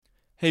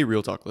Hey,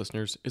 Real Talk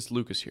listeners, it's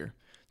Lucas here.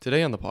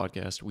 Today on the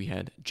podcast, we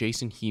had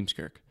Jason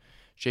Heemskerk.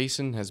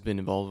 Jason has been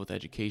involved with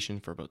education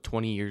for about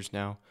 20 years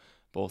now,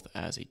 both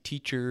as a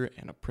teacher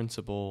and a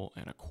principal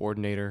and a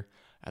coordinator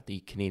at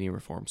the Canadian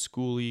Reformed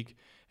School League,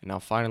 and now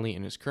finally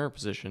in his current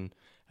position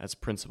as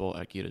principal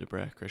at Guida de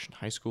Bray Christian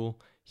High School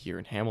here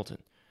in Hamilton.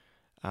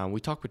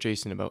 We talked with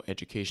Jason about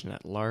education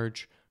at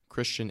large,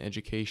 Christian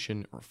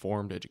education,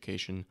 Reformed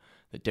education,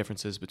 the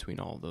differences between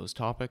all of those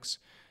topics.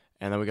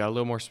 And then we got a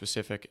little more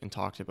specific and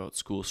talked about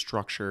school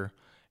structure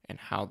and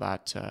how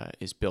that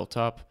is built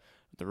up,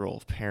 the role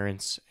of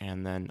parents,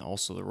 and then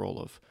also the role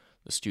of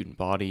the student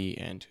body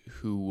and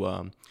who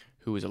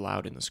is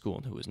allowed in the school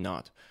and who is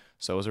not.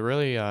 So it was a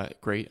really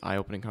great,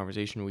 eye-opening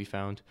conversation we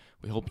found.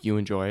 We hope you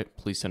enjoy it.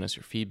 Please send us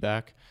your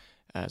feedback.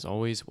 As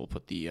always, we'll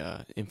put the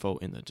info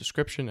in the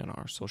description and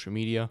our social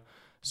media.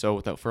 So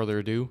without further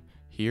ado,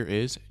 here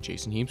is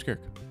Jason Heemskerk.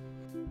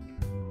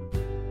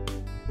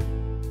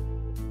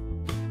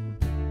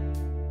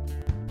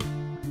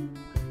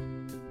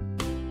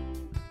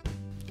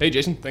 Hey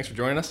Jason, thanks for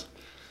joining us.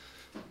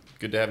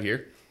 Good to have you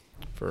here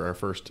for our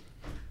first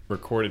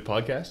recorded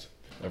podcast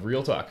of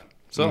Real Talk.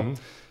 So,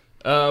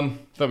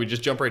 thought we'd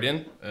just jump right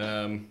in,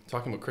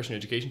 talking about Christian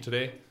education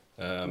today.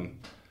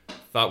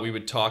 Thought we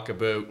would talk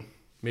about,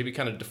 maybe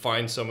kind of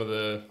define some of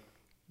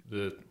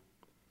the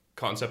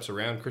concepts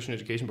around Christian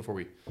education before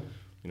we,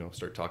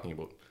 start talking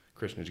about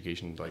Christian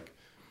education, like,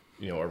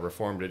 our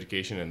Reformed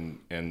education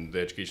and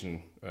the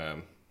education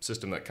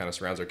system that kind of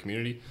surrounds our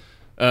community.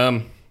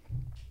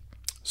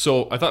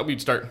 So I thought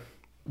we'd start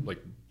like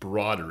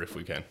broader if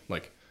we can,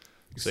 like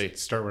say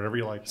start whatever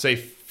you like. Say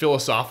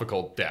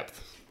philosophical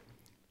depth.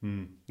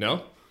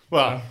 No?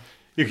 Well,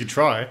 you could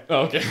try.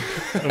 Oh, okay.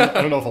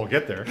 I don't know if I'll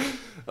get there.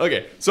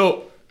 Okay.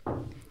 So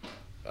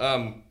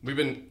we've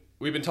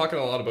been talking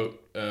a lot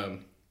about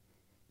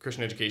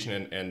Christian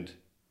education and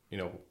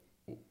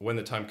when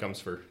the time comes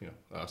for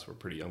us, we're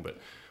pretty young, but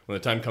when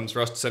the time comes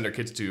for us to send our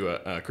kids to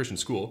a Christian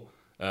school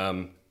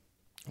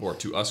or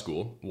to a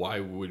school,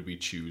 why would we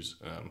choose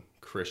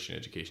Christian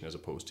education as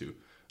opposed to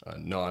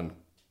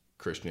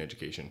non-Christian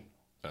education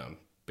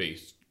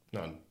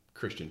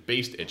non-Christian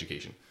based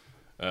education?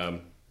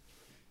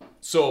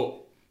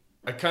 So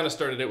I kind of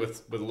started it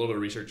with a little bit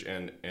of research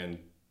and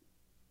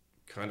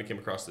kind of came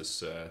across this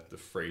the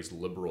phrase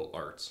liberal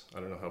arts. I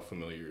don't know how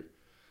familiar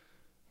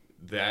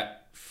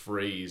that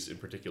phrase in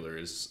particular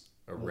is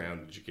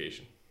around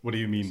education. What do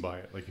you mean by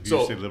it? Like if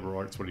you say liberal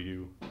arts, what do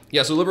you?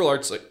 Yeah, so liberal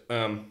arts, like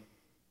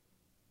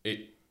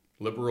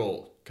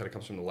liberal kind of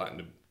comes from the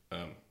Latin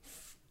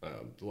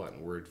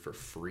word for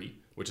free,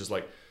 which is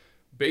like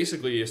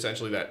basically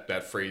essentially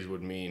that phrase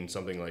would mean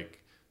something like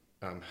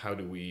how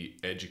do we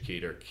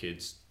educate our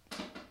kids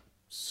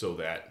so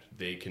that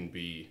they can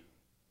be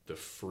the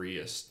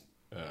freest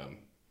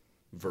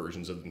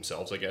versions of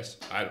themselves, I guess.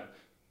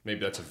 Maybe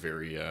that's a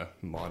very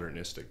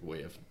modernistic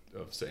way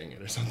of saying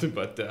it or something,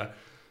 but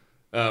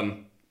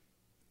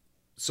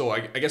so I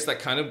guess that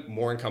kind of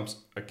more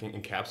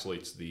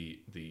encapsulates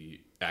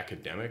the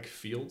academic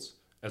fields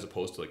as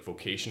opposed to like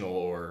vocational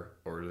or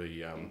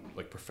the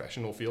like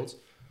professional fields.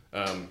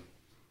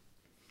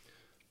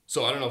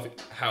 So I don't know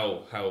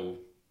how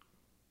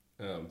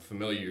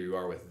familiar you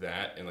are with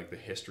that and like the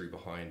history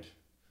behind.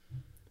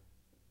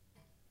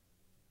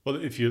 Well,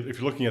 if you're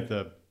looking at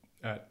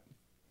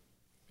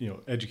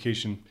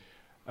education,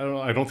 I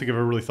don't think I've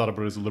ever really thought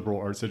about it as a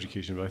liberal arts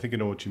education, but I think I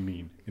know what you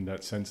mean in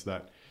that sense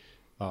that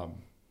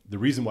the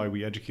reason why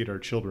we educate our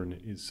children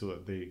is so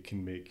that they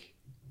can make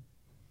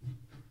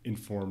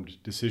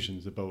informed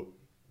decisions about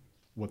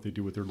what they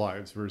do with their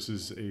lives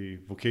versus a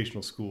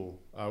vocational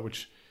school,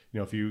 which,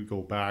 if you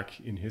go back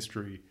in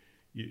history,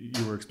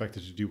 you were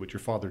expected to do what your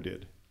father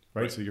did,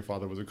 right? So your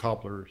father was a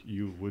cobbler,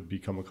 you would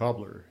become a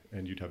cobbler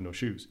and you'd have no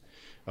shoes.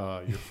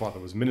 Your father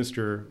was a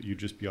minister, you'd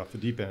just be off the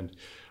deep end.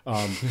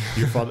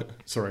 Your father,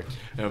 sorry.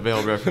 A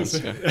veiled reference.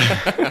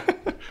 Yeah.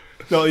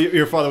 No,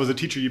 your father was a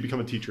teacher, you become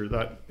a teacher,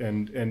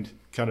 and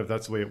kind of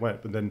that's the way it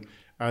went. But then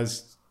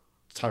as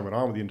time went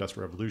on with the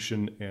Industrial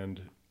Revolution and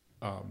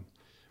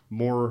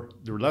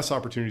there were less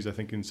opportunities, I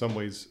think, in some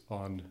ways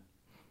on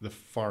the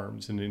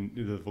farms and in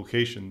the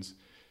vocations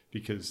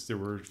because there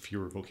were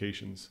fewer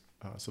vocations.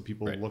 So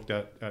people looked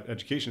at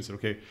education and said,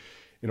 okay,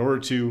 in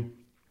order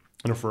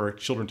for our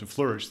children to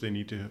flourish, they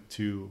need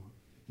to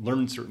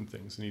learn certain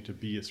things. They need to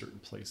be a certain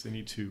place. They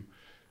need to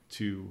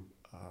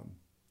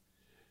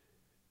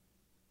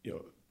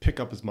pick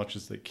up as much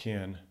as they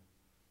can.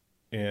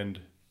 And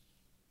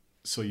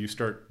so you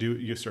start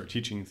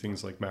teaching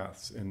things like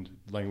maths and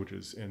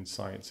languages and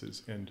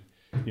sciences and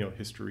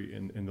history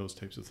and those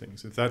types of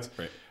things. If that's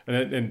right.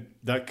 and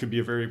that could be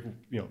a very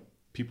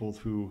people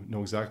who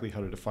know exactly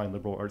how to define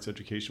liberal arts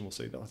education will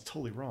say, no, that's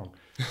totally wrong.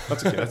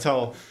 That's okay. That's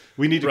how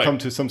we need to come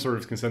to some sort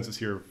of consensus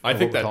here. I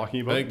think what we're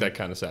talking about. I think that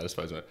kind of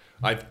satisfies it.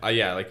 Like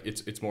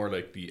it's more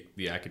like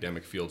the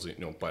academic fields,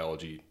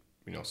 biology,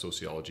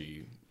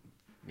 sociology,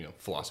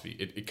 philosophy.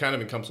 It kind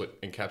of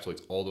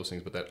encapsulates all those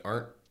things, but that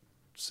aren't,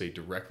 say,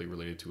 directly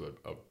related to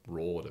a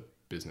role at a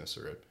business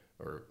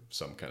or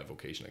some kind of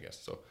vocation, I guess.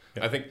 So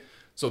yeah. I think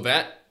So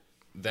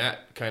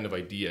that kind of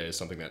idea is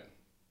something that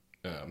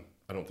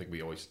I don't think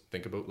we always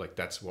think about. Like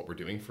that's what we're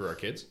doing for our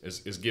kids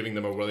is giving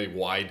them a really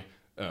wide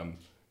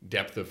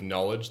depth of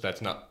knowledge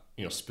that's not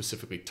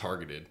specifically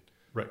targeted.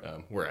 Right.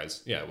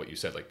 Whereas what you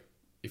said, like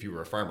if you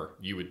were a farmer,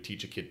 you would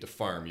teach a kid to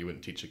farm. You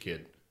wouldn't teach a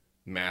kid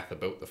math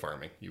about the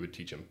farming. You would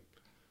teach him.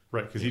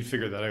 Right, because he'd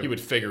figure that out. He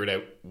would figure it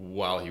out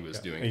while he was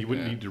doing it. And he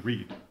wouldn't need to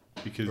read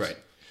because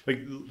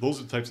like those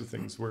are the types of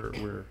things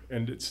where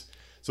and it's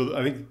so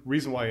I think the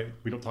reason why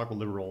we don't talk about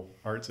liberal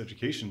arts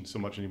education so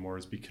much anymore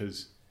is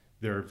because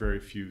there are very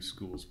few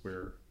schools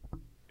where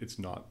it's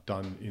not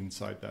done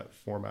inside that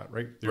format,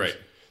 right?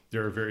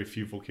 There are very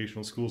few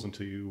vocational schools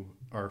until you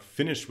are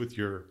finished with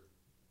your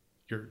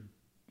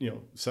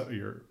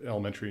your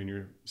elementary and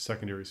your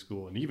secondary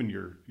school and even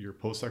your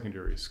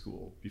post-secondary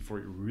school before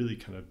you really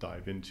kind of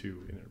dive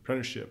into an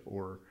apprenticeship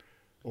or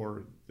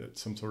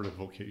some sort of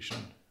vocation.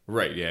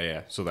 Right.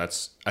 Yeah. So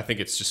I think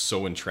it's just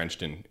so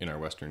entrenched in our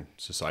Western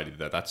society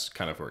that's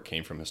kind of where it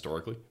came from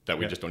historically that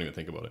we just don't even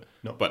think about it.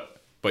 No.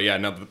 But yeah,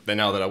 now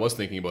that I was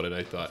thinking about it,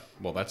 I thought,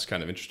 well, that's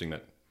kind of interesting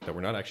that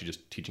we're not actually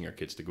just teaching our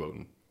kids to go out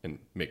and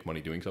make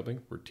money doing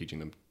something. We're teaching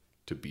them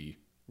to be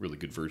really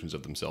good versions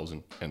of themselves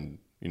and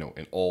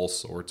in all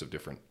sorts of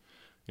different,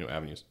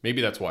 avenues.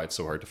 Maybe that's why it's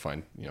so hard to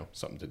find,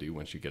 something to do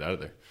once you get out of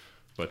there.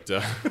 But,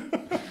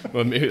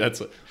 well, maybe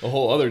that's a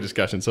whole other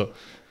discussion. So,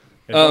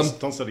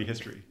 don't study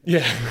history.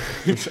 Yeah.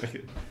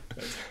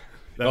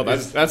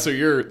 That's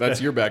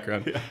your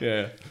background.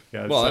 Yeah.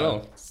 Well, I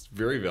know it's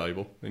very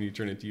valuable, and you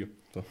turn it to you.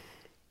 So.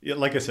 Yeah,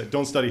 like I said,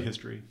 don't study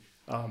history.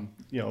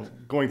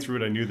 Going through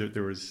it, I knew that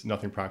there was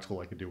nothing practical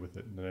I could do with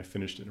it, and then I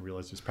finished it and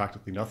realized there's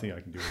practically nothing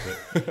I can do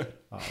with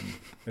it.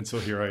 And so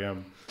here I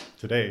am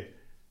today,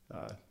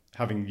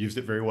 having used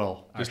it very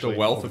well. Just a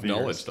wealth of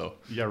knowledge, though.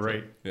 Yeah,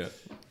 right. So, yeah,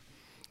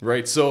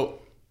 right. So,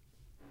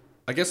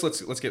 I guess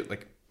let's get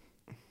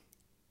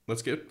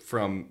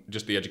from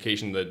just the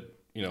education that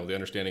the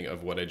understanding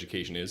of what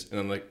education is,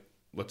 and then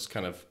let's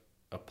kind of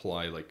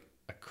apply like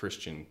a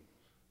Christian.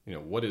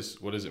 What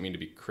does it mean to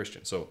be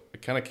Christian? So I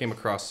kind of came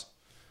across.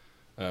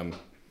 I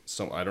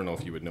don't know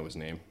if you would know his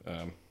name.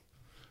 I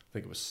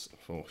think it was,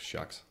 oh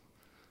shucks.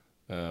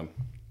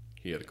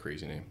 He had a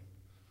crazy name.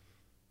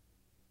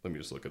 Let me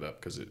just look it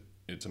up because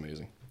it's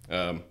amazing.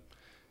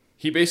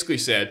 He basically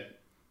said,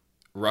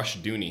 Rush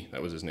Dooney,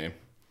 that was his name.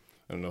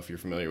 I don't know if you're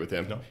familiar with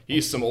him. No.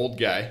 He's some old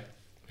guy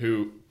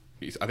who,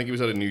 I think he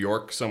was out of New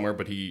York somewhere,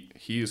 but he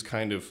is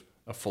kind of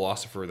a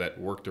philosopher that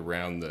worked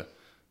around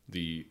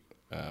the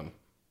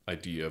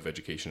idea of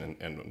education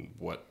and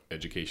what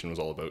education was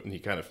all about. And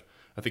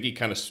I think he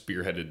kind of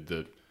spearheaded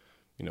the,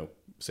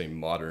 say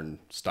modern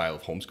style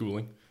of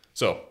homeschooling.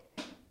 So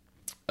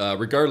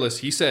regardless,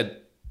 he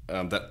said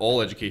that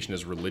all education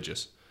is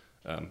religious.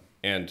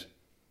 And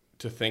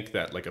to think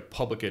that like a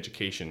public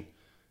education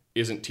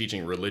isn't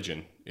teaching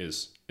religion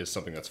is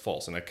something that's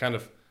false. And I kind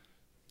of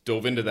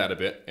dove into that a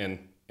bit,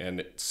 and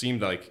it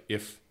seemed like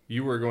if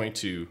you were going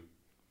to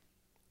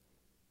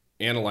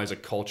analyze a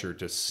culture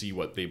to see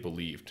what they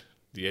believed,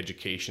 the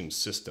education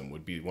system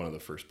would be one of the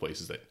first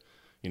places that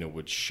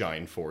would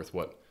shine forth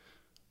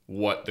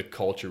what the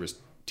culture is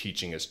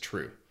teaching as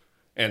true.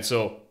 And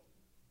so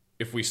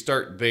if we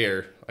start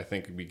there, I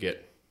think we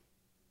get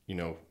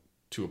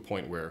to a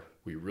point where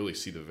we really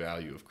see the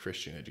value of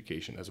Christian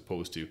education as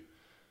opposed to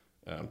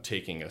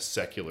taking a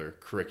secular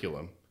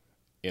curriculum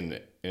in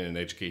an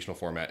educational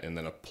format and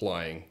then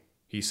applying,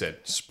 he said,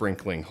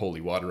 sprinkling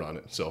holy water on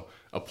it. So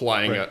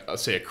applying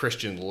a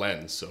Christian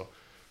lens. So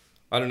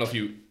I don't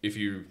know if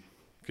you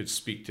could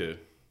speak to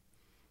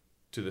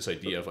this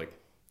idea of like,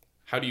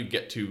 how do you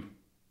get to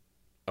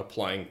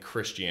applying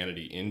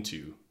Christianity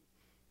into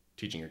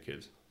teaching your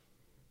kids?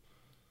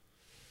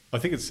 I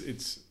think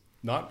it's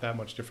not that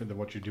much different than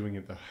what you're doing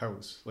at the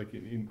house, like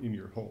in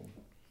your home.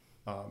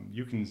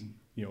 You can,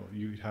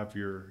 you have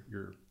your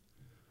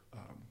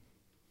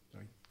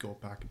go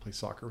back and play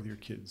soccer with your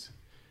kids.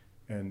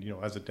 And,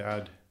 as a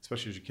dad,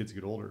 especially as your kids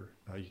get older,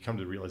 you come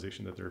to the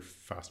realization that they're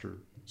faster,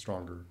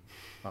 stronger.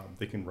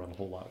 They can run a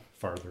whole lot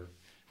farther.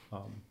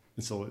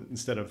 And so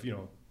instead of,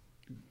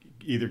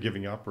 either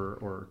giving up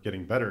or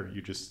getting better,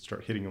 you just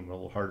start hitting them a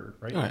little harder,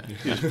 right? Oh,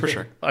 yeah, for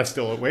sure. I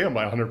still weigh him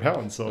by 100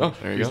 pounds, so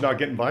he's not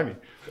getting by me.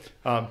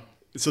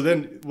 So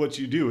then what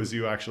you do is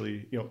you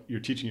actually, you're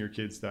teaching your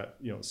kids that,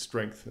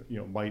 strength,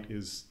 might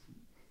is,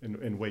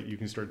 and weight, you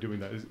can start doing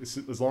that.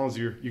 As long as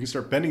you can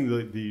start bending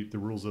the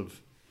rules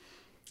of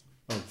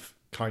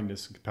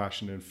kindness and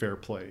compassion and fair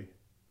play.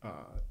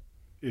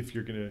 If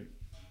you're going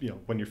to,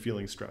 when you're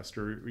feeling stressed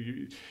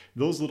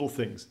those little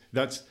things,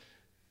 that's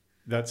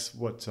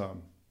what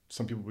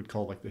some people would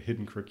call like the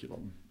hidden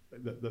curriculum,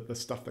 the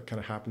stuff that kind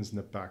of happens in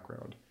the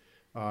background.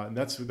 And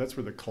that's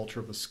where the culture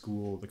of a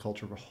school, the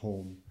culture of a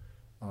home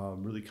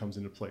really comes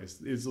into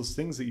place. Is those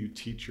things that you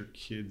teach your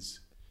kids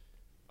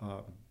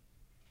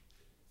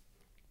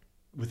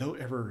without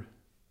ever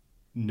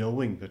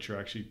knowing that you're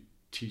actually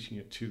teaching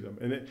it to them.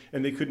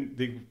 And they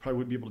probably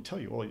wouldn't be able to tell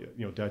you,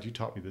 well, Dad, you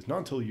taught me this. Not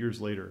until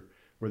years later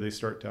where they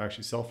start to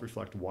actually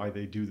self-reflect why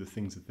they do the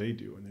things that they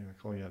do. And they're like,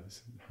 oh yeah,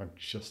 I'm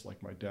just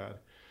like my dad.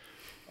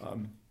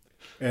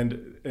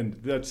 And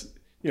that's,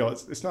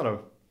 it's not a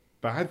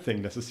bad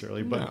thing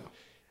necessarily, but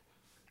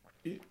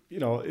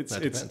it's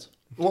depends.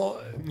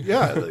 Well,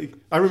 yeah. Like,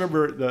 I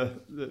remember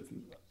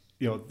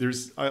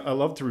I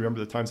love to remember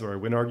the times where I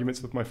win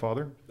arguments with my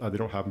father. They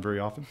don't happen very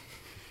often.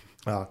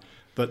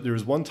 But there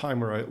was one time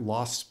where I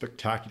lost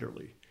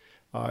spectacularly.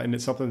 And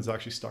it's something that's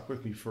actually stuck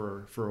with me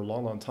for a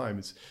long, long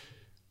time.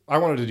 I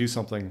wanted to do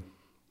something.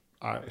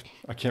 I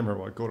can't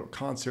remember what, go to a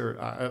concert.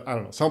 I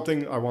don't know,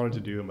 something I wanted to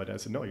do. And my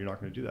dad said, no, you're not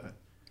going to do that.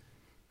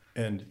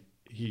 And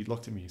he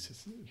looked at me, he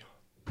says,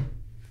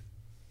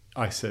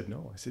 I said,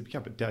 no. I said,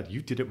 yeah, but Dad,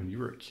 you did it when you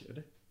were a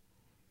kid.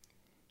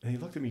 And he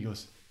looked at me, he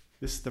goes,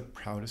 this is the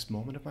proudest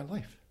moment of my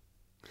life.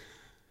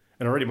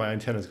 And already my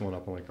antenna's going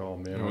up. I'm like, oh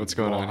man, what's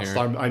going on here?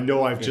 I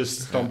know I've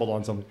just stumbled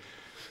on something.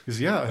 He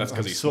goes, yeah. That's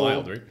because he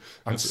smiled, right?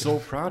 I'm so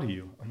proud of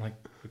you. I'm like,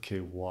 okay,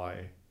 why?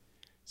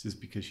 He says,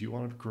 because you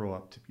wanted to grow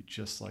up to be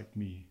just like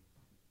me.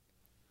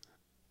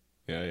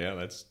 Yeah,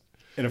 that's...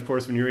 And of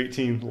course, when you're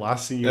 18, the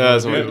last thing you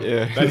that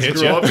hits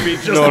grow you. up to be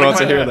just no one like wants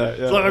to my hear dad. that.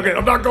 Yeah. So, okay,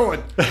 I'm not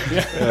going.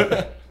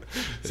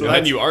 So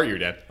then you are your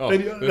dad. Oh,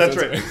 that's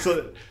right.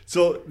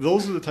 So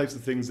those are the types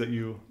of things that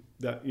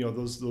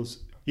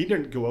those he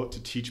didn't go out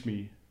to teach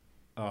me,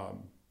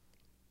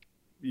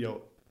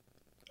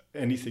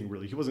 anything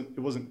really. It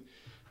wasn't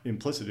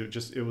implicit.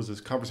 It was this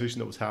conversation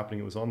that was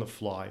happening. It was on the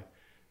fly.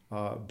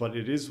 But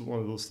it is one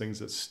of those things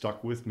that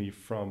stuck with me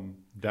from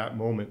that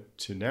moment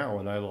to now.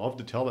 And I love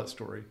to tell that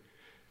story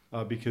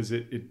because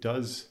it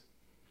does,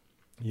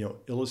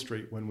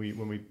 illustrate when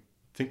we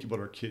think about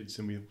our kids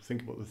and we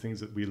think about the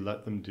things that we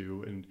let them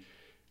do. And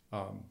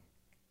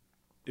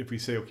if we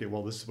say, okay,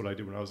 well, this is what I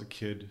did when I was a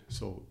kid,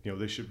 so,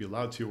 they should be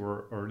allowed to,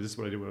 or this is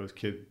what I did when I was a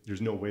kid,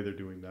 there's no way they're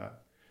doing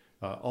that.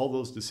 All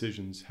those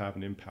decisions have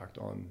an impact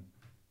on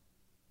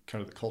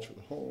kind of the culture of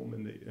the home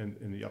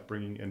and the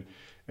upbringing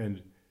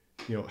and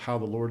how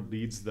the Lord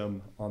leads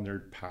them on their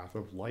path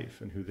of life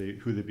and who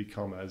they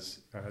become as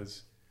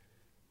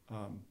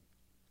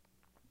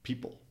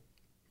people.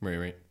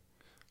 Right.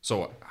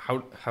 So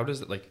how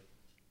does it, like,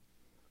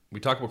 we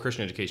talk about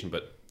Christian education,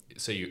 but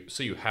say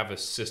you have a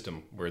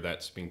system where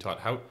that's being taught.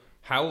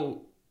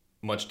 How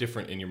much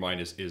different in your mind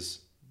is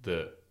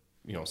the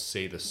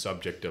say the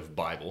subject of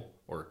Bible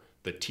or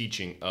the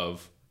teaching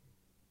of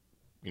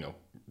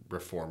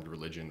Reformed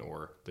religion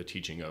or the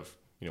teaching of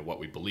what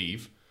we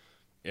believe,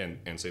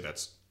 and say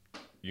that's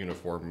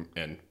uniform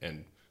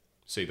and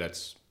say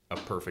that's a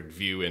perfect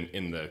view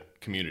in the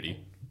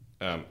community.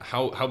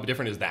 How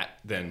different is that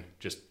than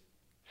just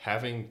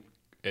having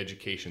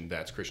education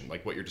that's Christian,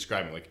 like what you're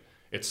describing? Like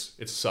it's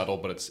subtle,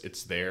 but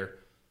it's there.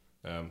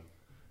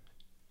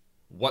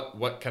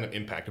 What kind of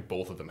impact do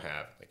both of them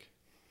have? Like,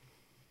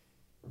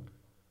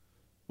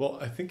 well,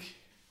 I think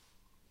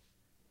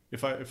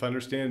if I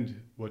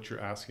understand what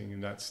you're asking,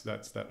 and that's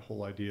that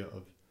whole idea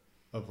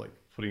of like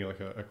putting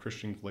like a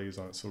Christian glaze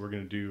on it. So we're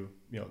going to do,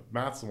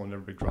 math's the one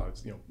everybody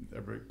drives,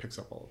 everybody picks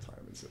up all the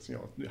time and says,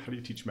 how do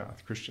you teach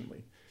math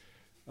Christianly?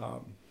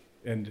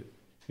 And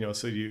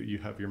so you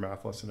have your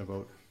math lesson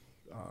about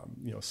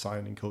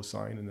sine and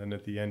cosine, and then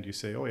at the end you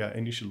say, oh yeah,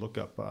 and you should look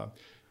up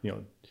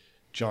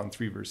John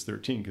 3 verse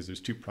 13 because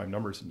there's two prime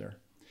numbers in there.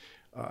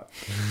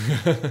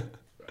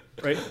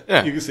 Right?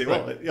 Yeah, you can say,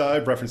 well,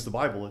 I've referenced the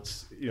Bible.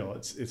 It's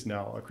it's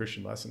now a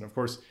Christian lesson. Of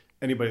course,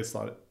 anybody that's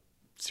thought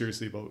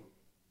seriously about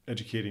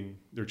educating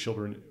their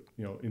children,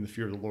 in the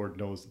fear of the Lord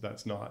knows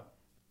that's not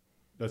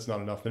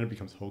enough. Then it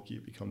becomes hokey.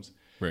 It becomes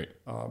right.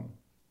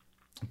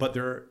 But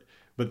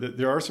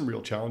there are some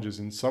real challenges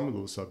in some of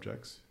those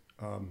subjects,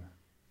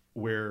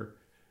 where,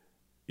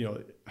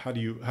 how do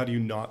you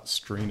not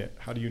strain it?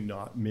 How do you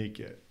not make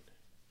it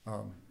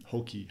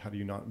hokey? How do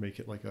you not make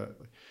it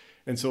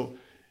and so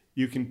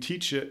you can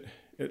teach it.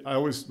 We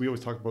always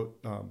talk about,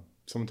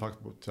 someone talked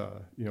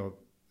about,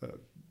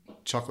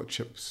 chocolate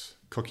chips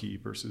cookie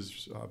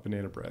versus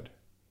banana bread,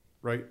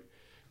 right?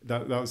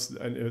 That's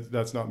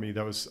not me. I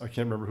can't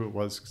remember who it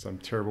was because I'm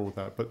terrible with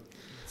that, but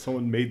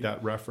someone made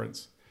that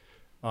reference.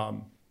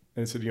 And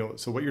it said,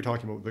 so what you're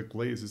talking about, the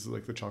glaze is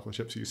like the chocolate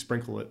chips. So you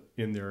sprinkle it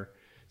in there.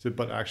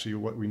 But actually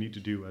what we need to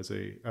do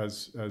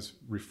as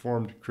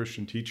Reformed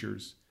Christian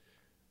teachers,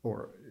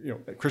 or,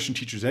 Christian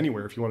teachers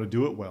anywhere, if you want to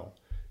do it well,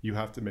 you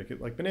have to make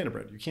it like banana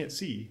bread. You can't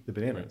see the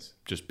bananas.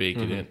 Right. Just bake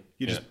it in.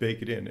 You just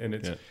bake it in.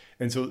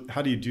 And so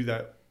how do you do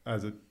that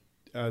as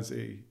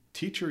a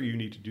teacher? You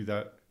need to do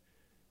that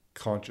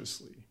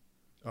consciously.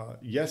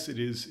 Yes, it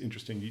is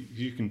interesting.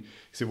 You can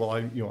say, well,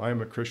 I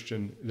am a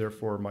Christian,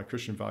 therefore my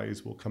Christian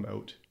values will come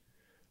out.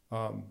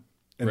 And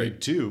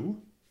right.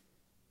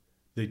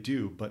 They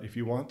do. But if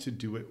you want to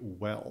do it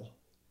well,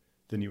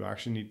 then you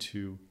actually need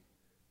to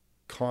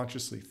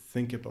consciously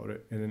think about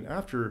it. And then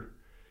after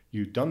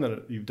you've done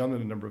that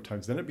a number of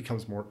times, then it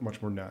becomes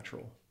much more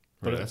natural.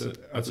 But right.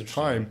 at the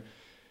time,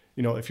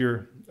 if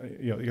you're,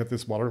 you got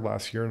this water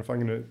glass here, and if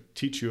I'm going to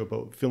teach you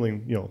about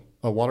filling,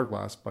 a water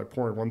glass by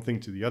pouring one thing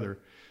to the other,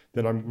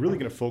 then I'm really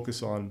going to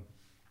focus on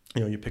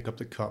you pick up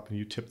the cup and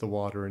you tip the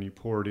water and you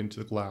pour it into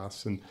the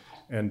glass, and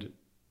then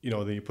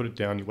you put it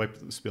down, you wipe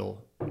the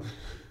spill.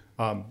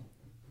 And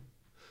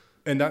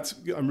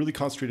I'm really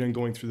concentrating on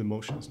going through the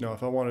motions. Now,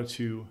 if I wanted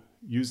to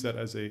use that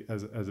as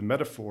a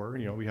metaphor,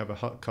 we have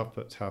a cup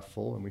that's half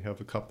full and we have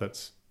a cup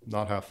that's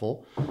not half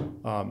full.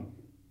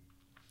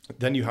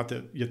 Then you have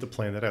to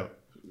plan that out.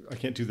 I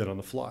can't do that on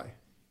the fly.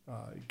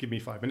 Give me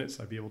 5 minutes,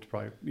 I'd be able to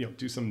probably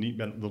do some neat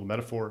little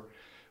metaphor.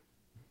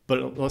 But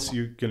unless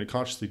you're going to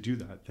consciously do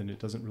that, then it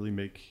doesn't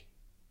make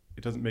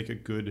a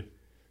good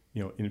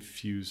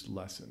infused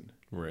lesson.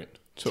 Right.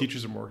 So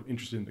teachers are more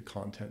interested in the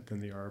content than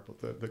they are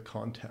about the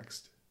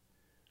context,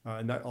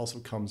 and that also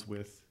comes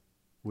with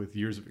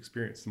years of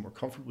experience. The more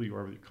comfortable you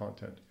are with your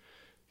content,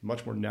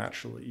 much more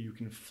naturally you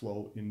can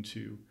flow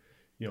into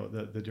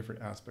the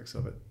different aspects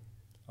of it,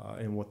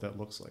 and what that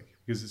looks like.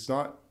 Because it's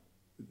not,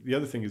 the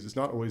other thing is, it's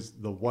not always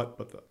the what,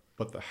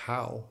 but the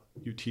how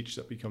you teach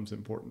that becomes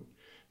important.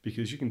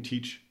 Because you can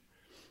teach,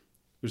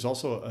 there's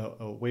also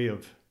a way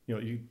of,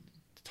 you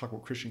talk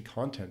about Christian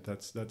content,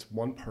 that's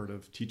one part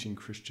of teaching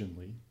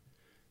Christianly,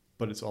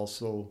 but it's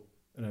also,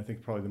 and I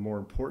think probably the more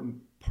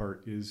important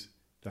part, is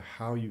the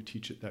how you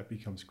teach it that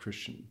becomes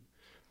Christian.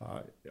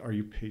 Are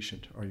you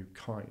patient? Are you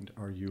kind?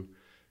 Are you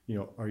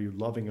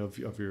loving of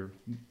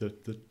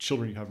the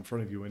children you have in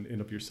front of you and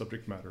of your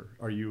subject matter?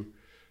 Are you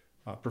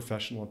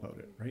professional about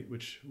it, right?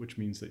 Which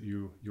means that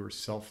you're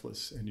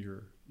selfless and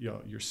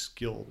you're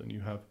skilled, and you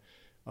have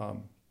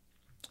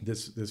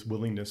this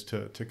willingness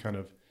to kind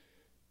of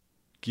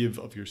give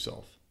of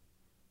yourself,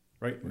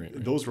 right?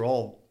 Those are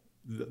all,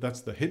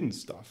 that's the hidden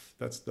stuff.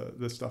 That's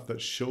the stuff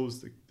that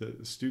shows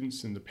the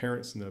students and the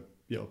parents and the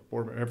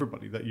board member,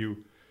 everybody, that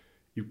you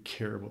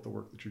care about the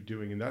work that you're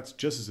doing. And that's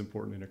just as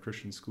important in a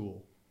Christian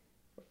school.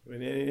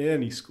 In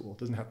any school, it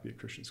doesn't have to be a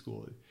Christian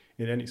school.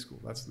 In any school,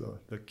 that's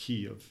the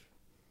key of.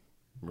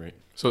 Right.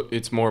 So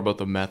it's more about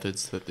the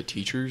methods that the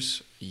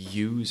teachers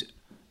use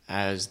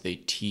as they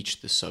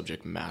teach the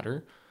subject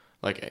matter,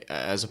 like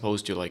as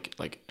opposed to like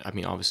I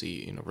mean,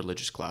 obviously in a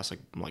religious class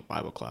like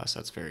Bible class,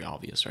 that's very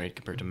obvious, right,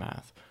 compared to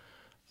math.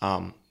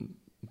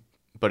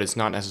 But it's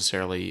not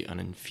necessarily an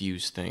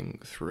infused thing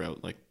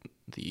throughout like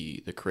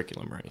the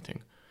curriculum or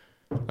anything.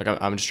 Like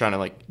I'm just trying to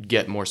like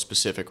get more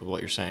specific with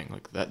what you're saying.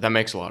 Like that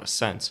makes a lot of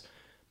sense.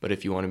 But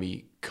if you want to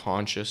be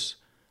conscious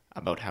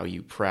about how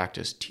you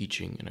practice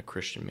teaching in a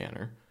Christian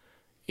manner,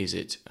 is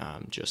it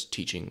just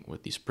teaching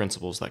with these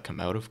principles that come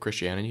out of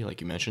Christianity,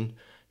 like you mentioned,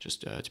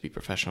 just to be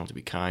professional, to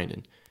be kind,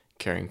 and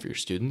caring for your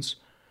students?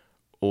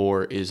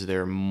 Or is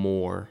there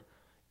more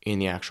in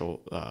the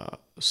actual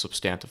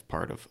substantive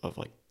part of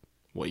like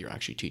what you're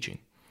actually teaching?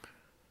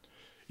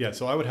 Yeah,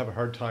 so I would have a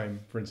hard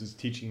time, for instance,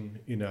 teaching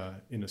in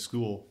a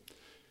school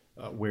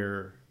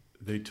where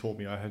they told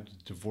me I had to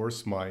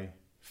divorce my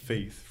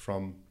faith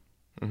from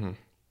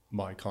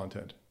my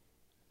content.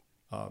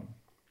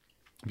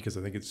 Because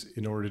I think it's,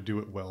 in order to do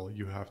it well,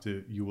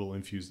 you will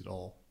infuse it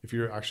all. If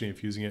you're actually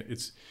infusing it,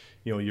 it's,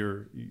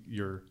 your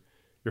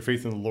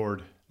faith in the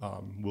Lord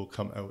will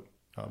come out.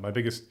 My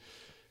biggest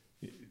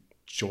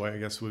joy, I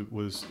guess,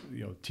 was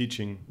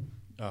teaching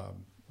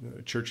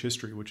church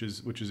history, which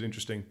is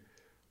interesting,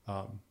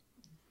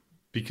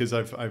 because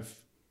I've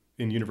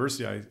in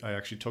university I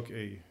actually took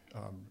a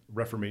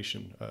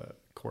Reformation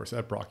course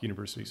at Brock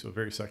University, so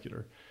very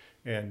secular.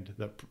 And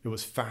it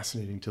was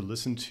fascinating to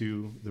listen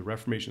to the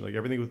Reformation, like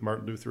everything with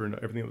Martin Luther and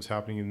everything that was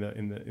happening in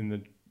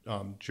the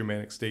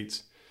Germanic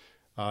states.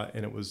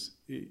 And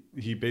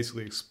he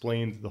basically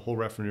explained the whole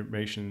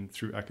Reformation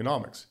through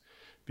economics,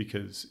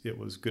 because it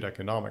was good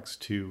economics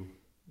to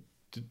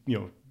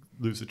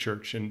lose the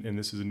church, and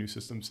this is a new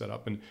system set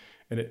up, and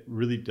it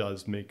really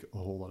does make a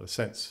whole lot of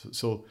sense.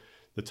 So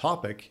the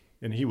topic,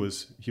 and he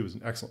was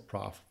an excellent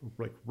prof,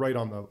 like right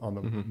on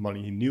the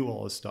money. He knew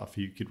all his stuff.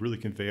 He could really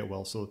convey it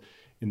well. So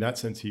in that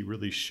sense, he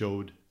really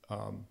showed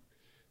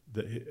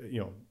that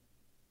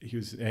he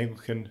was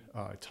Anglican.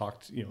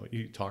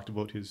 He talked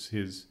about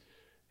his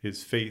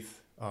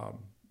faith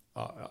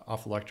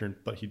off the lectern,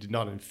 but he did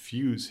not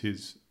infuse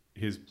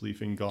his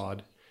belief in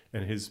God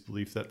and his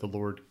belief that the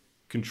Lord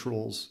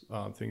controls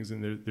things,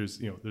 and there's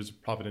a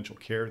providential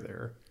care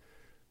there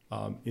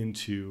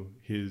into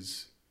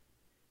his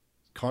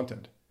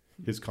content.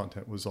 His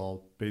content was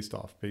all based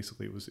off,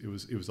 basically it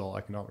was all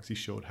economics. He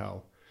showed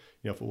how,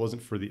 if it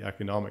wasn't for the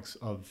economics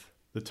of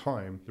the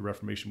time, the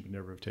Reformation would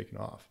never have taken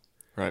off.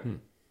 Right.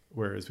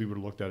 Whereas we would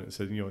have looked at it and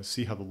said,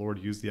 see how the Lord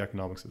used the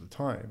economics of the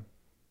time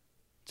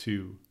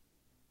to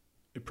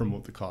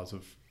promote the cause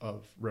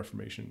of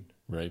Reformation.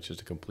 Right. It's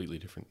just a completely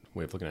different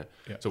way of looking at it.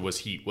 Yeah. So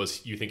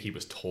you think he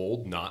was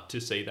told not to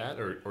say that,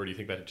 or do you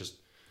think that it just...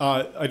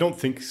 I don't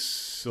think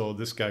so.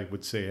 This guy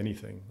would say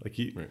anything. Like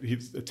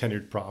he's a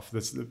tenured prof.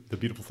 That's the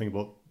beautiful thing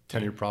about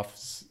tenured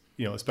profs,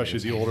 especially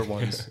the older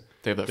ones.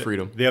 They have that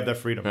freedom. They have that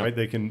freedom, yeah. Right?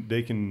 They can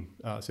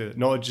say that.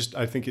 No,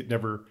 I think it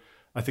never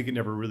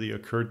really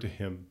occurred to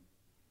him.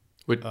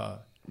 Would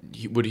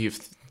he have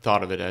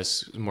thought of it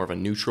as more of a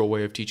neutral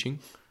way of teaching?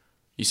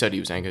 You said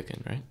he was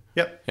Anglican, right?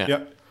 Yep.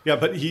 Yeah.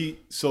 But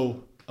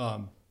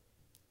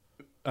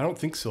I don't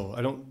think so.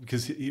 I don't,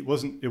 because it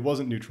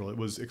wasn't neutral. It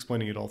was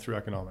explaining it all through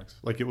economics.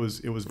 Like it was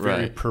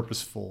very Right.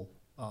 purposeful,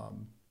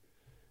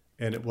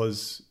 and it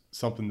was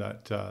something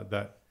that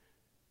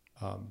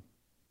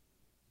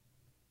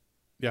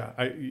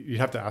you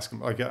have to ask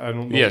him. Like I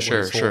don't know. Yeah, what sure,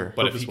 his whole sure.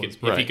 But if purpose he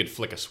could, was. if he could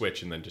flick a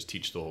switch and then just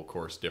teach the whole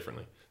course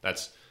differently,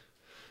 that's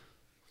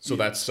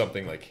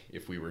something like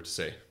if we were to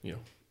say,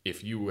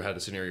 if you had a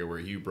scenario where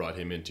you brought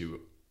him into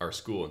our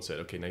school and said,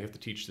 okay, now you have to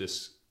teach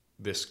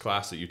this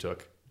class that you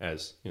took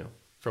as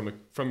from the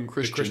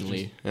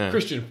Christianly,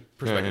 Christian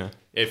perspective.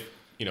 Yeah. If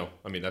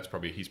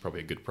he's probably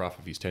a good prof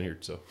if he's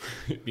tenured. So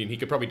I mean, he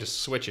could probably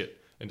just switch it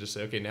and just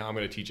say, okay, now I'm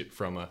going to teach it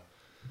from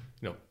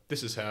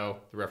this is how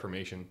the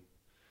Reformation.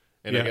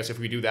 And I guess if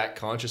we do that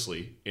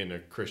consciously in a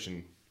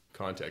Christian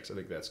context, I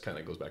think that's kind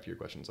of goes back to your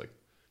question. It's like,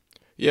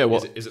 Yeah,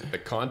 well, is it the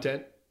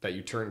content that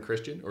you turn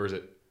Christian,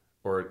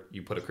 or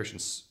you put a Christian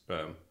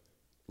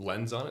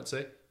lens on it,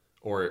 say,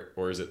 or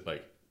is it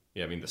like,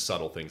 the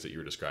subtle things that you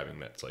were describing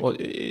that's like, well,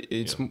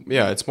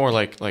 it's more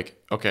like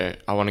okay,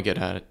 I want to get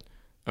at it.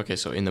 Okay,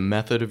 so in the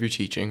method of your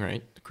teaching,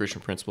 right, the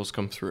Christian principles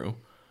come through,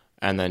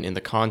 and then in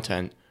the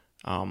content,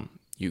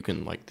 you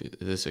can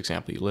this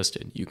example you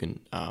listed, you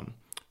can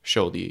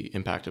show the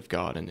impact of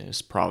God and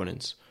His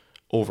providence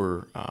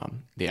over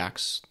the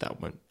acts that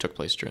took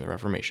place during the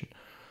Reformation.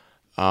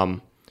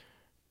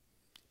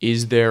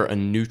 Is there a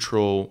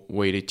neutral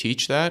way to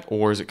teach that,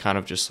 or is it kind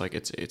of just like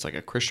it's like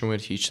a Christian way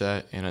to teach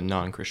that and a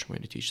non-Christian way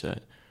to teach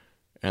that,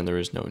 and there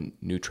is no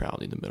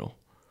neutrality in the middle?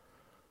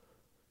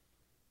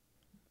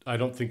 I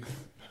don't think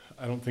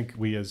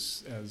we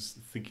as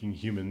thinking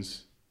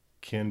humans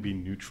can be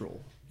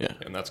neutral. Yeah,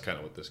 and that's kind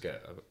of what this guy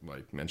I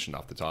mentioned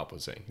off the top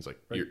was saying. He's like,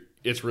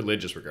 it's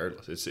religious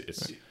regardless. It's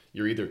right.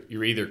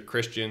 You're either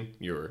Christian,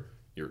 you're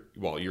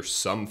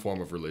some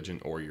form of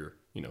religion, or you're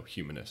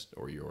humanist,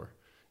 or you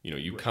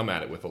right. come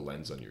at it with a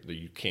lens on that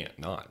you can't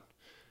not.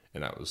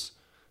 And that was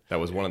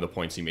one of the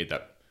points he made,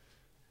 that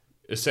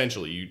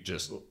essentially you're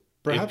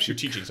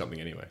teaching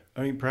something anyway.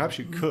 I mean, perhaps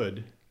you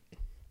could.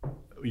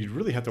 You'd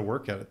really have to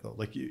work at it though.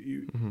 Like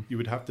you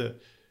would have to.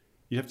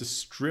 You'd have to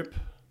strip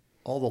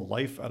all the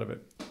life out of it.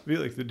 I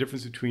feel like the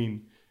difference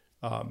between,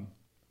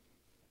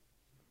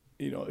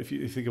 if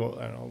you think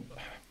about, I don't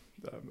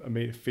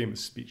know, a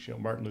famous speech,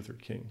 Martin Luther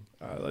King.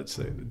 Let's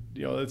say,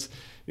 that's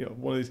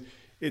one of these.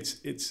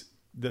 It's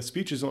the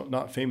speech is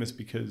not famous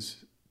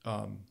because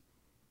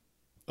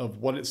of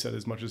what it said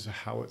as much as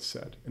how it's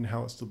said and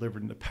how it's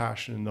delivered, and the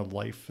passion and the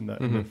life and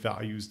and the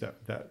values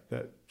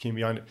that came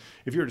behind it.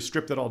 If you were to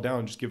strip that all down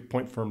and just give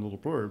point firm little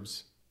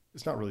blurbs,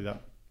 it's not really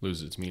that.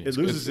 Loses its meaning. It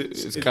loses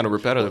it's kind of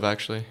repetitive,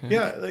 actually.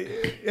 Yeah,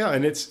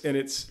 and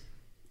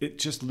it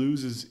just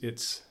loses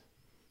its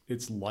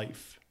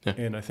life. Yeah.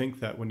 And I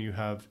think that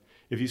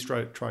if you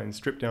try and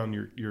strip down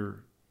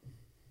your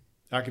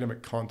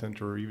academic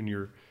content, or even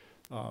your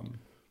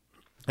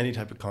any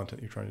type of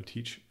content you're trying to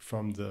teach,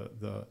 from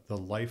the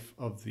life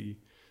of the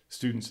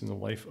students and the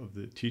life of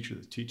the teacher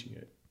that's teaching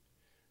it,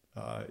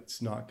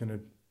 it's not going to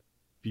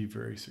be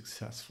very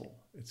successful.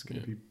 It's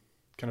going to be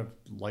kind of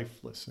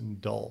lifeless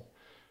and dull.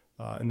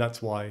 And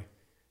that's why,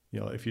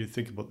 if you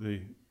think about the,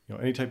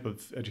 any type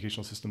of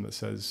educational system that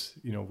says,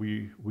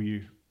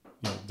 we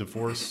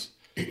divorce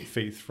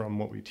faith from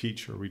what we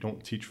teach, or we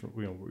don't teach from,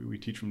 we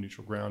teach from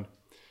neutral ground,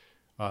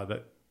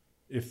 that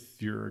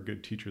if you're a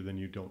good teacher, then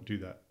you don't do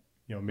that.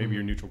 Maybe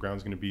your neutral ground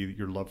is going to be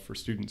your love for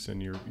students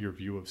and your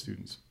view of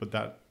students, but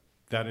that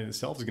in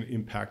itself is going to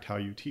impact how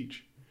you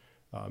teach.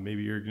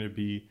 Maybe you're going to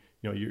be,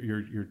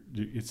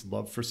 it's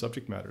love for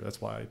subject matter. That's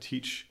why I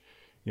teach.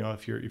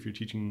 If you're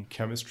teaching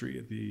chemistry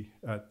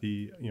at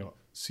the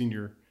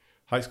senior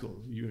high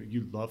school,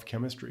 you love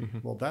chemistry.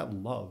 Well, that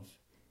love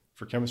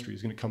for chemistry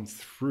is going to come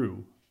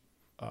through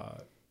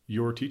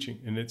your teaching,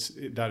 and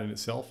that in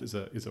itself is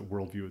a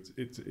worldview.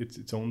 It's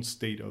its own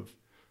state of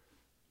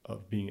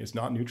being. It's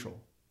not neutral.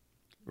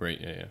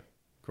 Right. Yeah.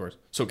 Of course.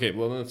 So okay.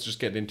 Well, let's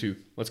get into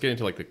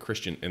like the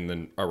Christian and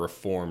then our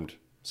Reformed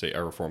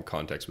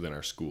context within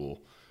our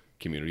school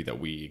community that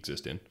we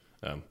exist in,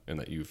 and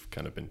that you've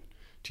kind of been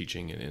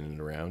teaching in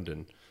and around.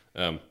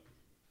 And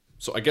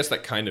so I guess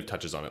that kind of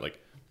touches on it.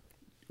 Like,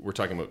 we're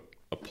talking about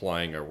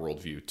applying our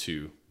worldview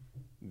to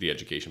the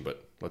education,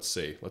 but let's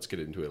get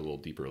into it a little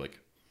deeper. Like,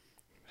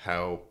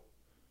 how,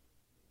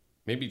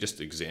 maybe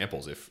just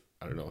examples, if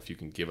you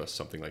can give us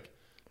something like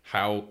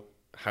how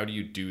do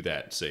you do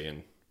that, say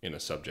in a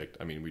subject?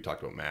 I mean, we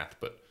talked about math,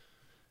 but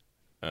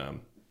you're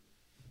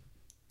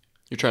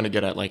trying to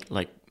get at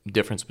like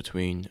difference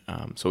between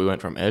so we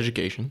went from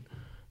education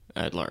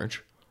at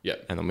large. Yeah.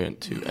 And then we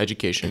went to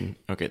education.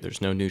 Okay,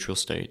 there's no neutral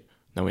state.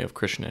 Then we have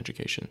Christian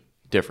education.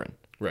 Different.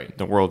 Right.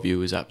 The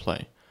worldview is at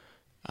play.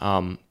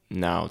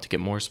 Now, to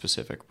get more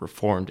specific,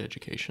 Reformed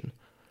education.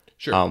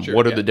 Sure.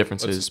 What are the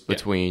differences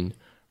between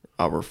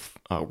a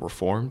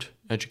Reformed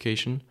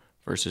education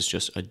versus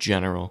just a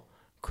general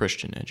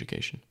Christian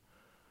education?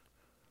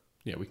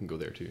 Yeah, we can go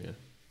there too.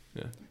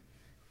 Yeah.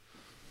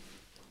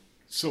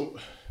 So,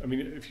 I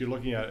mean, if you're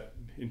looking at it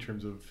in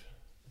terms of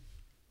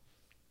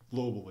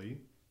globally,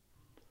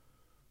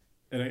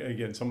 and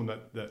again, someone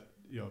that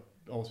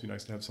almost be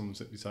nice to have someone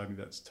sit beside me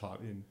that's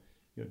taught in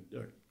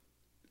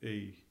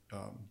a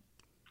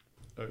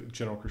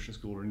general Christian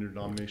school or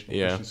interdenominational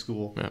Christian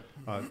school.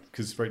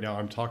 Because right now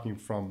I'm talking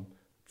from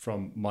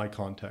my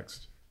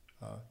context,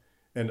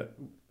 and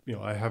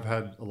I have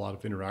had a lot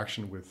of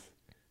interaction with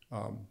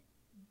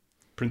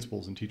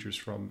principals and teachers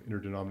from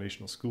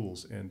interdenominational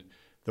schools, and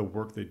the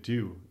work they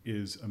do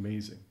is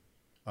amazing.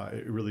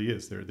 It really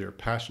is. They're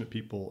passionate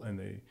people,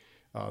 and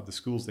the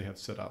schools they have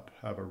set up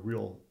have a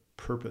real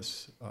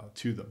purpose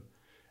to them,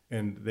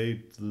 and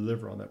they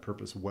deliver on that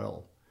purpose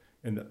well.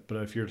 But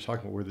if you're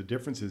talking about where the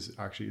difference is,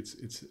 actually,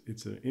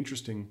 it's an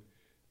interesting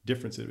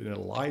difference. It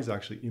lies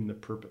actually in the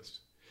purpose.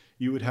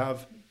 You would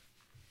have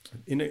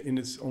in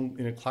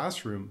a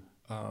classroom,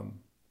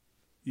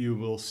 you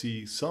will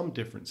see some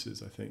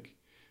differences, I think,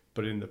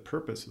 but in the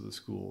purpose of the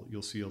school,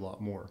 you'll see a lot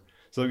more.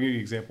 So I'll give you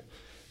an example.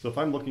 So if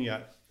I'm looking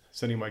at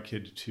sending my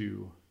kid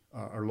to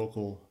our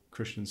local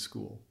Christian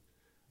school,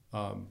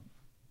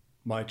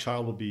 my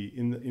child will be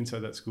inside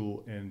that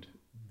school, and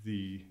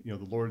the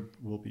Lord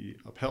will be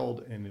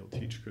upheld, and they'll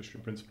teach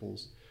Christian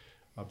principles.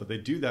 But they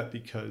do that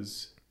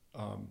because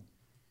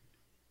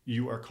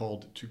you are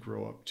called to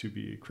grow up to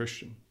be a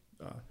Christian,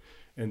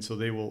 and so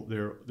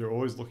they're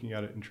always looking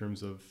at it in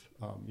terms of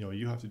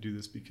you have to do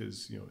this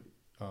because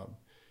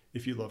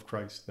if you love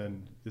Christ,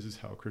 then this is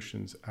how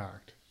Christians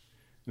act,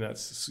 and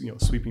that's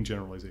sweeping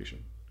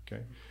generalization.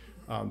 Okay,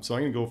 so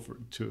I'm going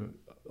to go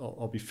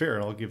I'll be fair,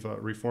 and I'll give a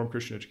Reformed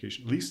Christian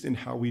education, at least in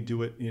how we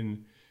do it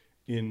in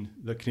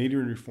the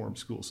Canadian Reformed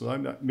school. So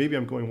I'm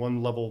going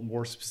one level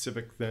more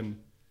specific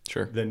than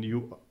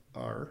you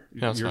are.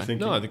 Yeah, you're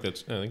thinking. No, I think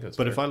that's. But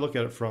fair. if I look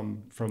at it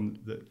from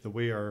the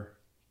way our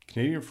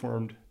Canadian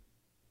Reformed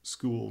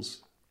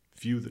schools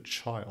view the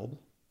child,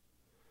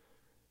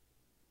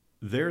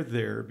 they're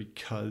there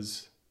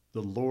because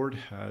the Lord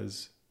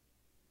has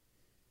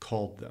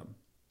called them.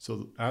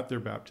 So at their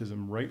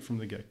baptism, right from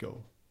the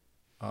get-go,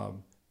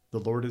 the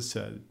Lord has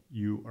said,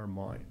 "You are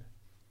mine."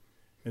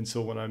 And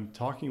so when I'm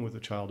talking with a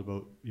child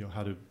about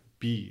how to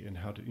be and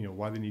how to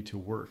why they need to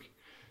work,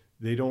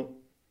 they don't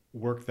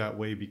work that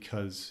way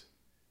because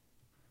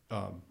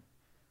let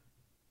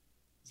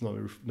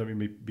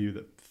me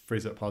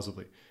phrase that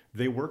positively.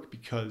 They work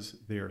because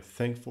they are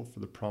thankful for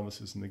the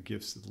promises and the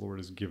gifts that the Lord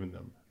has given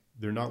them.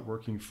 They're not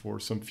working for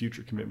some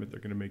future commitment they're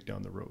going to make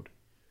down the road,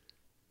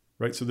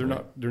 right? So they're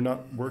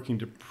not working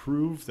to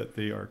prove that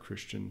they are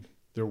Christian.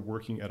 They're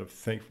working out of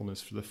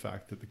thankfulness for the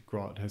fact that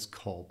God has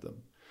called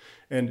them.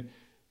 And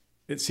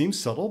it seems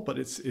subtle, but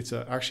it's you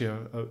talk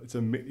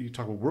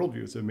about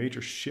worldview. It's a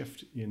major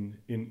shift in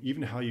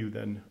even how you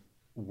then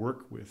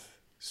work with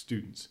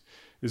students.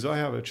 Because I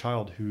have a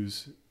child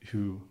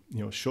who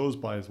shows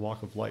by his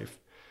walk of life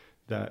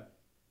that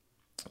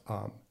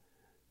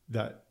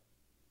the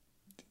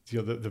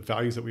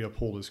values that we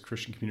uphold as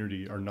Christian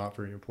community are not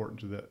very important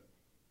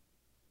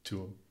to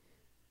him.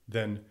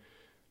 Then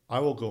I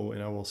will go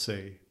and I will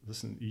say,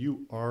 listen,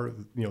 you are,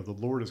 the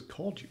Lord has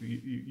called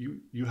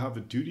you. You have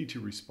a duty to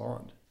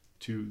respond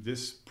to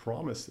this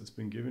promise that's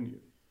been given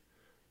you.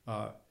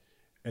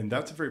 And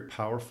that's a very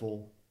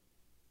powerful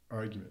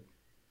argument,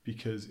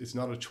 because it's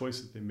not a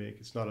choice that they make.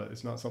 It's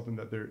not something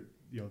that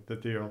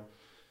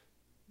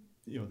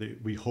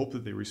we hope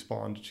that they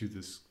respond to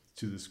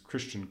this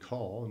Christian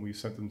call, and we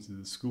sent them to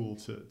the school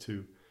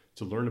to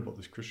learn about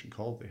this Christian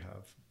call that they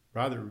have.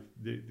 Rather,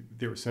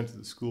 they were sent to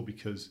the school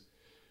because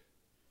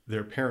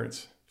their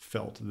parents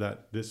felt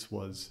that this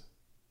was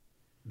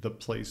the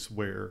place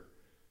where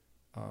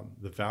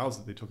the vows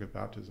that they took at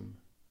baptism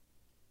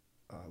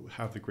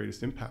have the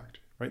greatest impact,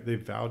 right? They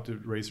vowed to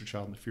raise their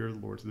child in the fear of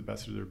the Lord to the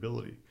best of their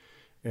ability.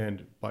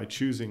 And by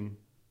choosing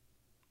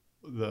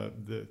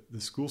the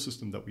school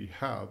system that we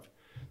have,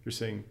 they're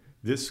saying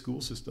this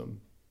school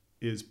system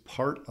is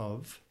part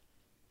of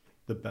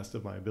the best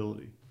of my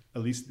ability.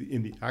 At least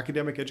in the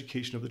academic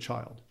education of the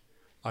child,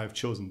 I've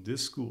chosen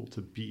this school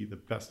to be the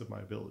best of my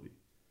ability.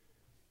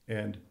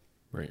 And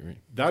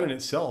that in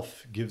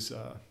itself gives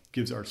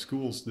our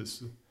schools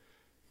this,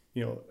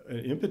 an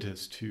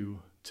impetus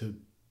to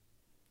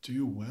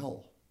do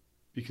well,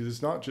 because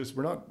it's not just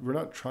we're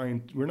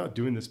not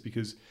doing this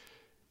because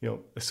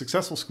a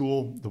successful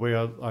school, the way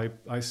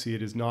I see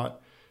it, is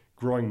not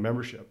growing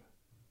membership,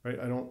 right?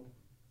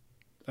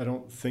 I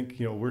don't think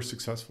we're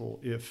successful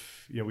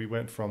if we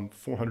went from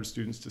 400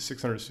 students to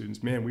 600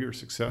 students. Man, we are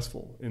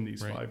successful in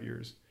these 5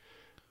 years.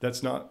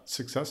 That's not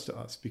success to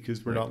us,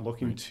 because we're not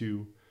looking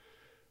to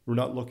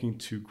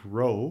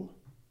grow.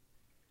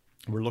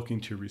 We're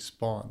looking to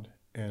respond.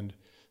 And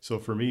so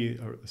for me,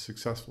 a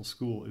successful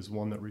school is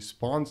one that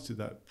responds to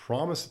that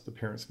promise that the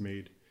parents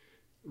made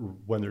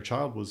when their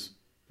child was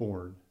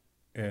born,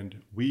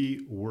 and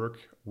we work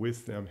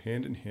with them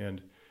hand in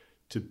hand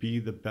to be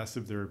the best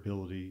of their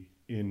ability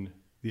in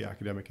the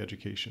academic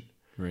education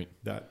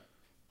that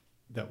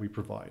we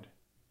provide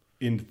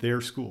in their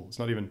school. It's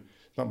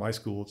not my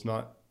school. It's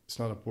not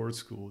a board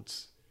school.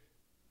 It's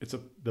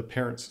the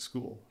parents'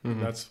 school. Mm-hmm.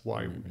 And that's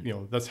why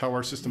that's how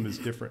our system is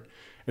different.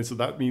 And so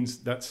that means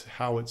that's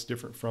how it's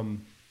different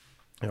from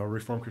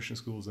Reformed Christian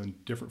schools,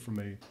 and different from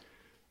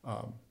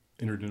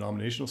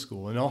interdenominational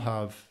school, and I'll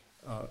have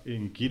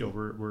in Guido,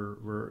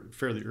 we're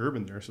fairly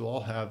urban there, so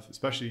I'll have,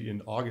 especially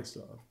in August,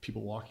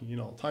 people walking in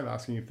all the time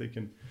asking if they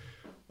can,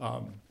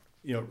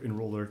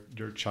 enroll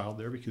their child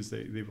there because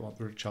they want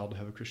their child to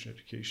have a Christian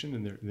education,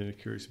 and they're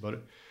curious about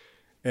it.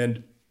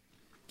 And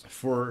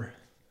for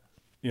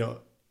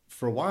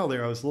a while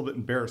there, I was a little bit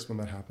embarrassed when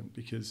that happened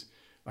because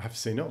I have to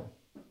say no.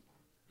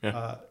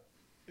 Yeah.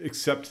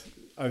 Except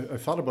I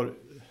thought about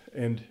it,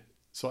 and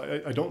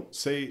so I don't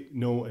say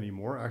no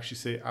anymore. I actually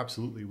say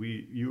absolutely.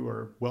 You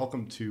are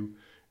welcome to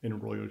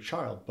enroll your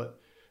child,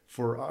 but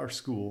for our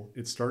school,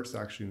 it starts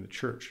actually in the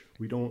church.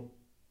 We don't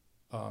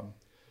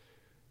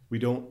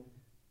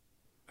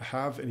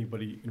have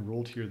anybody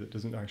enrolled here that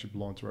doesn't actually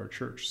belong to our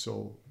church.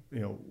 So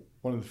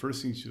one of the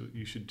first things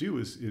you should do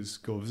is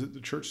go visit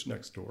the church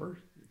next door,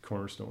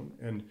 Cornerstone,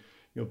 and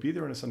be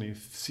there on a Sunday.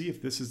 See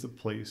if this is the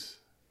place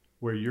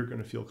where you're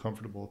going to feel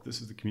comfortable. If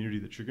this is the community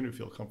that you're going to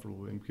feel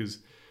comfortable in, because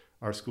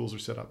our schools are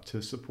set up to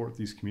support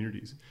these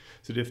communities.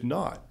 So if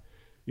not,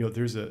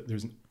 there's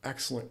an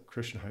excellent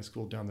Christian high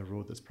school down the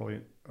road that's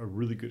probably a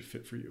really good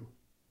fit for you,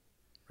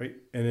 right?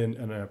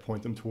 And I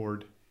point them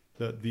toward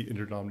the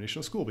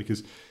interdenominational school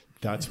because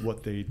that's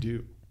what they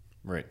do.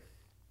 Right.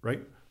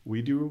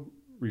 We do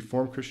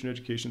Reformed Christian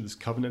education, this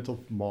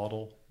covenantal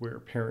model where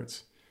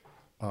parents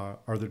are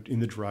in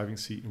the driving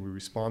seat, and we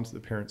respond to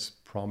the parents'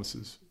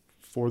 promises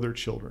for their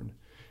children.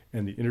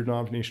 And the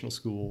interdenominational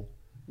school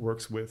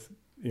works with,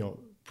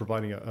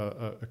 providing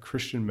a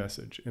Christian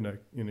message in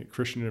a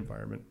Christian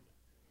environment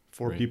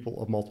for Right.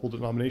 people of multiple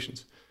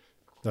denominations.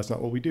 That's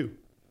not what we do.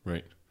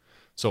 Right.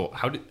 So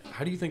how do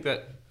you think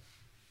that,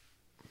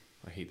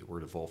 I hate the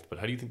word evolved, but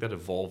how do you think that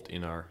evolved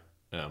in our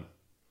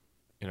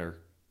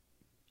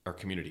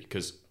community?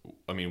 Because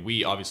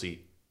we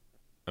obviously,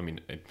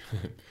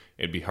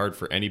 it'd be hard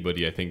for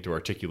anybody, I think, to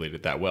articulate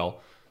it that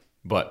well,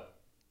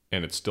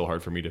 and it's still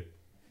hard for me to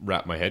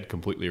wrap my head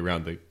completely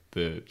around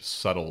the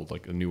subtle, the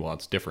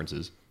nuanced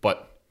differences.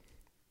 But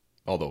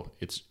although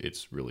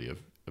it's really a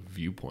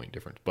viewpoint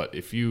difference. But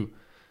if you,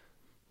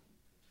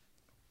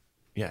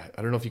 I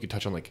don't know if you could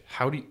touch on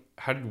how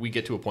did we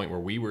get to a point where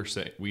we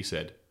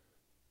said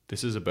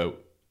this is about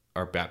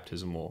our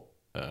baptismal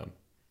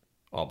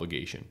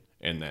obligation,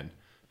 and then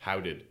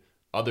how did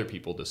other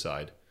people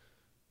decide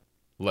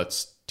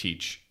let's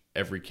teach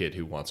every kid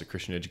who wants a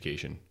Christian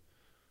education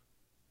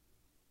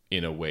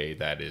in a way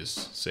that is,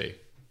 say,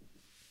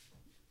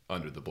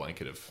 under the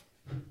blanket of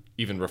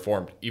even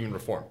reformed,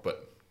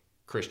 but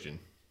Christian.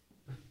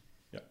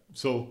 Yeah.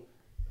 So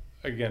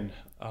again,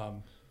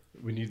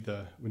 we need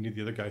the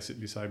other guy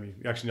sitting beside me.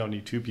 We actually now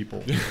need two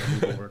people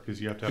because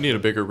you have to have. You need a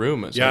bigger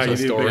room. You need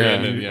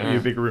a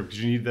bigger room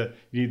because you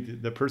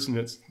need the person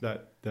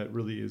that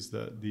really is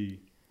the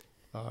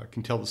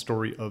can tell the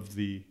story of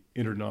the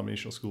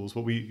interdenominational schools.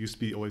 What we used to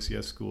be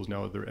OACS schools,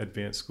 now they're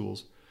advanced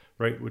schools,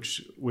 right?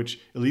 Which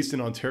at least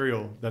in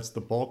Ontario, that's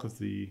the bulk of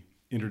the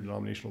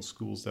interdenominational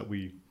schools that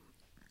we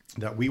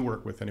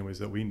work with, anyways,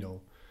 that we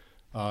know,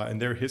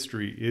 and their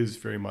history is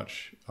very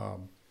much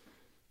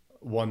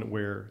one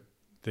where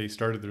they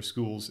started their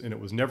schools, and it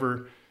was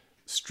never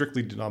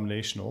strictly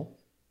denominational,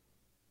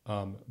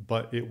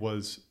 but it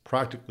was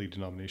practically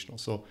denominational.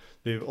 So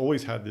they've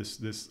always had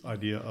this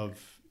idea of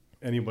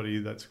anybody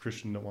that's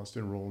Christian that wants to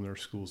enroll in their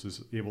schools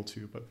is able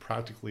to, but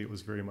practically it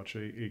was very much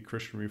a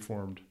Christian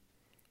Reformed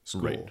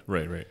school.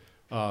 Right.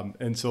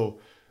 And so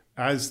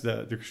as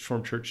the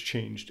Reformed Church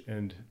changed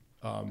and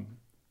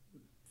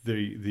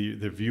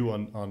the view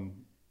on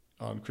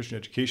Christian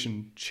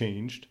education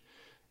changed,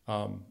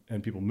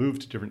 and people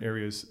moved to different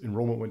areas,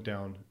 enrollment went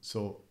down.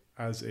 So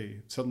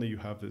suddenly you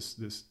have this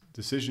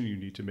decision you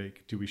need to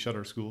make. Do we shut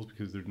our schools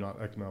because they're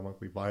not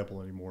economically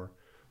viable anymore?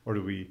 Or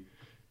do we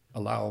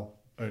allow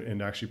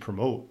and actually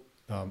promote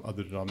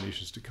other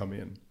denominations to come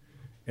in?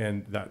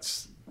 And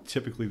that's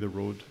typically the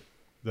road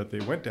that they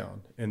went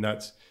down. And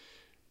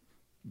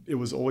it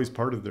was always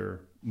part of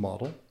their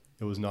model.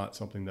 It was not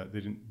something that they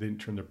didn't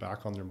turn their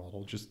back on their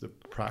model, just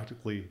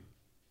practically,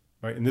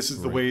 right? And this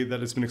is the way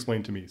that it's been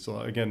explained to me. So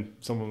again,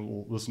 someone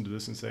will listen to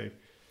this and say,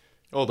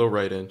 "Oh, they'll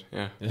write in."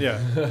 Yeah.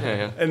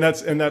 And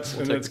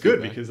that's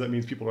good because that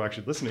means people are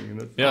actually listening.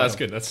 And that's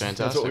good. That's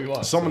fantastic. That's what we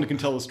want. Someone can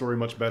tell the story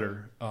much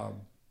better.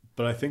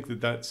 But I think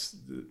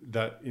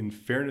that in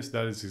fairness,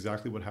 that is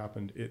exactly what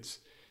happened. It's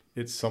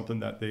something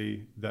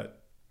that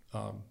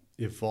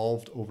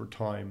evolved over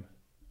time.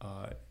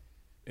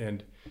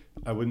 And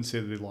I wouldn't say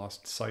that they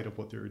lost sight of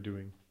what they were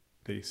doing.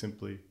 They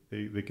simply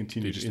they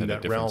continued in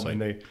that realm, sight.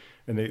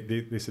 and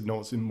they said, no,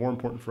 it's more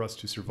important for us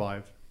to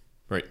survive,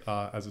 right,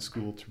 as a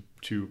school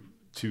to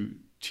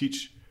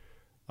teach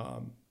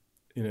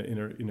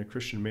in a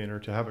Christian manner,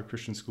 to have a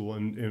Christian school,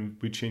 and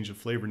we change the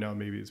flavor now.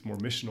 Maybe it's more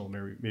missional.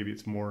 Maybe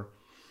it's more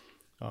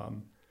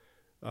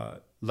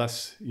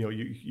less.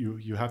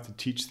 You have to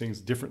teach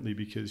things differently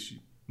because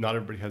not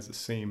everybody has the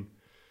same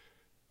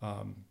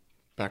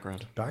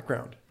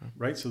background,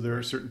 right? So there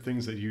are certain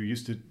things that you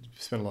used to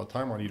spend a lot of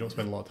time on, you don't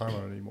spend a lot of time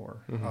on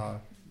anymore.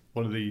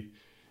 One of the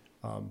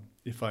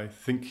if I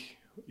think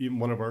even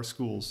one of our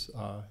schools,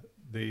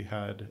 they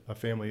had a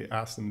family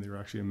ask them, they were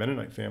actually a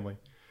Mennonite family,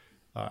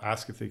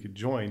 ask if they could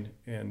join,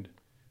 and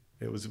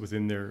it was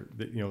within their,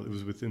 it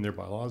was within their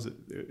bylaws.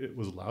 It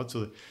was allowed,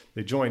 so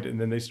they joined, and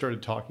then they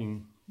started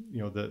talking.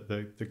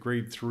 The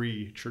grade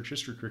 3 church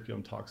history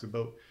curriculum talks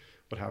about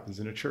what happens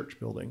in a church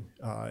building,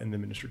 and the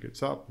minister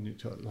gets up and he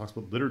talks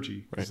about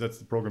liturgy, because that's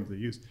the program they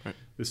use. Right.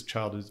 This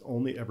child has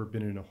only ever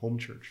been in a home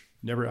church,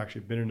 never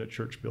actually been in a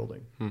church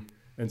building,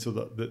 and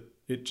so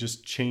it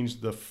just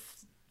changed the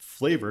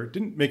flavor. It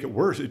didn't make it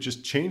worse. It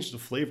just changed the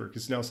flavor,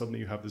 because now suddenly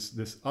you have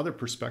this other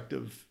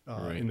perspective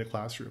in the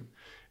classroom,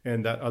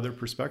 and that other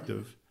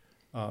perspective,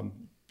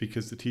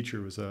 because the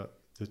teacher was a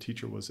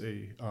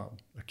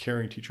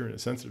caring teacher and a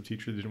sensitive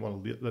teacher. They didn't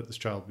want to let this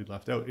child be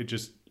left out.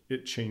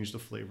 It changed the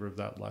flavor of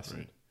that lesson.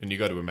 Right. And you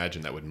got to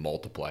imagine that would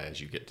multiply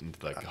as you get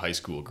into like high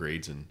school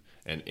grades, and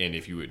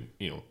if you would,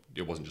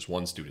 it wasn't just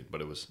one student, but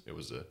it was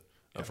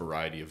a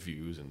variety of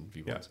views and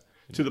viewpoints.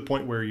 Yeah. To the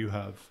point where you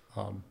have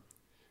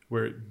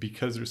where,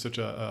 because there's such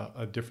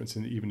a difference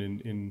in even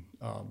in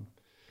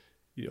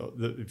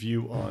the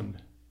view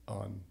on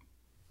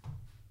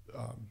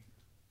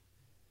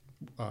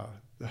I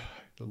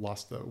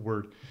lost the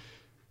word,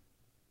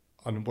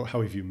 on how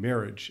we view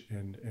marriage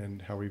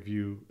and how we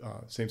view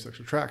same-sex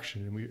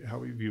attraction, and how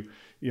we view,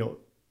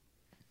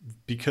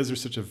 because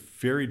there's such a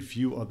varied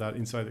view of that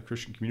inside the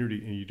Christian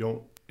community,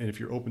 and if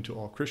you're open to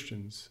all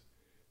Christians,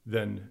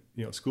 then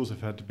schools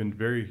have had to been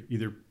very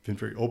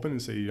open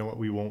and say, you know what,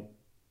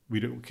 we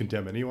don't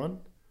condemn anyone,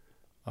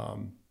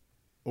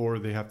 or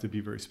they have to be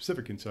very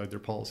specific inside their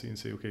policy and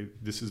say, okay,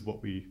 this is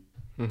what we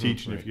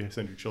teach, and if you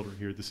send your children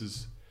here, this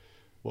is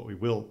what we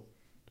will.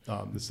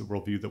 This is the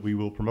worldview that we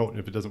will promote, and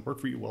if it doesn't work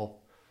for you, well,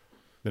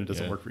 then it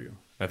doesn't work for you.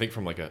 I think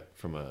from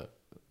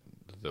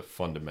the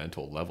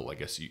fundamental level, I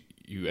guess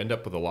you end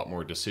up with a lot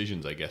more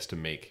decisions, I guess, to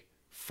make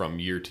from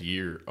year to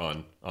year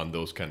on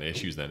those kind of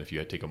issues than if you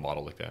had to take a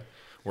model like that.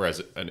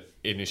 Whereas an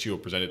issue will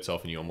present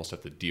itself and you almost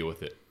have to deal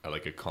with it at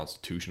like a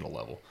constitutional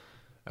level,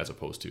 as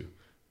opposed to,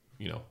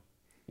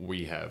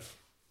 we have,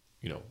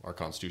 our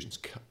constitution's,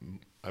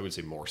 I would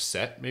say, more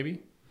set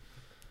maybe.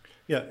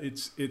 Yeah,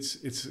 it's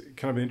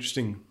kind of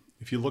interesting.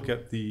 If you look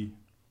at even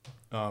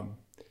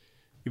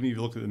if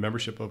you look at the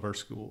membership of our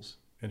schools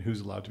and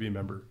who's allowed to be a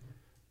member,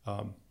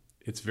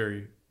 it's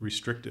very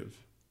restrictive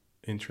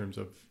in terms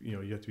of, you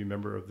have to be a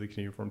member of the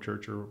Canadian Reformed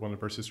Church or one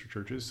of our sister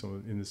churches.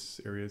 So in this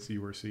area, it's the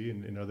URC,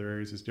 and in other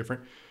areas it's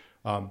different,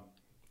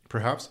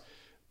 perhaps.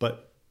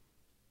 But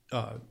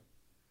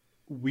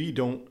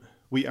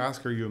we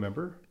ask, are you a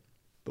member?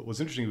 But what's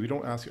interesting, we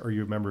don't ask, are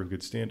you a member in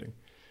good standing?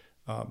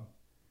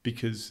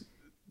 Because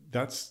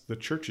that's the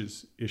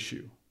church's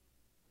issue,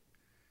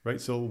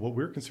 right? So what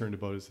we're concerned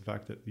about is the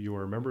fact that you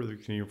are a member of the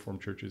Canadian Reformed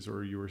Churches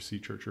or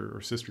URC church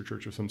or sister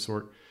church of some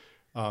sort,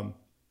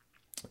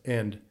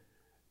 and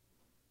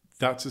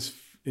that's as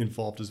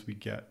involved as we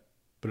get.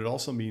 But it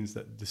also means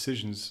that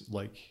decisions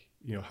like,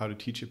 how to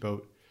teach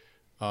about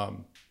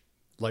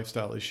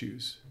lifestyle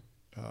issues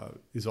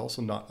is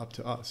also not up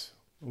to us.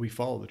 We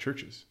follow the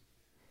churches,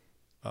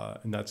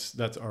 and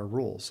that's our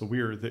role. So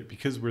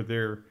because we're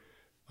there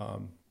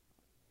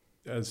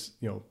as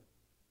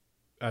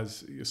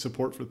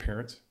support for the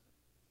parents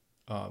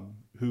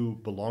who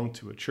belong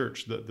to a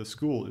church. The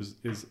school is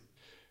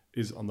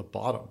on the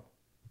bottom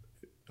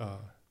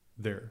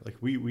there. Like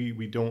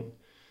we don't.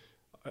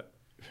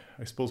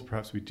 I suppose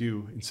perhaps we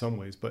do in some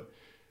ways, but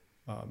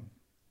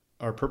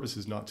our purpose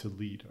is not to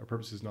lead. Our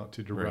purpose is not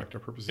to direct. Right.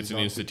 Our purpose is an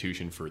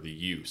institution for the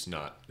use,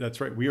 not.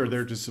 That's right. We are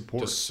there to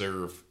support, to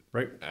serve,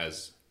 right,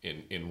 as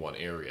in one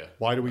area.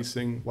 Why do we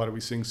sing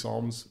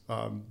psalms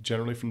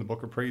generally from the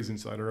Book of Praise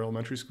inside our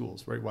elementary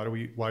schools, right?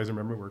 Why is our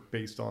memory work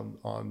based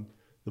on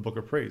the Book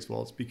of Praise?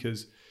 Well, it's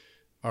because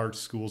our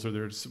schools are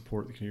there to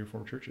support the Canadian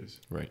Reformed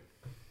churches, right?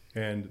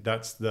 And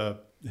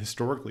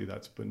historically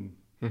that's been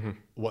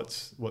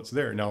what's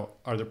there. Now,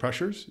 are there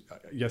pressures?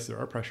 Yes, there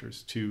are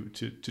pressures to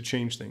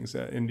change things.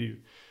 And you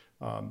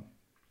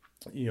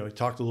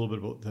talked a little bit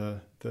about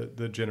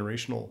the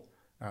generational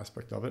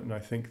aspect of it, and I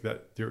think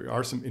that there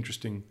are some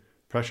interesting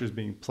pressures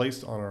being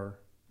placed on our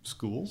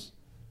schools,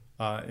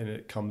 and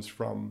it comes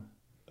from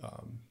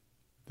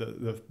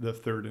the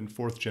third and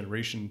fourth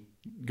generation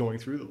going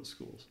through those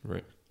schools.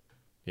 Right.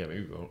 Yeah,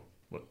 maybe we won't.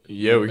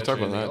 Yeah, we could talk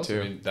about that else?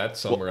 Too. I mean,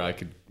 that's somewhere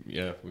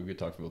we could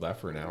talk about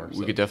that for an hour.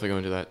 We could definitely go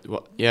into that.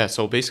 Well, yeah,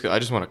 so basically, I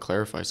just want to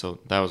clarify. So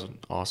that was an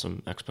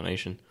awesome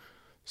explanation.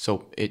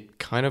 So it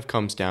kind of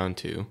comes down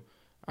to,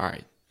 all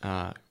right,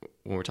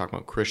 when we're talking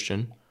about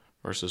Christian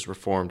versus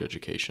Reformed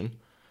education,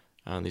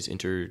 these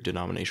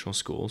interdenominational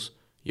schools,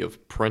 you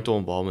have parental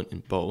involvement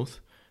in both,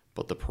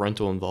 but the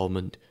parental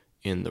involvement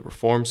in the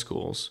Reformed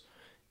schools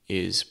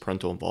is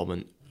parental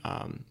involvement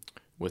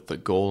with the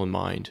goal in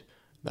mind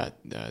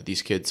that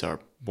these kids are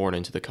born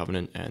into the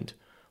covenant, and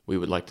we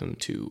would like them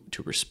to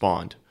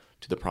respond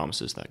to the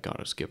promises that God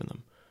has given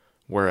them.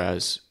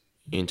 Whereas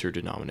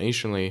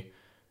interdenominationally,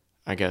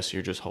 I guess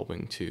you're just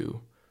hoping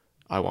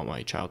I want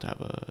my child to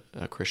have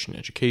a Christian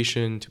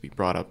education, to be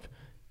brought up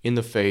in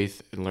the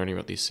faith and learning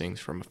about these things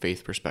from a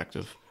faith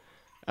perspective,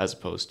 as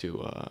opposed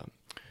to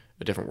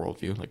a different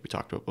worldview, like we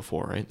talked about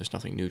before, right? There's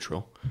nothing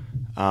neutral.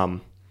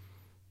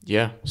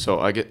 Yeah. So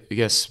I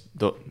guess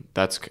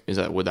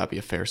would that be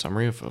a fair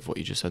summary of what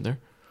you just said there?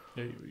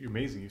 Yeah, you're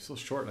amazing. You're so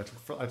short.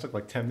 I took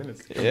like 10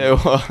 minutes. Yeah,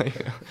 well,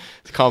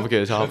 it's a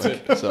complicated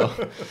topic. So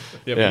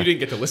yeah, but you didn't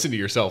get to listen to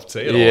yourself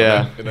say it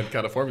all and then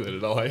kind of formulate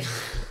it all. Right?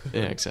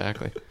 Yeah,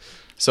 exactly.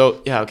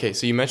 So yeah, okay.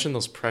 So you mentioned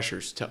those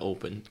pressures to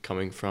open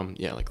coming from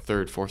like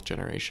third, fourth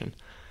generation.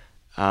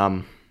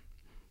 And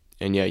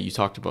yeah, you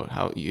talked about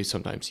how you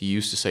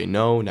used to say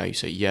no, now you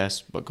say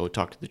yes, but go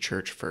talk to the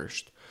church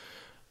first.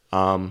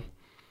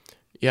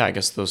 Yeah, I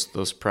guess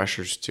those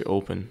pressures to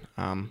open.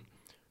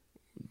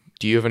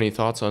 Do you have any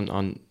thoughts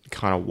on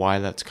kind of why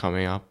that's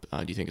coming up?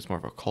 Do you think it's more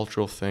of a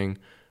cultural thing?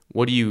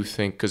 What do you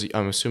think? Because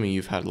I'm assuming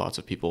you've had lots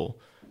of people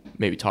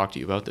maybe talk to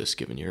you about this,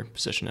 given your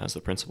position as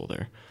the principal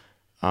there.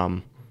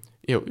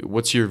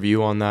 What's your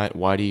view on that?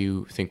 Why do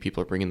you think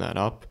people are bringing that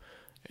up?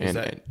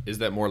 Is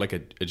that more like a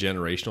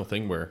generational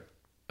thing where,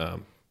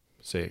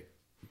 say,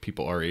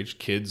 people our age,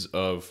 kids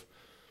of,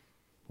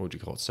 what would you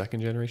call it,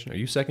 second generation? Are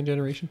you second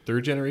generation?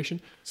 Third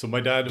generation? So my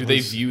dad they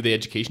view the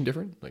education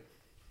different? Like,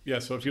 yeah,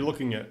 so if you're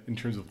looking at in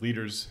terms of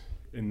leaders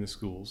in the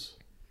schools,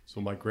 so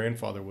my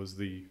grandfather was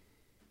the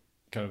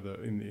kind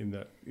of in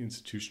that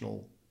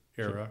institutional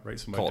era, right?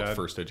 So my dad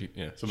first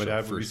So my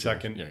dad would be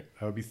second, yeah.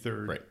 I would be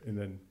third, right? And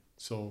then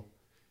so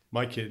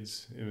my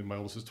kids, and my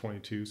oldest is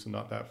 22, so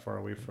not that far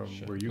away from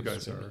where you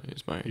guys are.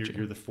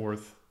 You're the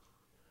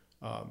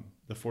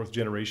fourth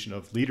generation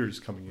of leaders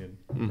coming in,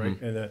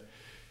 right?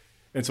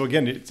 And so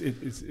again, it's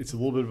a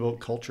little bit about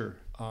culture,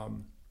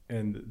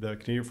 and the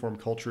Canadian Reformed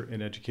culture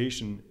and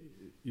education.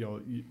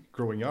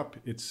 Growing up,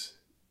 it's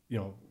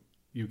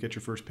you get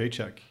your first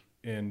paycheck,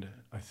 and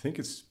I think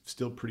it's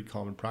still pretty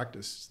common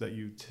practice that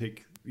you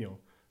take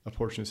a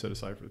portion set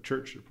aside for the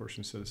church, a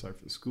portion set aside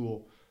for the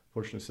school, a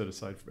portion set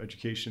aside for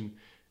education,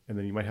 and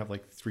then you might have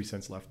like 3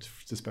 cents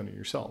left to spend on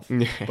yourself.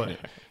 But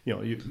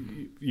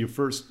you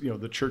first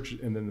the church,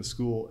 and then the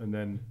school, and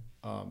then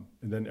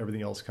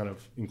everything else, kind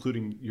of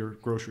including your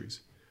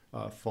groceries,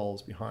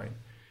 falls behind.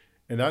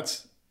 And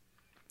that's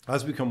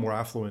as we become more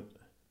affluent,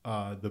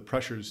 the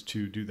pressures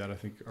to do that, I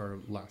think, are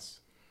less.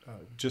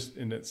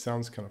 And it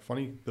sounds kind of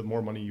funny. The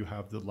more money you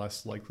have, the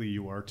less likely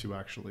you are to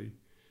actually,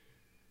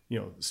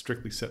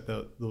 strictly set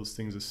those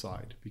things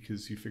aside,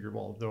 because you figure,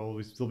 well, there'll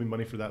be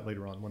money for that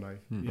later on when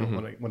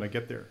I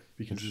get there,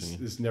 because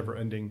this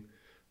never-ending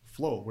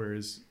flow.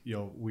 Whereas,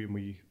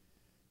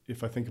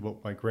 if I think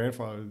about my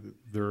grandfather,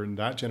 they're in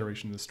that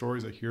generation, the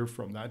stories I hear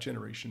from that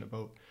generation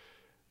about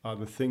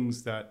the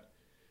things that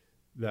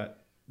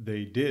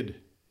they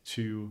did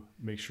to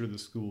make sure the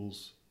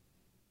schools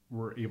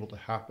were able to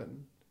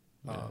happen.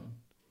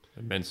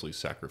 Immensely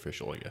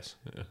sacrificial, I guess.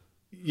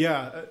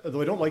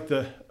 Though I don't like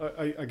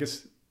I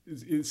guess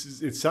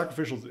it's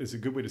sacrificial is a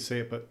good way to say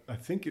it, but I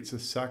think it's a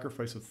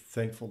sacrifice of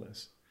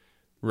thankfulness,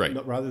 right?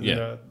 Rather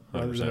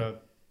than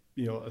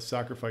a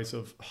sacrifice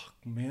of, oh,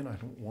 man, I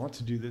don't want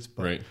to do this,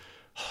 but right.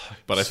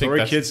 But I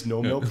think kids,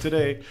 no milk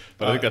today.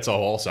 But I think that's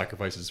all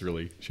sacrifices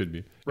really should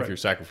be. Right. If you're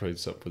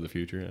sacrificing up for the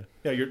future,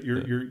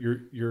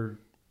 you're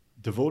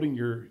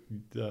devoting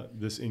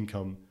this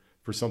income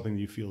for something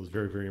that you feel is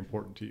very, very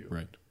important to you.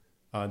 Right.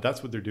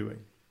 That's what they're doing.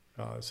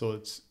 So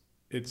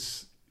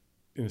it's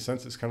in a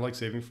sense, it's kind of like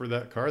saving for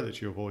that car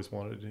that you've always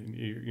wanted. And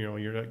you're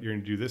going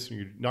to do this, and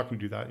you're not going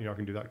to do that. And you're not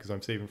going to do that because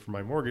I'm saving for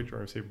my mortgage,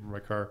 or I'm saving for my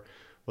car.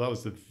 Well, that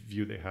was the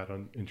view they had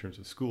in terms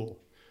of school.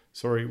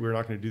 Sorry, we're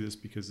not going to do this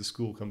because the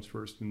school comes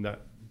first, and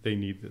that they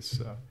need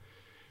this.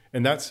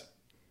 And that's,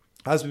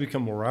 as we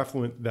become more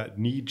affluent, that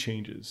need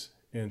changes.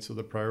 And so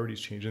the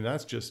priorities change. And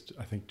that's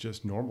I think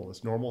just normal.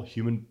 It's normal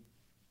human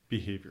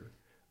behavior.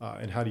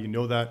 And how do you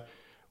know that?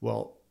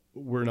 Well,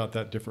 we're not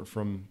that different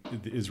from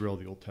Israel,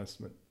 the Old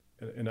Testament.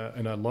 And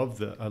I love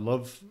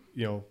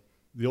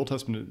the Old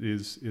Testament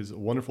is a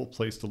wonderful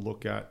place to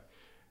look at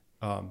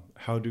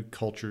how do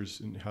cultures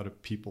and how do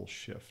people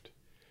shift.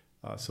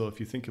 So if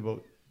you think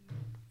about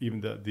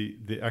even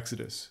the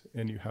Exodus,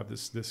 and you have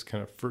this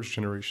kind of first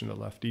generation that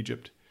left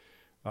Egypt,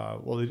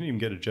 well, they didn't even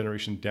get a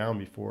generation down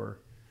before,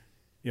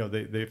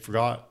 they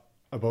forgot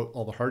about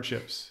all the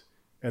hardships,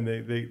 and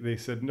they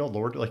said, no,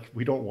 Lord, like,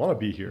 we don't want to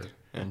be here.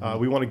 Mm-hmm.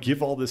 We want to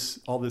give all this,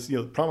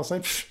 promised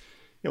land.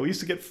 We used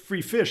to get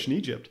free fish in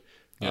Egypt.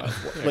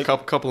 Like a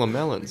couple of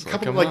melons.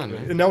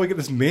 And now we get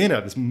this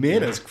manna. This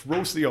manna is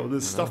gross.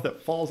 This stuff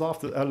that falls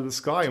out of the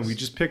sky, and we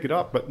just pick it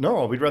up. But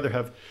no, we'd rather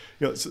have,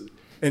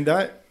 and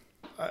that,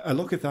 I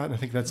look at that and I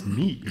think that's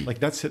me. Like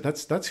that's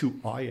who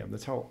I am.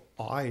 That's how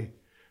I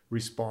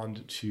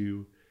respond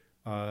to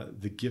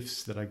the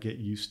gifts that I get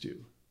used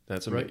to.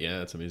 That's right. Yeah,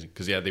 that's amazing.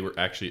 Because they were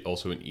actually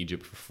also in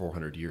Egypt for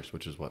 400 years,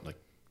 which is what, like,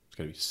 it's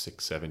got to be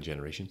 6-7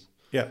 generations.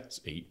 Yeah, it's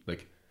 8.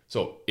 Like,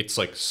 so it's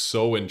like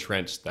so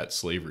entrenched, that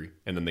slavery,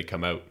 and then they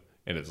come out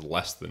and it's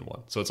less than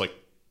 1. So it's like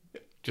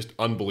just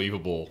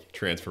unbelievable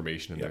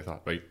transformation in their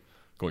thought, right?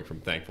 Going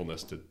from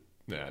thankfulness to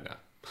nah.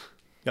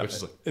 Yeah,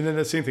 and then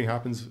the same thing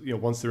happens,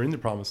 once they're in the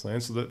promised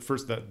land. So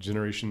that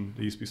generation,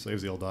 they used to be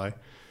slaves, they all die,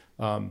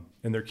 and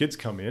their kids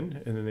come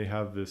in, and then they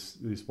have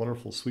these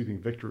wonderful sweeping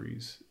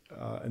victories,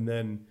 and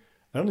then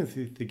I don't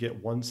think they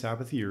get one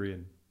Sabbath year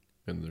in,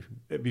 And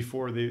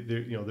before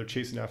they're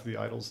chasing after the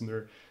idols,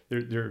 and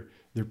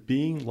they're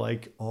being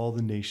like all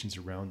the nations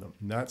around them.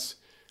 And that's,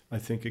 I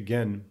think,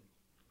 again,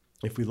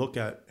 if we look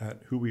at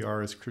who we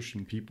are as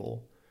Christian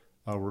people,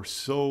 we're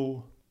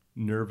so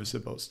nervous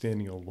about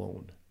standing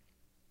alone.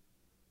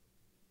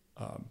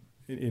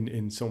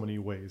 In so many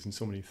ways, in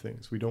so many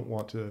things, we don't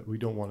want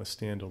to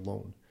stand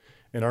alone,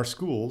 and our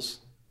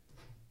schools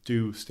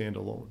do stand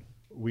alone.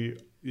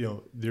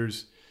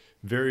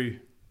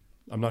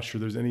 I'm not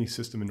sure there's any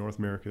system in North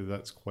America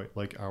that's quite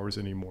like ours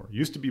anymore. It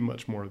used to be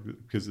much more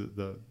because of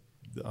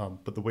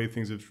but the way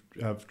things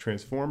have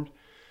transformed,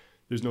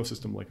 there's no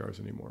system like ours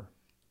anymore.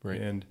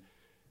 Right. And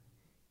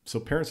so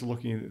parents are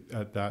looking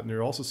at that, and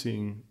they're also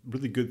seeing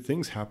really good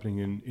things happening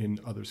in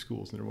other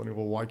schools, and they're wondering,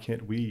 well, why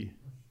can't we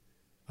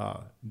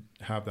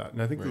have that?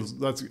 And I think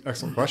that's an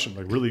excellent question,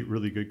 like really,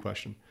 really good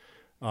question.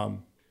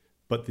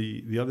 But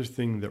the other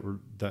thing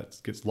that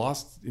gets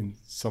lost in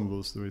some of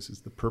those ways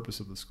is the purpose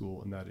of the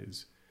school, and that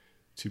is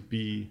to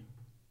be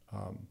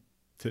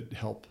to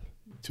help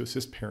to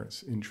assist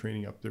parents in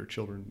training up their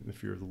children in the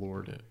fear of the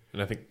Lord. Yeah.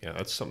 And I think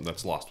that's something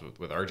that's lost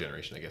with our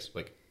generation, I guess.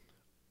 Like,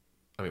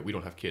 I mean, we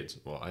don't have kids.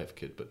 Well, I have a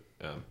kid,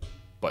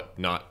 but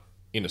not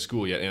in a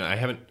school yet. And I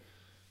haven't,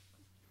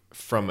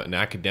 from an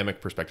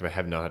academic perspective, I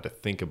have not had to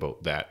think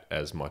about that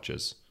as much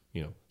as,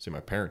 say my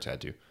parents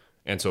had to.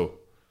 And so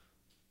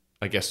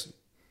I guess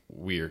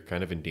we're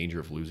kind of in danger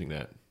of losing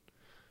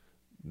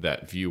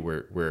that view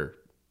where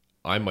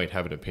I might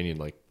have an opinion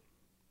like,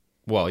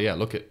 well, yeah,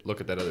 look at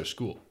that other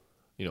school.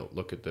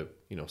 Look at the,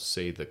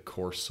 say the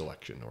course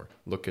selection, or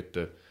look at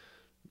the,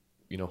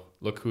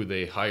 look who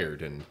they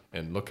hired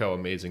and look how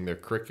amazing their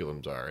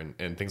curriculums are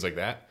and things like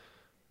that.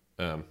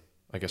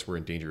 I guess we're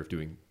in danger of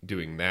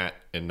doing that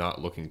and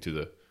not looking to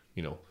the,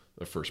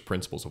 the first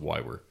principles of why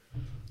we're,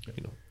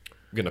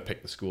 going to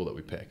pick the school that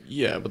we pick.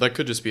 Yeah, but that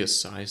could just be a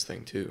size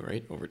thing too,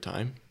 right? Over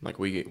time, like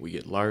we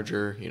get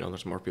larger.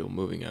 There's more people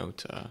moving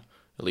out.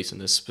 At least in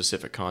this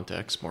specific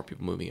context, more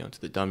people moving out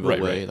to the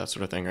Dunville way, that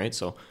sort of thing, right?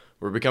 So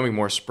we're becoming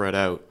more spread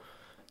out.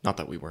 Not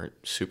that we weren't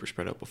super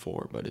spread out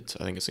before, but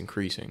I think it's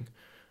increasing.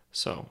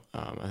 So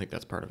I think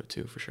that's part of it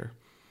too, for sure.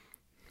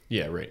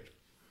 Yeah, right.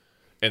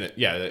 And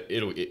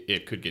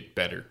it could get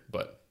better,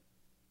 but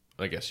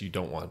I guess you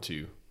don't want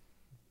to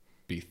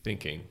be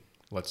thinking,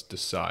 let's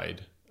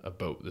decide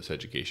about this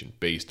education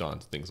based on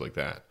things like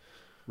that.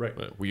 Right.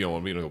 We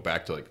don't go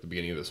back to like the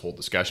beginning of this whole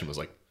discussion was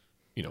like,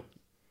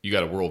 you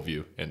got a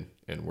worldview and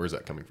where's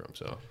that coming from?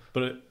 So,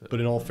 but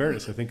in all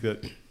fairness, I think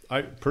that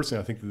I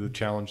think that the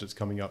challenge that's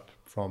coming up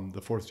from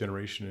the fourth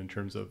generation in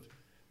terms of,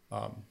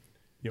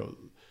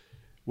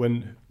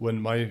 when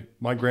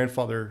my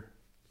grandfather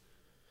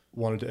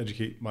wanted to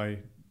educate my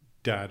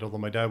dad, although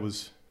my dad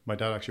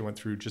actually went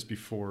through just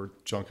before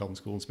John Calvin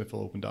School in Smithville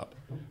opened up,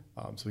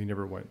 so he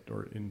never went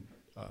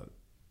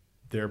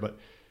there, but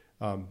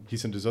he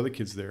sent his other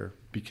kids there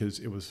because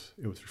it was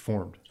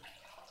reformed,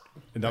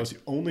 and that was the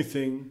only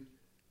thing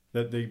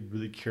that they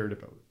really cared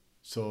about.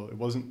 So it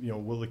wasn't,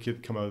 will the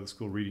kid come out of the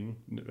school reading?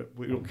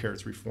 We don't care.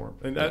 It's reform,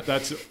 and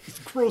that's a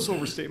gross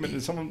overstatement.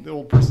 And the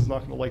old person's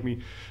not going to like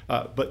me,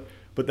 but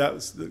that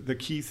was the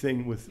key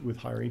thing with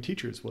hiring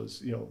teachers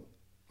was,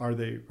 are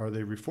they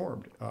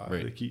reformed?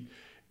 Right. The key,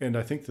 and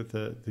I think that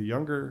the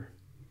younger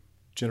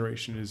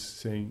generation is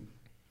saying,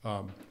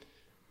 are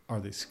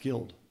they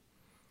skilled?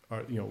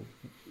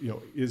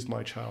 Is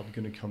my child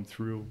going to come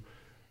through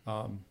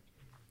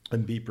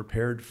and be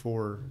prepared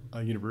for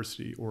a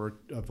university or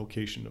a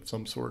vocation of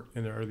some sort?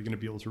 And are they going to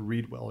be able to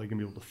read well? Are they going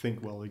to be able to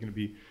think well? Are they going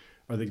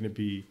to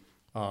be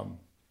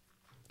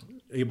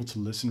able to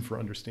listen for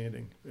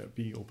understanding,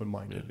 be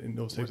open-minded, and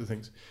those types of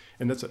things?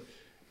 And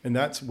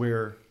that's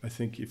where I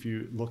think if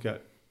you look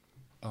at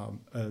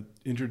an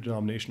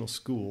interdenominational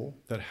school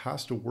that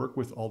has to work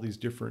with all these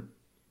different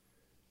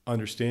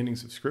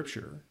understandings of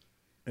Scripture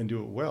and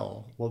do it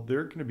well,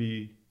 they're going to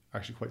be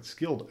actually quite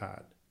skilled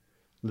at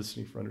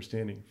listening for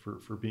understanding,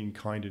 for being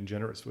kind and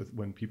generous with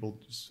when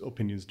people's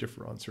opinions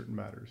differ on certain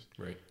matters.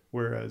 Right.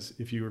 Whereas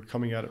if you are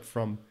coming at it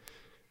from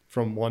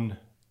one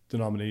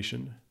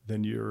denomination,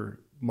 then you're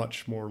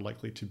much more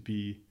likely to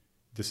be,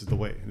 this is the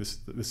way, and this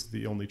is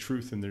the only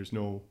truth, and there's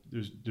no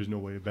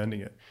way of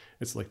bending it.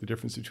 It's like the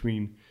difference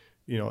between,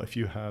 if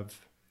you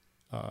have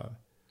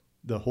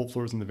the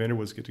Holtflors and the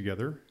Vanderwoods get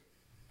together,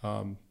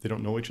 they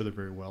don't know each other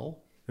very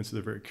well, and so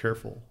they're very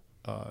careful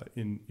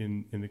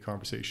in the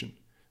conversation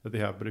that they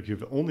have. But if you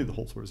have only the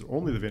Holtflors or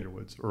only the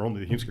Vanderwoods or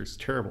only the Heemskerks, it's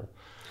terrible.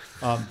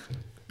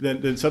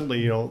 Then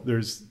suddenly,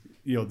 there's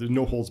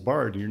no holds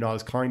barred, and you're not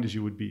as kind as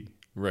you would be.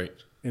 Right.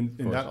 And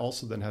that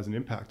also then has an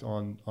impact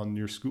on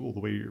your school,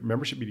 the way your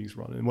membership meetings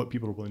run, and what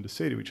people are willing to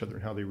say to each other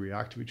and how they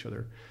react to each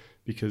other,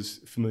 because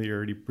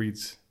familiarity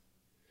breeds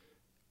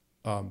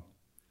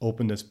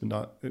openness, but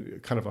not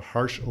kind of a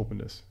harsh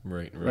openness.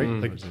 Right.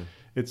 Like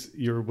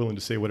you're willing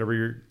to say whatever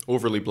you're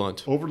Overly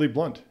blunt.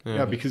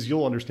 Yeah, because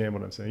you'll understand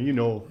what I'm saying. You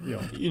know what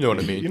I mean. You know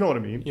what I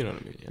mean. You know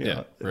what I mean.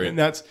 Yeah. Right.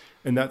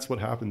 And that's what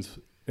happens.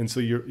 And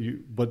so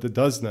what it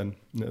does then,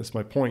 and that's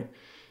my point,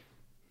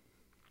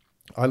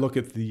 I look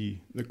at the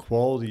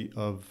quality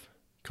of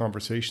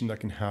conversation that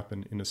can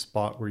happen in a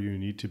spot where you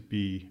need to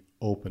be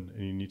open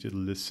and you need to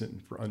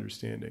listen for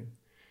understanding.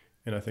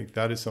 And I think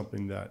that is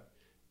something that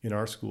in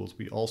our schools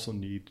we also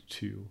need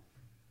to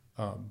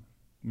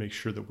make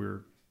sure that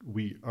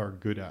we are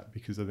good at,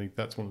 because I think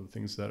that's one of the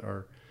things that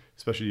our,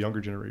 especially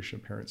younger generation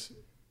of parents,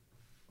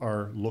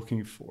 are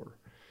looking for.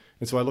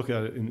 And so I look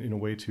at it in a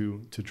way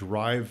to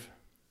drive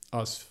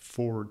us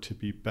forward to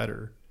be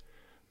better.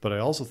 But I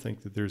also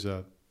think that there's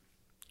a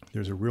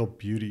real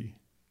beauty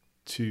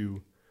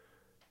to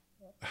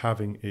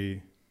having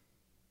a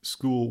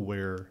school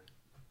where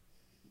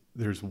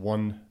there's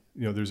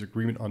there's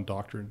agreement on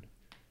doctrine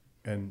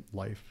and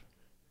life.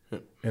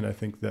 Yep. And I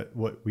think that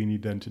what we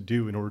need then to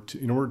do in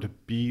order to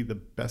be the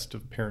best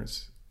of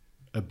parents'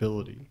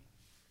 ability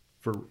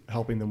for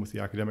helping them with the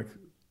academic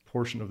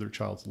portion of their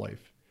child's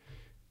life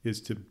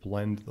is to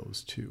blend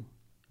those two,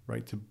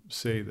 right? To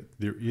say that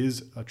there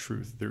is a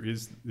truth, there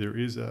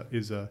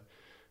is a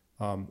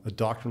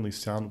doctrinally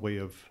sound way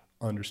of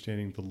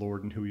understanding the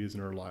Lord and who He is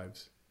in our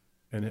lives,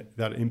 and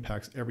that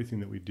impacts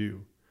everything that we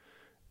do.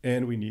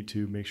 And we need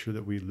to make sure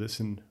that we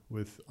listen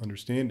with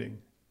understanding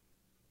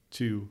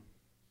to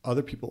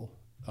other people,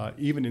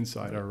 even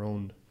inside our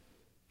own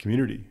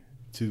community,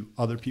 to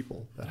other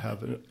people that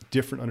have a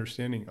different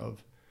understanding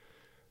of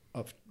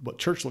what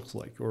church looks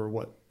like, or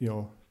what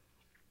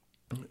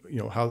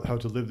how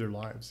to live their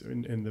lives,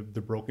 and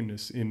the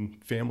brokenness in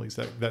families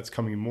that's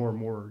coming more and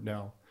more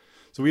now.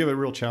 So we have a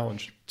real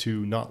challenge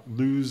to not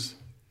lose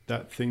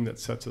that thing that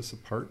sets us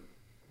apart,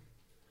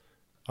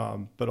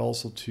 but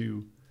also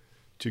to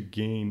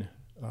gain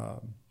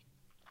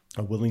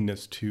a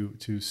willingness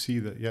to see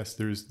that yes,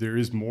 there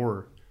is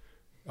more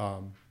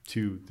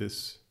to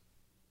this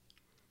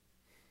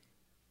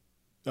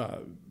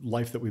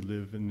life that we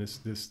live in,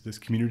 this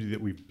community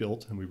that we've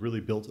built, and we've really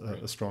built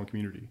a strong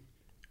community,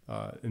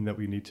 and that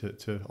we need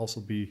to also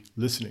be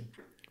listening.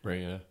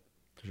 Right. Yeah,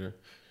 for sure.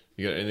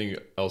 You got anything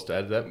else to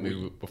add to that?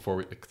 Maybe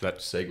before that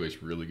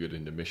segues really good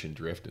into mission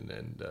drift,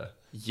 and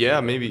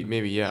yeah,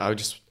 maybe yeah. I would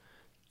just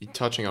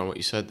touching on what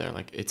you said there.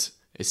 Like it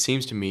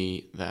seems to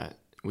me that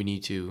we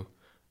need to.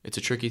 It's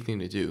a tricky thing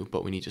to do,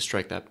 but we need to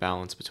strike that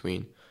balance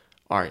between,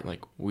 all right,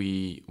 like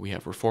we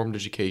have Reformed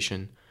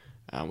education,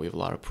 we have a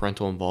lot of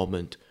parental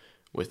involvement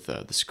with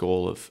this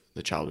goal of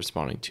the child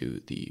responding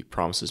to the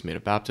promises made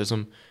at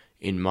baptism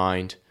in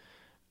mind.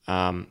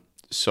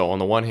 So on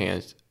the one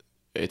hand,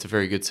 it's a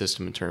very good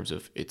system in terms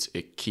of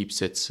it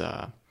keeps it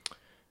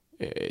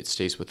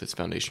stays with its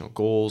foundational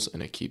goals,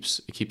 and it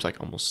keeps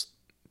like almost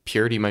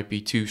purity might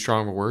be too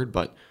strong a word,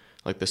 but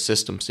like the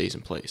system stays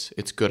in place.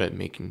 It's good at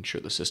making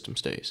sure the system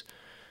stays.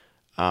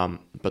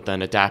 But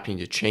then adapting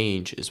to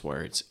change is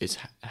where it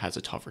has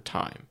a tougher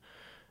time.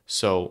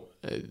 So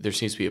there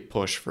seems to be a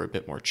push for a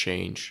bit more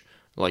change,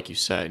 like you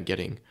said,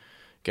 getting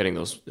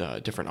those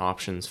different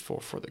options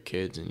for the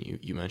kids. And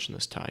you mentioned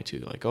this, Ty, too,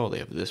 like, oh, they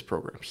have this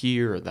program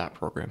here or that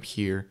program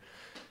here.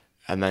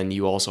 And then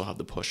you also have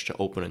the push to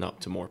open it up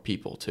to more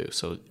people too.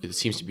 So it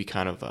seems to be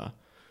kind of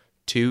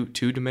two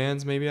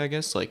demands, maybe, I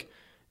guess, like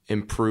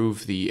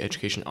improve the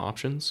education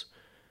options,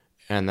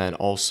 and then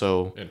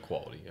also and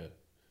quality.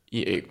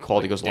 Yeah.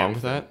 Quality goes along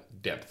with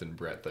that. Depth and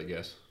breadth, I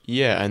guess.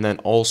 Yeah, and then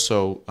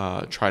also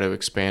try to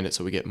expand it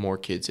so we get more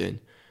kids in,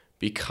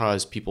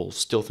 because people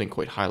still think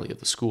quite highly of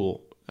the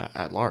school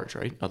at large,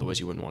 right?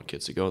 Otherwise, you wouldn't want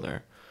kids to go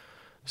there.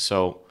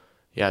 So,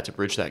 yeah, to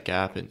bridge that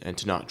gap and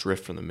to not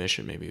drift from the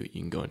mission, maybe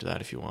you can go into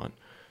that if you want.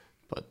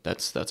 But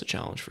that's a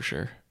challenge for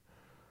sure.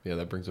 Yeah,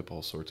 that brings up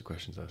all sorts of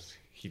questions.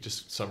 He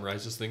just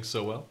summarizes things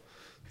so well.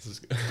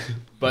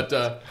 But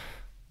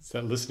it's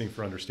that listening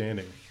for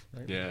understanding.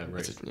 Right? Yeah,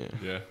 right.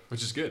 Yeah,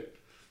 which is good.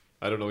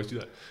 I don't always do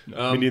that.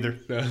 Me neither.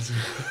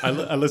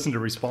 I listen to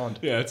respond.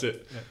 Yeah, that's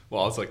it. Yeah.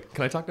 Well, it's like,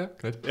 can I talk now?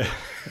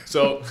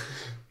 So,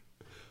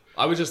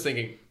 I was just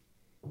thinking,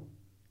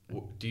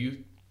 do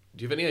you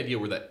have any idea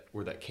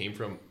where that came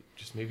from?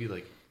 Just maybe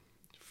like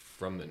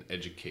from an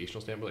educational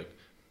standpoint, like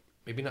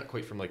maybe not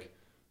quite from like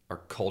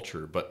our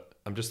culture, but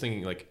I'm just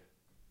thinking like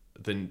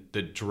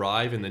the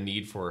drive and the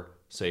need for,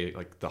 say,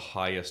 like the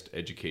highest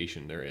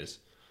education there is.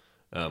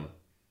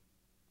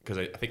 Because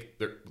I think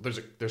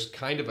there's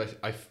kind of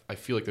I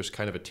feel like there's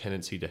kind of a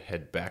tendency to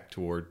head back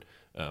toward,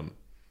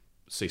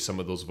 say,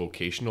 some of those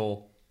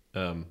vocational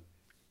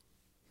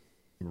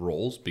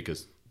roles,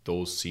 because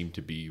those seem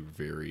to be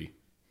very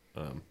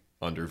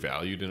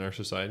undervalued in our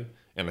society,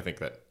 and I think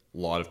that a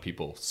lot of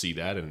people see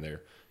that and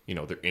they're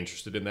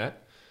interested in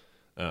that,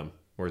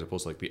 whereas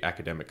opposed to like the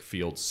academic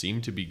fields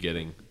seem to be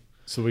getting.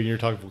 So when you're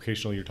talking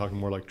vocational, you're talking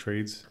more like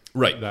trades,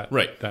 right?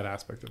 That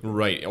aspect of it,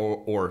 right?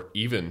 Or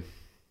even.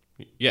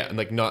 Yeah, and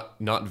like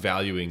not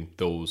valuing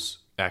those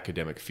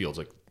academic fields,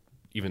 like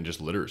even just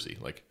literacy.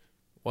 Like,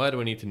 why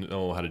do I need to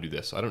know how to do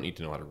this? I don't need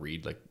to know how to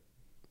read. Like,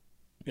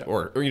 yeah.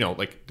 or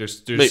like there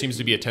seems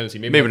to be a tendency,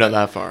 maybe not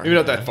that far. Maybe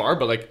not that far,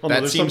 but like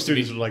that seems to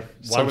be like,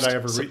 why would I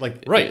ever read?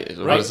 Like, right?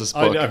 What is this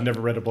book? I've never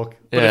read a book,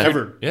 yeah.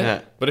 ever.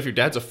 Yeah. But if your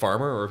dad's a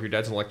farmer or if your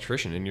dad's an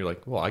electrician, and you're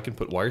like, well, I can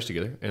put wires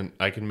together and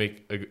I can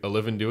make a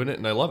living doing it,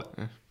 and I love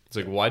it. It's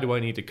like, why do I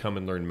need to come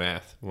and learn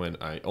math when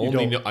I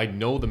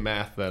know the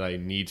math that I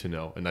need to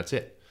know, and that's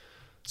it.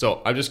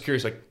 So I'm just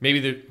curious, like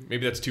maybe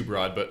that's too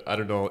broad, but I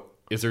don't know.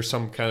 Is there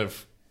some kind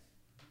of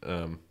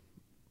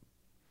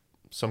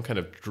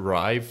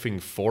driving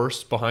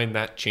force behind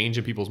that change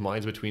in people's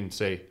minds between,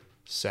 say,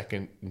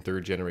 second and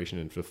third generation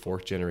and the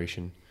fourth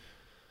generation?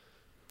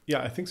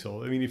 Yeah, I think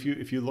so. I mean, if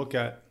you look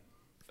at,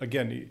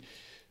 again,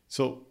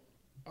 so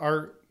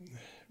we're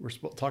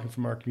talking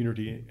from our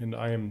community, and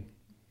I am,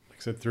 like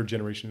I said, third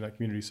generation in that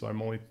community. So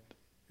I'm only,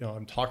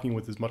 I'm talking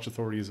with as much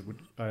authority as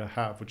I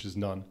have, which is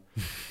none.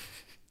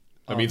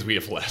 That means we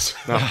have less.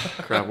 Oh,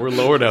 crap, we're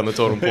lower down the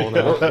totem pole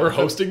now. We're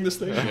hosting this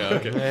thing? Yeah,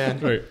 okay. Man.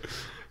 Right.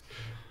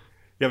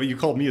 Yeah, but you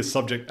called me a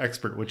subject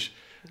expert, which...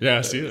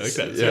 Yeah, see, I like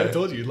that. See, Yeah. I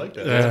told you you'd like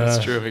that.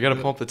 That's true. We got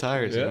to pump the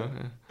tires, Yeah. you know?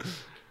 Yeah.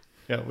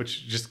 Yeah,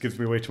 which just gives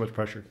me way too much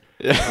pressure.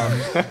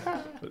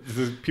 Yeah.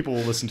 People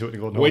will listen to it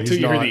and go, no, Wait till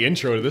he's you not. hear the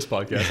intro to this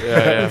podcast.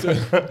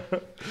 Yeah.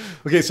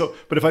 Okay, so,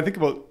 but if I think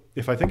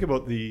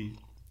about the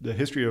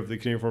history of the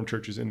Canadian Reformed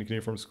churches and the Canadian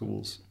Reformed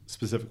schools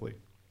specifically,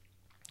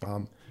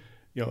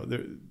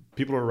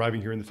 people are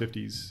arriving here in the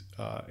 50s,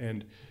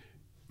 and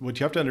what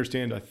you have to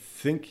understand, I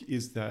think,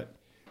 is that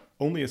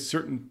only a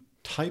certain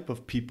type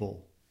of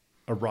people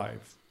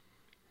arrive.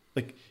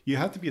 Like, you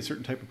have to be a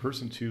certain type of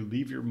person to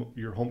leave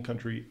your home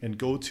country and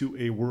go to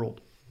a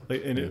world.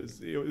 Like, and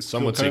it was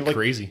Some would say like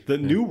crazy. the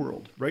new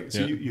world, right? So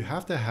Yeah. you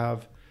have to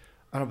have,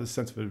 I don't know, a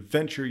sense of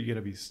adventure. You got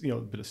to be, a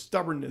bit of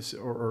stubbornness,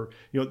 or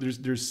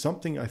there's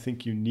something, I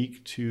think,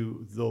 unique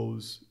to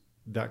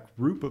that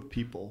group of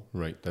people.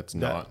 Right, that's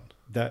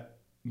that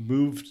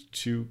moved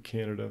to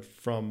Canada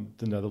from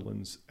the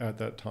Netherlands at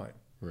that time.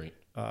 Right.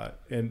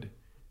 And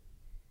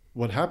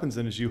what happens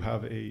then is you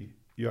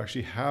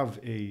actually have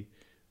a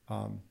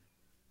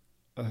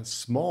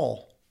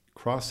small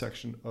cross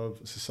section of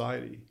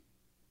society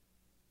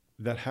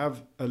that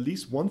have at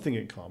least one thing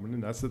in common,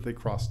 and that's that they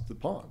crossed the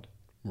pond,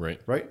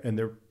 Right. right? And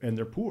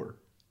they're poor,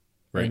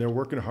 Right. and they're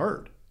working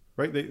hard,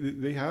 right?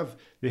 They have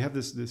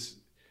this.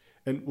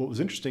 And what was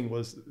interesting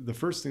was the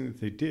first thing that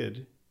they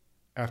did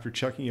after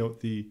checking out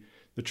the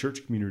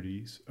church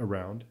communities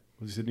around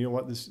was they said, you know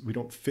what, we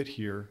don't fit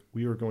here.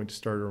 We are going to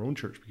start our own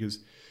church because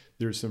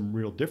there's some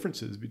real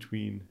differences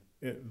between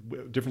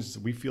differences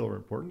that we feel are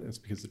important. And it's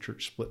because the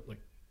church split like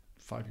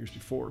 5 years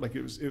before. Like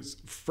it was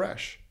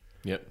fresh.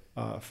 Yep.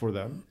 For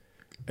them.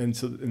 And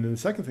then the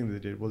second thing that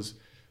they did was,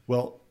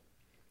 well,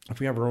 if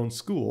we have our own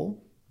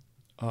school,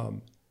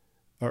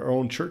 our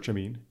own church,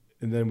 and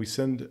then we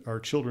send our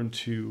children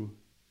to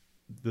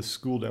the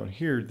school down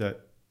here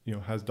that,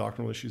 has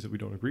doctrinal issues that we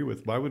don't agree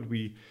with, why would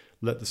we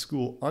let the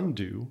school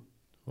undo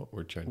What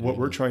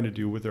we're trying to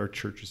do with our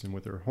churches and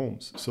with our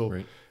homes? So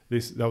Right.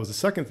 that was the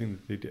second thing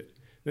that they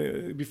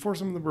did. Before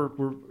some of them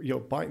were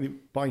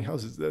buying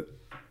houses. That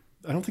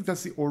I don't think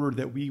that's the order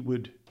that we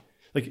would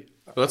like.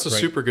 Well, that's a Right.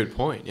 super good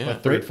point. Yeah.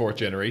 Third, Right. fourth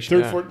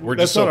generation. Third, fourth, We're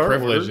that's just so not our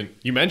privileged. order. And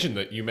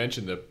you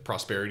mentioned the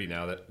prosperity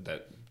now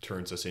that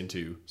turns us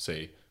into,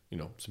 say,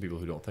 some people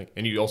who don't think.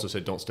 And you also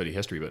said don't study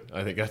history, but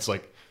I think that's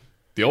like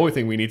the only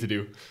thing we need to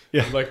do.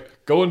 Yeah.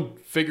 Like go and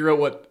figure out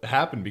what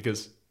happened,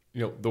 because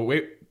the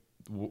way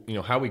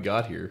how we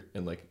got here,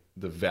 and like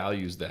the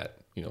values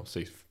that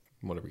say,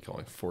 what are we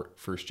calling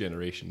first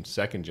generation,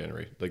 second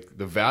generation, like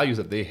the values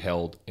that they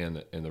held,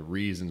 and the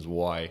reasons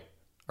why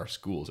our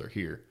schools are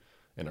here,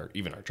 and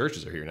even our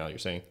churches are here now, you're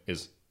saying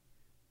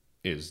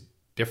is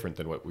different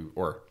than what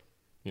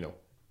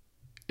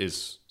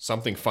is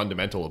something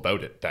fundamental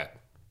about it that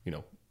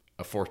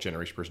a fourth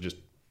generation person just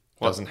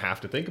doesn't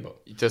have to think about.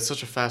 That's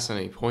such a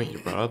fascinating point you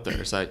brought up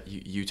there, is that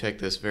you take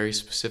this very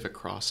specific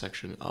cross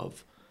section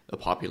of the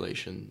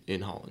population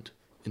in Holland,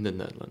 in the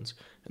Netherlands,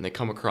 and they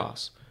come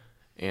across,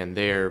 and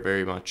they're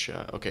very much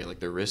like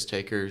they're risk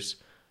takers,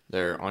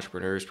 they're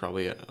entrepreneurs,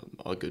 probably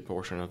a good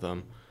portion of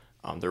them.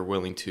 They're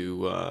willing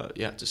to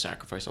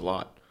sacrifice a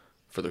lot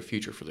for their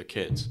future, for their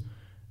kids.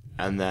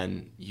 And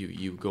then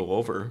you go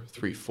over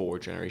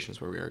 3-4 generations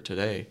where we are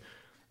today.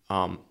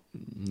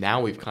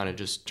 Now we've kind of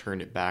just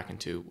turned it back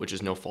into, which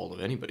is no fault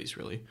of anybody's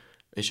really.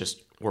 It's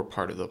just we're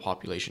part of the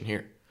population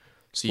here.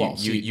 So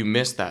you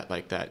miss that,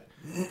 like that,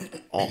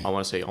 I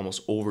want to say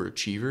almost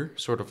overachiever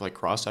sort of like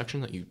cross section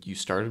that you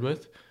started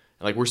with.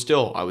 Like we're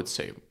still, I would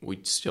say, we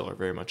still are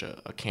very much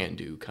a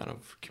can-do kind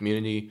of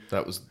community.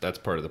 That's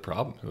part of the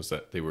problem, was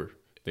that they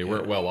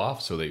weren't well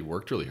off, so they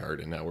worked really hard,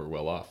 and now we're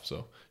well off,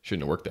 so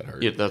shouldn't have worked that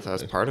hard. Yeah,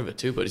 that's part of it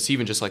too. But it's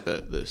even just like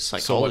the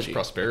psychology, so much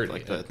prosperity,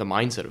 like the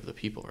mindset of the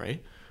people,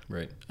 right?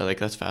 Right. Like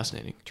that's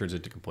fascinating. Turns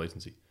into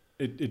complacency.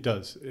 It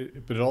does,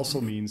 but it also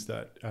means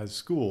that as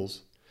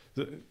schools,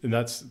 and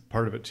that's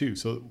part of it too.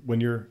 So when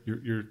you're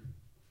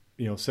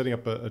setting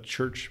up a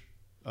church,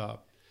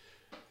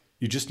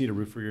 you just need a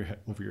roof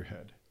over your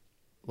head.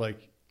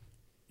 Like,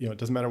 it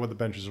doesn't matter what the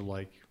benches are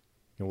like.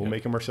 We'll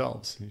make them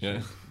ourselves.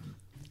 Yeah.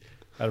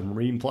 Out of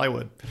marine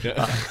plywood.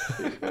 Yeah.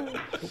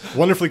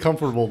 Wonderfully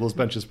comfortable those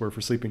benches were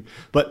for sleeping.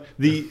 But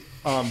you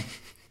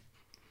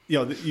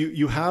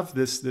have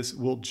this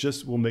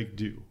we'll make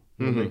do.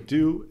 we'll make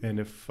do. And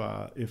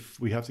if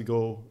we have to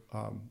go,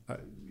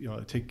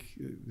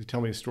 they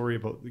tell me a story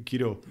about the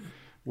Keto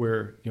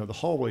where, the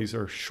hallways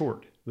are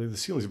short. The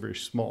ceilings are very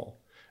small.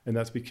 And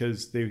that's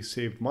because they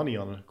saved money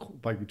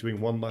by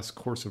doing one less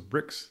course of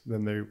bricks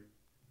than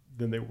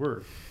they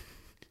were,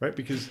 right?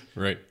 Because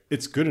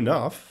it's good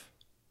enough.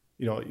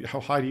 How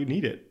high do you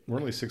need it? We're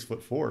only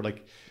 6'4".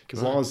 Like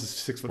as long as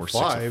it's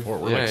 6'5",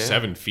 we're like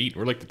 7 feet.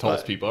 We're like the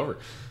tallest people ever.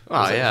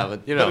 Oh yeah,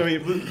 but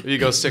if you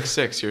go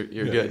 6'6", you're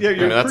good.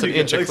 Yeah, that's an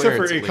inch of except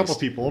clearance. for a couple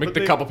people. Make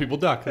the couple people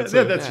duck.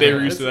 They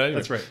were used to that. Anyway.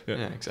 That's right.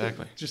 Yeah,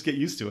 exactly. Just get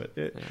used to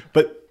it.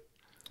 But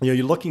you're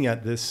looking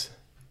at this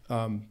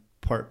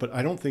part. But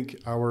I don't think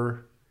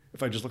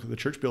if I just look at the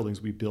church buildings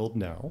we build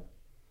now,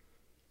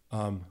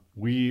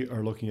 we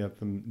are looking at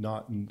them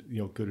not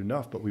good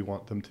enough, but we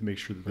want them to make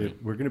sure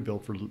that we're going to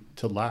build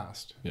to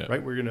last.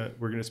 Right? We're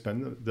gonna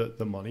spend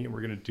the money and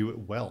we're going to do it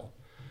well.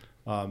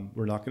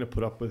 We're not going to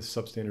put up with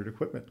substandard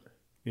equipment.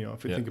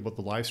 If you think about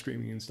the live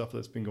streaming and stuff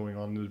that's been going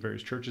on in the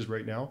various churches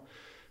right now,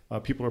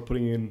 people are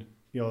putting in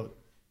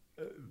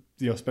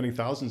spending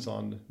thousands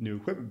on new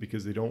equipment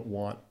because they don't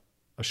want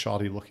a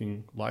shoddy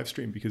looking live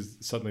stream, because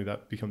suddenly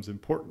that becomes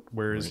important.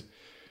 Whereas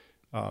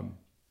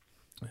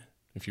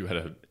if you had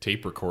a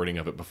tape recording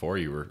of it before,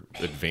 you were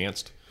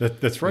advanced.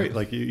 That's right.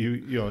 Like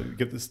you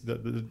get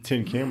the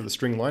tin can with a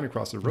string line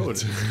across the road.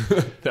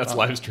 That's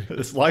live streaming.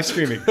 It's live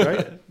streaming, right?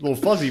 A little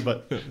fuzzy,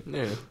 but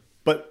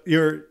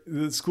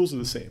the schools are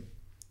the same,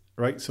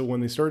 right? So when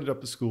they started up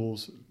the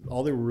schools,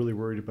 all they were really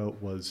worried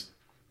about was,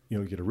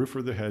 get a roof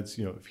over their heads.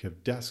 If you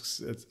have desks,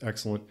 it's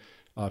excellent.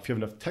 If you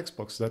have enough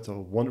textbooks, that's a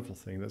wonderful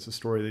thing. That's a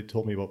story they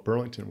told me about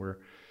Burlington, where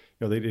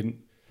they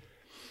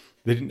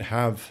didn't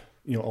have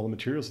all the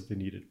materials that they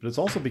needed. But it's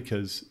also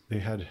because they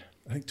had,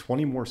 I think,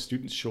 20 more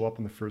students show up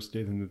on the first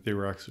day than that they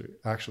were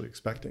actually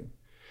expecting.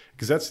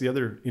 Because that's the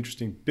other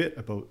interesting bit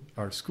about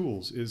our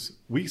schools is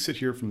we sit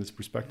here from this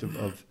perspective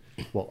of,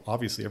 well,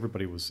 obviously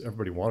everybody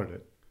wanted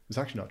it. It's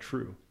actually not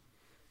true.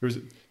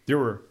 There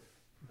were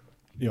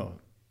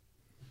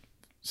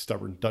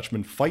stubborn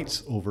Dutchman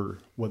fights over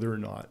whether or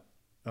not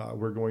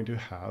we're going to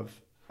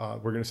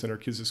send our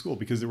kids to school,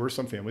 because there were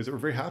some families that were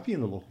very happy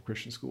in the local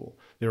Christian school.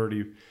 They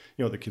already,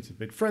 the kids had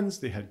made friends.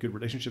 They had good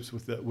relationships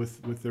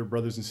with their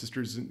brothers and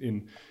sisters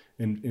in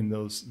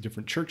those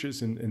different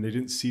churches, and they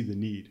didn't see the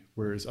need.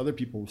 Whereas other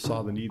people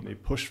saw the need and they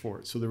pushed for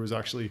it. So there was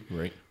actually,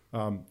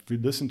 if you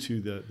listen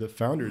to the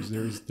founders,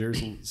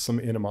 there's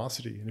some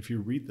animosity. And if you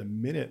read the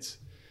minutes,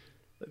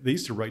 they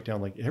used to write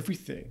down like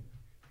everything.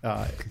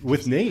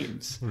 With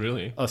names,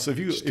 really. So if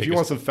you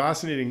want some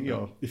fascinating,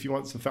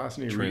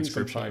 reading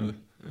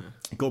sometime,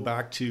 go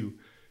back to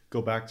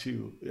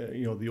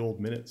the old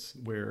minutes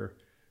where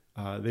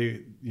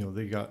they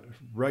got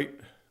right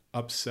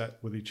upset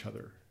with each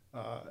other,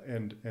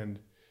 and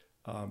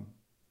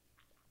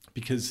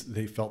because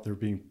they felt they're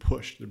being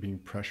pushed, they're being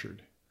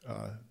pressured.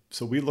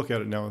 So we look at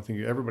it now and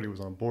think everybody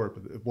was on board,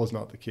 but it was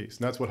not the case,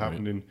 and that's what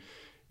happened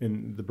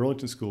in the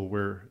Burlington school,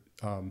 where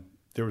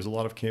there was a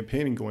lot of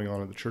campaigning going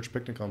on at the church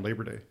picnic on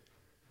Labor Day.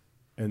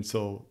 And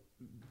so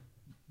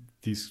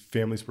these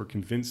families were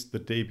convinced the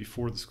day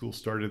before the school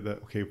started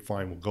that, okay,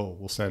 fine, we'll go,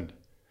 we'll send.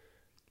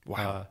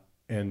 Wow.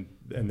 And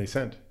they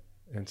sent.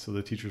 And so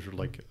the teachers were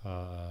like,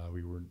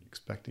 we weren't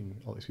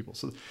expecting all these people.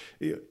 So,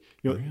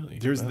 really?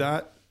 There's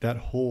that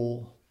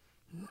whole,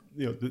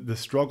 the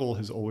struggle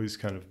has always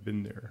kind of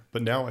been there.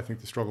 But now I think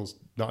the struggle's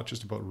not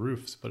just about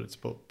roofs, but it's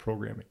about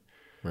programming.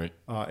 Right.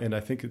 And I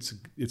think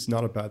it's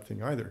not a bad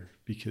thing either,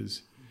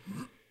 because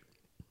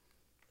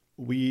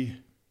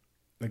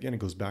it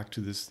goes back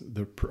to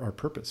our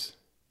purpose.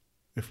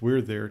 If we're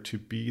there to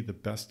be the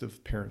best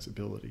of parents'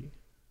 ability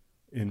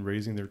in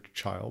raising their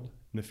child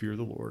in the fear of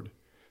the Lord,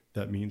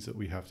 that means that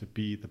we have to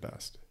be the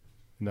best.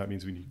 And that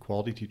means we need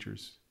quality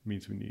teachers. It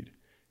means we need,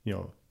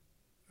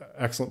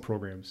 excellent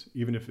programs.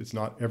 Even if it's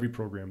not every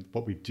program,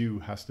 what we do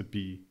has to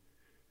be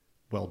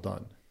well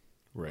done.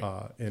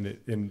 Right.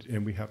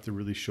 And we have to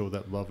really show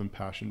that love and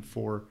passion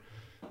for,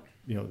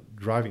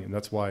 driving. And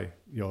that's why,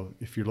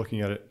 if you're looking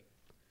at it,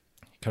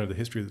 kind of the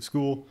history of the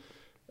school,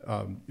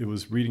 it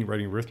was reading,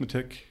 writing,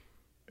 arithmetic,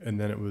 and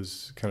then it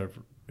was kind of,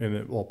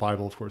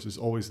 Bible, of course, is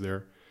always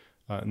there.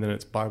 And then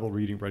it's Bible,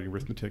 reading, writing,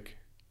 arithmetic,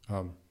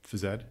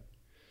 phys ed.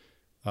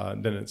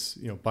 Then it's,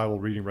 Bible,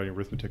 reading, writing,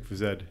 arithmetic,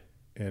 phys ed.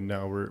 And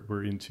now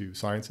we're into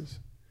sciences.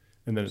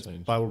 And then it's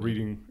Bible,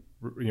 reading,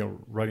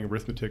 writing,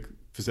 arithmetic,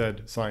 phys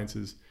ed,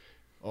 sciences,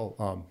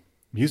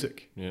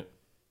 music. Yeah.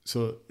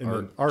 So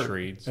then art,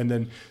 trades, and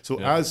then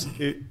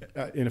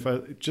and if I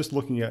just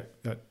looking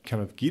at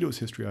kind of Guido's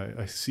history,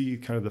 I see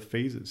kind of the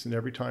phases, and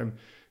every time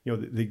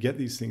they get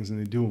these things and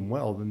they do them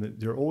well, then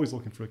they're always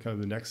looking for kind of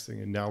the next thing.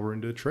 And now we're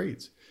into the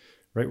trades,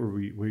 right, where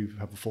we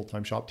have a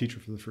full-time shop teacher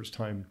for the first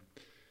time,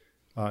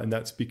 and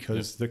that's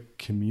because the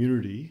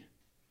community,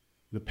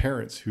 the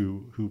parents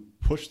who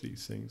push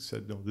these things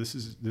said, no, this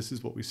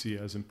is what we see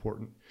as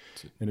important.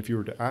 And if you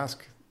were to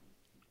ask,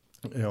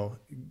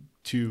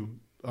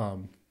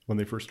 when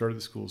they first started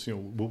the schools,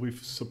 will we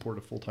support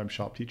a full-time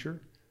shop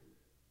teacher?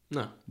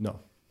 No.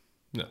 No.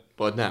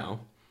 But now,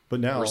 But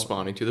now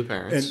responding to the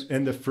parents.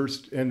 and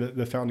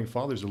the founding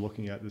fathers are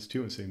looking at this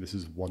too and saying this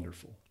is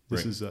wonderful.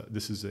 This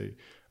is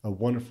a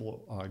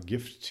wonderful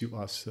gift to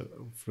us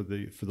for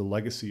the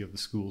legacy of the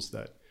schools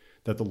that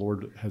the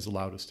Lord has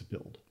allowed us to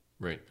build.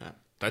 Right.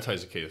 That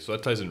ties so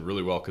that ties in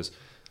really well because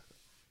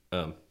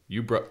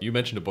you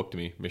mentioned a book to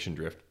me, Mission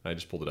Drift. I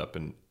just pulled it up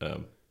and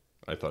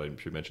I thought I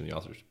should mention the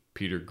authors,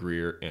 Peter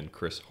Greer and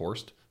Chris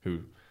Horst,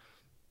 who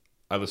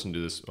I listened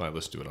to this. Well, I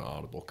listened to it on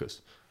Audible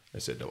because I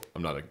said no,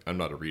 I'm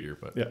not a reader,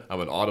 but yeah. I'm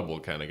an Audible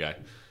kind of guy.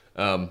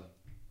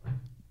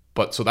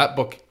 But so that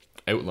book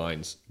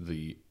outlines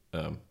the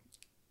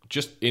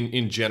just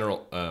in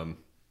general, what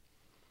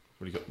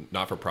do you call it?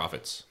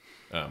 Not-for-profits.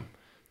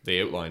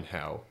 They outline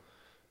how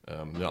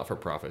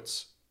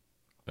not-for-profits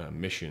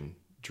mission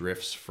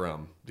drifts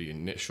from the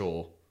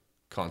initial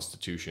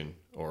constitution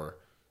or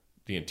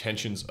the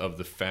intentions of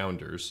the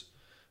founders.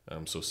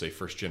 So say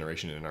first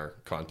generation in our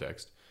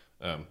context,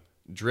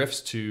 drifts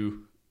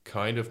to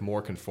kind of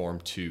more conform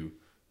to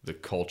the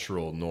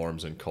cultural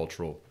norms and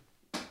cultural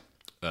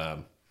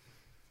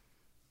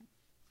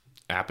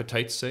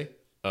appetites, say,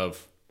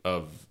 of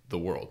the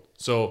world.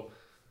 So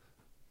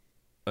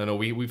I know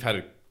we've had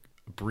a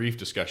brief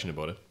discussion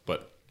about it,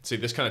 but say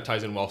this kind of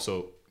ties in well.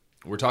 So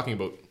we're talking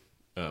about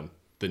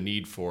the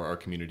need for our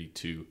community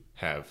to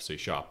have, say,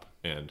 shop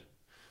and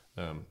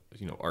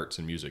arts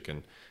and music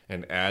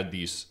and add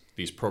these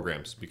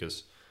programs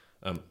because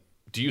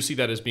do you see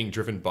that as being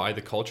driven by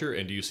the culture,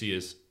 and do you see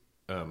as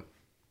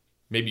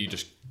maybe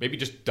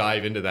just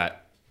dive into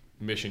that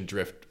Mission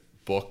Drift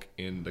book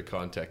in the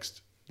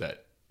context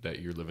that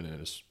you're living in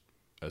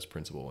as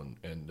principal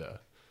and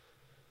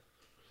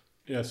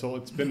yeah, so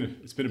it's been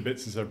a bit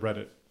since I've read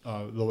it,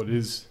 though it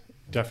is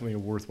definitely a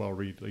worthwhile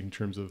read, like in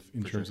terms of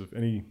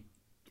any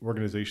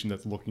organization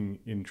that's looking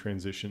in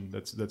transition,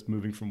 that's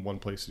moving from one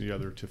place to the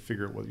other to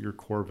figure out what your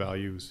core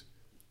values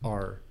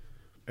are,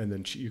 and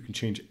then you can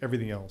change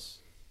everything else.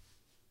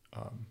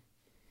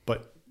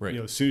 But right.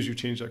 As soon as you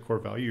change that core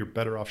value, you're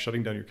better off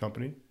shutting down your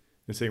company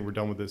and saying we're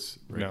done with this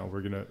now.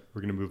 We're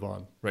gonna move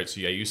on. Right.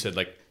 So yeah, you said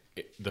like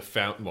the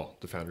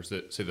founders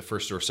that say the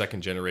first or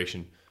second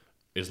generation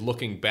is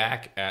looking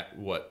back at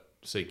what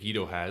say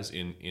Guido has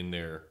in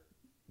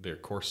their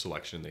course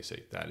selection. They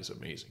say that is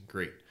amazing,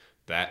 great.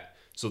 That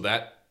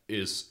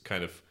is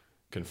kind of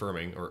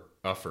confirming or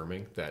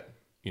affirming that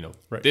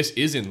this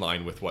is in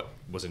line with what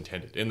was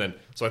intended. And then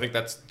so I think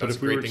that's a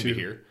great thing to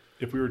hear.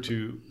 If we were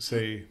to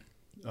say,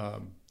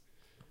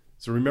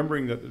 so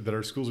remembering that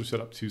our schools are set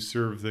up to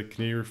serve the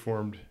Canadian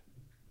Reformed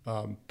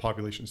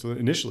population. So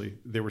initially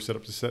they were set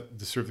up to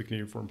serve the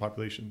Canadian Reformed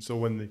population. So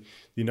when the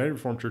United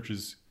Reformed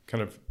churches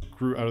kind of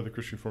grew out of the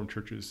Christian Reformed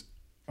churches,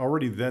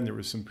 already then there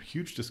was some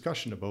huge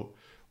discussion about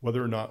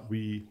whether or not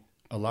we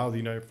allow the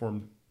United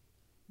Reformed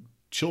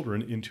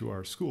children into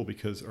our school,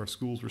 because our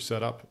schools were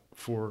set up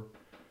for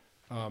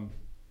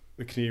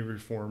the Canadian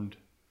Reformed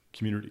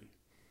community,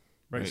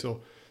 right?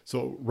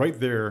 So right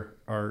there,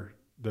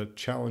 the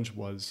challenge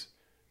was,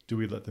 do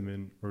we let them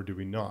in or do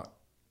we not?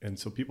 And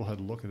so people had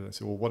to look at it and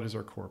say, well, what is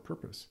our core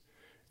purpose?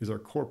 Is our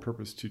core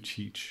purpose to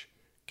teach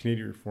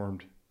Canadian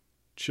Reformed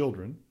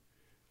children,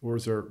 or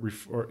is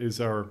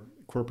our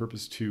core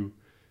purpose to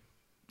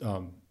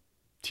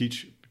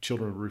teach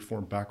children of a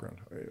Reformed background?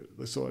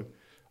 So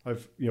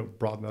I've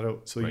broadened that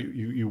out. So right.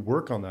 you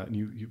work on that, and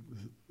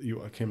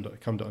you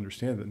come to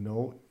understand that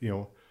no,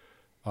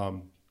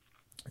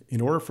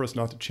 in order for us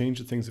not to change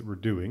the things that we're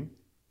doing,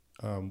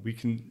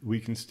 we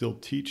can still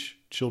teach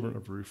children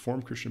of a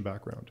Reformed Christian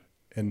background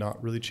and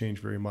not really change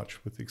very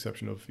much, with the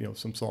exception of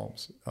some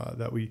Psalms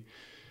that we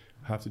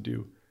have to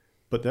do.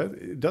 But that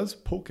it does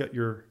poke at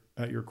your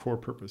core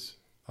purpose.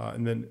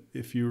 And then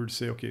if you were to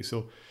say, okay,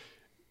 so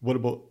what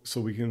about,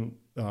 so we can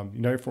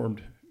United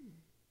Reformed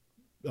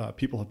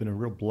people have been a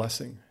real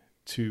blessing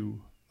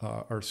to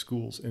our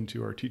schools and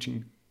to our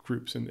teaching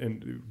groups,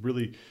 and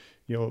really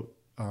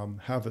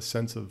have a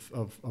sense of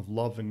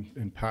love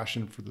and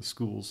passion for the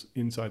schools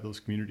inside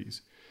those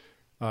communities,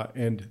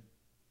 and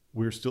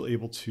we're still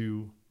able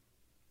to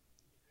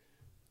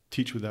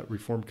teach with that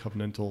Reformed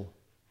covenantal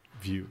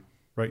view,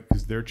 right?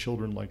 Because their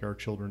children, like our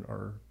children,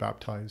 are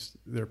baptized.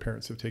 Their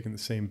parents have taken the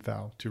same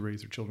vow to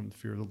raise their children in the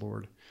fear of the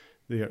Lord.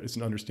 It's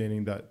an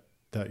understanding that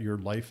your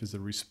life is a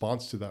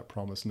response to that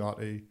promise,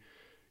 not a,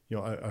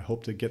 I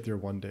hope to get there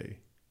one day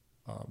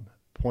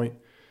point.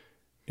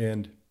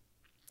 And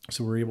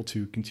so we're able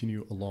to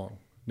continue along.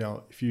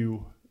 Now, if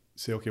you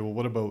say, okay, well,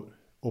 what about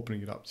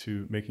opening it up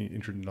to making it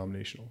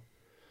interdenominational?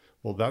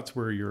 Well, that's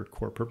where your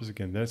core purpose,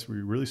 again, that's where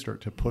you really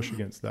start to push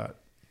against that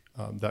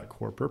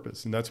core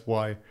purpose. And that's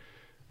why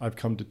I've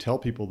come to tell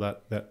people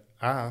that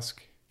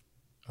ask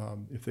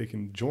if they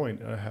can join.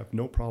 And I have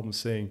no problem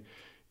saying,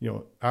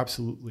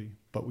 absolutely,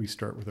 but we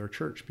start with our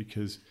church,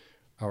 because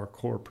our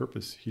core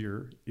purpose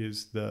here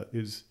is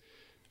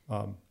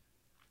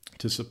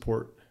to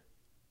support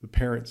the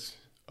parents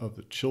of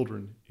the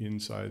children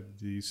inside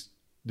this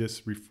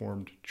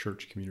Reformed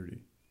church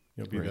community.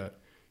 Be right. That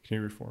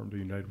Canadian Reformed or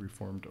United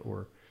Reformed,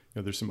 or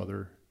there's some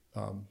other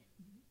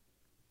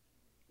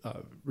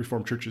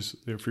Reformed churches.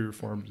 They're free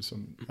Reformed.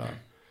 Some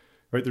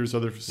right. There's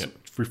other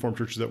Reformed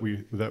churches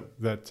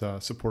that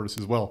support us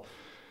as well.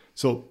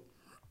 So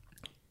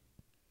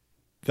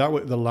that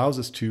allows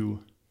us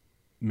to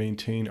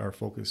maintain our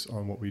focus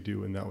on what we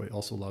do, and that way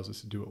also allows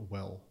us to do it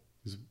well.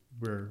 Is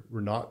where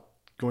we're not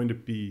going to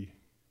be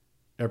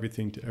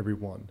everything to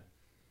everyone,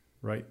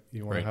 right?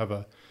 You want to have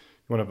a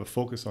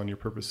focus on your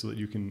purpose so that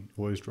you can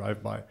always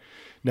drive by.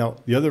 Now,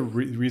 the other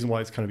reason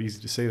why it's kind of easy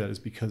to say that is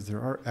because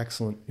there are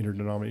excellent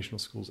interdenominational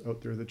schools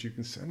out there that you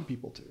can send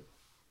people to,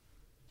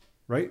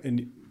 right?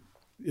 And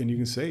you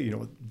can say,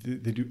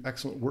 they do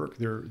excellent work.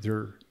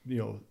 They're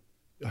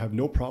have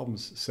no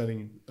problems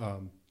sending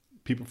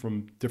people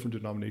from different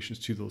denominations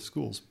to those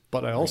schools.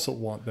 But I also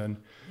want then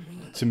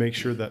to make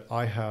sure that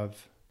I have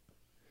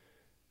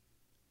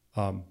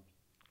the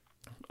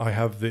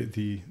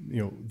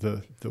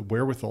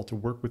wherewithal to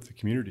work with the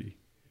community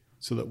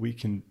so that we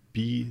can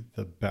be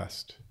the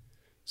best,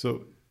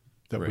 so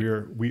that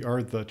we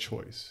are the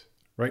choice,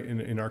 right?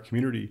 And our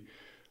community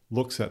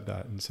looks at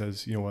that and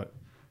says, you know what,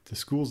 the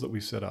schools that we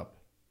set up,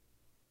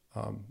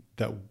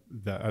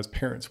 that as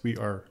parents we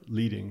are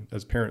leading,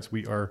 as parents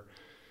we are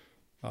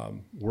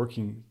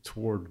working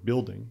toward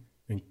building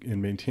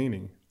and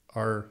maintaining,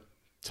 are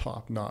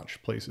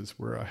top-notch places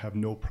where I have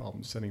no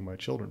problem sending my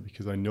children,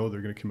 because I know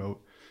they're going to come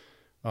out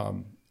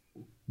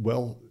I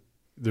know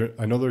they're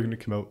going to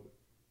come out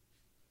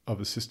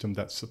of a system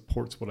that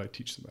supports what I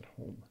teach them at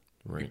home.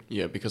 Right.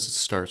 Yeah, because it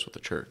starts with the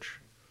church.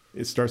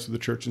 It starts with the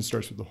church and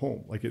starts with the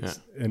home. Like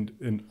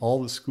and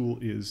all the school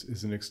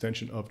is an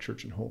extension of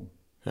church and home.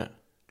 Yeah.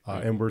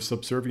 And we're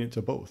subservient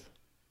to both.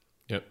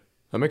 Yep.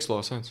 That makes a lot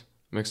of sense.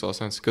 It makes a lot of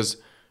sense, because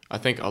I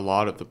think a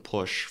lot of the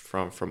push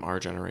from our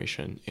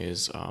generation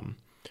is a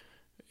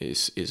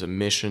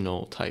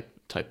missional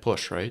type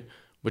push, right?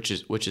 Which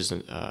is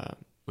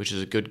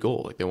a good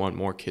goal. Like, they want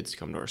more kids to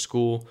come to our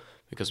school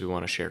because we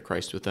want to share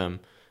Christ with them,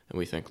 and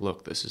we think,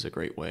 look, this is a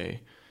great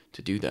way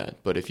to do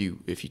that. But if you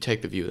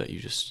take the view that you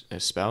just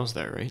espoused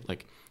there, right?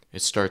 Like,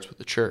 it starts with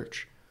the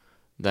church,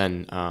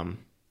 then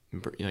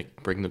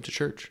bring them to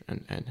church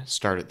and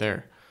start it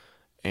there,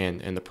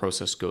 and the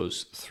process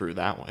goes through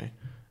that way,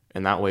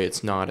 and that way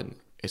it's not an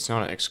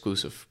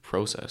exclusive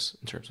process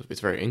in terms of,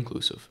 it's very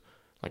inclusive.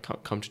 Like,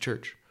 come to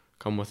church,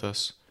 come with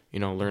us,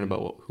 learn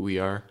about who we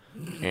are,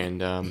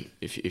 and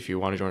if you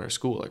want to join our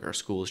school, like, our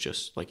school is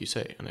just, like you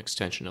say, an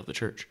extension of the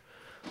church.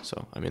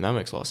 So that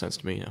makes a lot of sense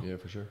to me. Yeah,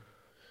 for sure.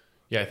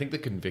 Yeah, I think the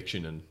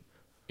conviction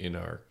in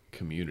our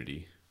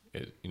community,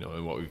 and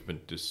what we've been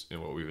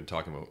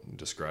talking about and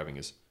describing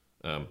is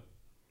a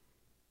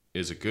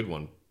good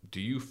one.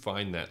 Do you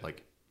find that,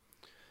 like,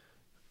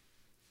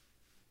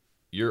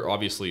 you're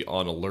obviously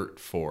on alert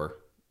for,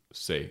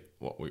 say,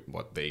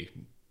 what they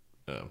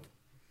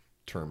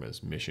term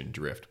as mission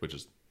drift, which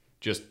is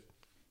just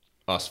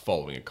us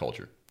following a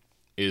culture?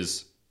 Do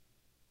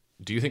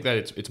you think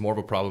that it's more of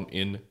a problem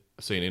in,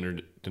 say, an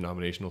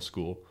interdenominational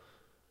school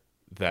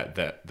that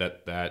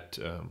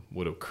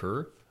would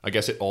occur? I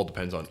guess it all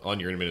depends on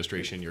your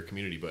administration, your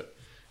community, but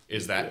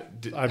has that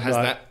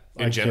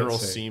in general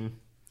seem?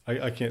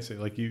 I can't say,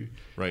 like, you,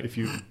 right? If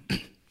you,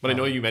 but I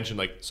know you mentioned,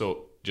 like,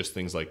 so just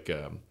things like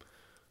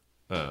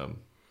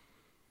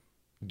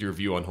your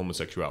view on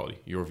homosexuality,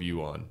 your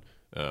view on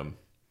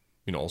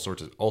all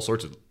sorts of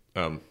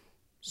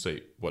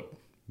say what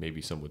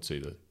maybe some would say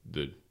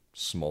the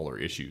smaller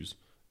issues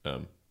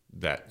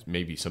that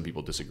maybe some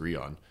people disagree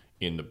on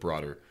in the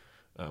broader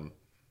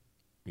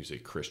you say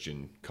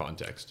Christian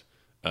context.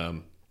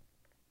 I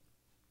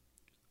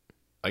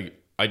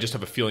just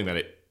have a feeling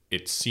that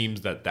it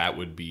seems that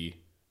would be,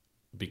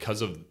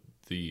 because of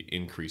the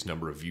increased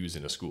number of views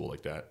in a school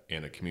like that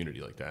and a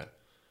community like that,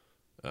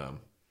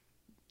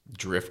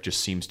 drift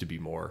just seems to be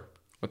more.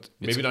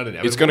 Maybe not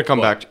inevitable. It's going to come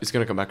back. It's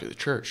going to come back to the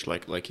church,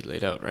 like you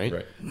laid out, right?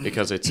 Right.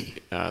 Because it's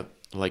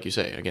like you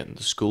say again,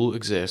 the school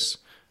exists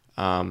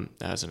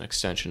as an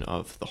extension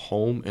of the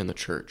home and the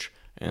church,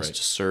 and it's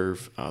to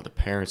serve the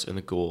parents in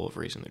the goal of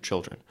raising their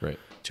children, right,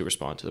 to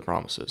respond to the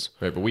promises.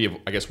 Right, but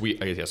I guess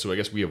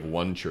we have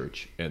one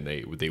church, and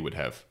they would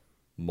have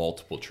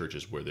multiple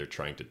churches where they're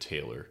trying to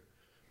tailor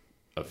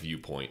a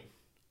viewpoint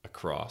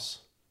across,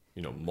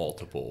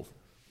 multiple,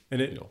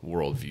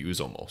 world views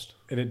almost.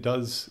 And it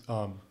does.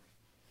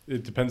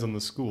 It depends on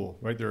the school,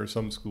 right? There are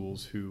some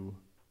schools who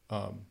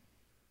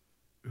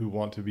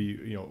want to be,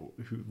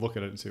 who look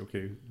at it and say,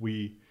 okay,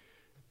 we're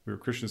a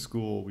Christian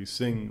school, we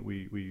sing,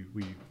 we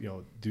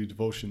do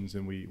devotions,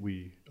 and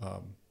we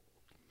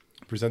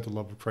present the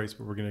love of Christ,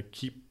 but we're going to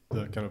keep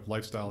the kind of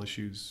lifestyle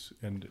issues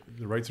and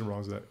the rights and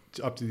wrongs of that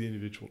up to the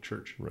individual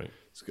church. Right.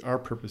 So our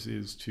purpose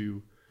is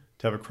to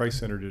have a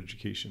Christ-centered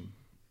education,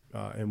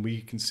 and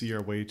we can see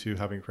our way to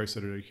having a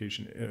Christ-centered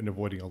education and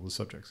avoiding all those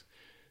subjects.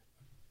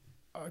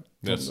 I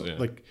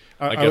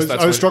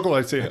was struggling.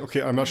 I'd say,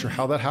 okay, I'm not sure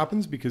how that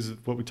happens, because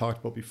of what we talked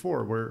about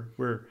before,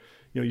 where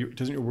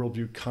doesn't your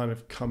worldview kind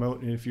of come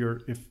out, and if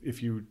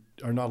you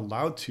are not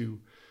allowed to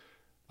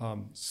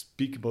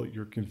speak about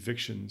your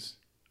convictions,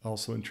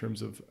 also in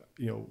terms of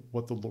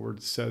what the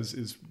Lord says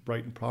is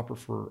right and proper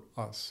for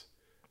us,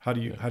 How do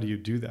you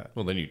do that?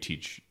 Well, then you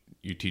teach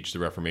the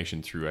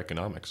Reformation through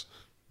economics,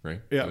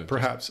 right? Yeah,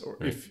 perhaps, or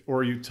right.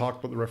 or you talk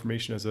about the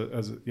Reformation as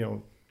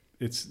a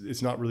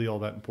it's not really all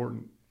that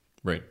important,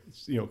 right?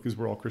 Because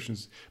we're all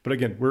Christians. But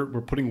again,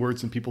 we're putting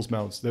words in people's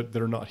mouths that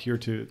are not here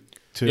to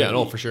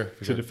for sure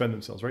to defend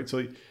themselves, right?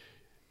 So,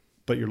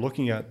 but you're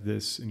looking at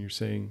this and you're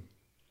saying,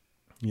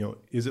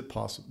 is it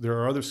possible? There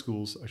are other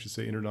schools, I should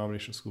say,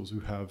 interdenominational schools,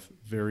 who have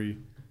very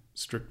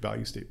strict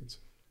value statements.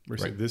 Where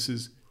say this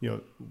is,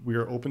 we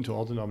are open to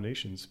all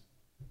denominations.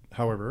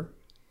 However,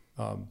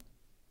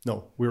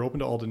 no, we're open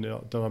to all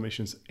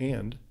denominations,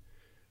 and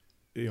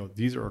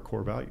these are our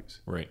core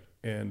values. Right.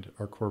 And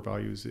our core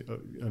values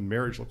in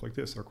marriage look like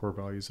this. Our core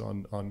values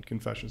on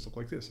confessions look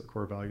like this. Our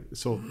core value.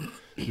 So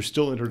they're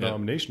still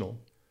interdenominational,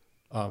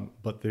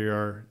 but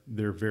they're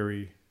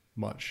very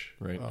much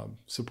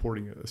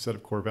supporting a set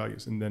of core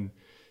values. And then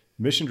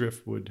Mission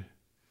Drift would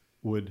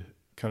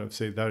kind of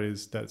say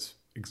that's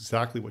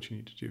exactly what you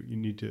need to do. You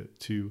need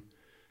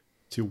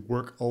to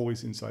work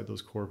always inside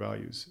those core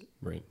values.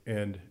 Right.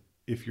 And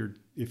if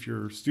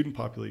your student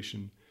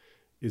population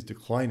is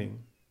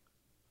declining,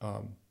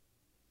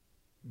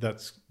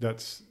 that's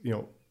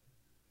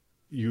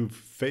you've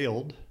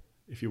failed,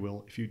 if you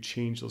will, if you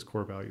change those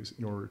core values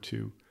in order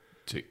to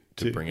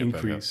bring it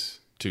increase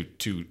back up,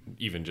 to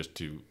even just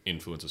to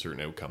influence a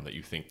certain outcome that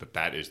you think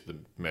that is the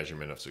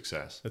measurement of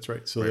success. That's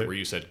right. So where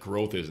you said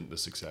growth isn't the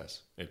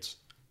success, it's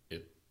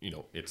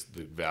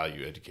the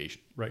value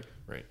education. Right.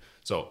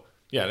 So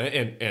yeah,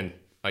 and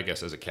I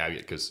guess as a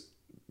caveat, because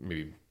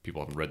maybe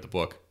people haven't read the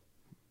book,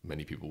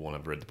 many people won't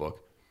have read the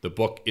book. The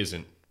book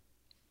isn't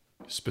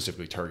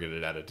specifically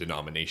targeted at a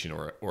denomination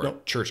or a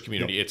church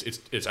community.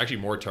 It's actually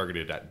more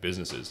targeted at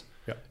businesses.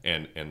 Yeah.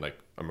 And like,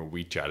 I mean,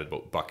 we chatted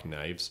about Buck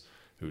Knives,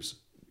 who's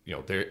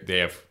they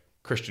have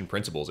Christian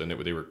principles, and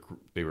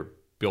they were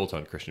built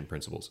on Christian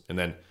principles, and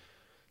then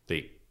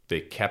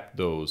they kept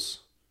those.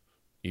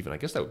 Even I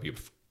guess that would be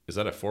is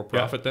that a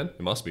for-profit then?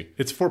 It must be.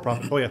 It's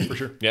for-profit. Oh yeah, for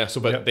sure. Yeah.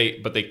 So but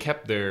they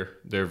kept their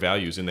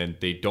values, and then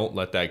they don't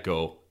let that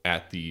go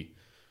at the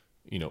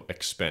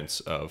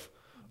expense of,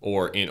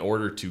 or in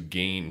order to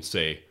gain,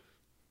 say,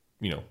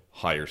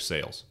 higher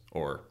sales,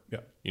 or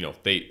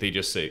they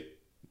just say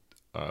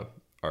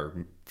our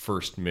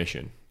first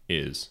mission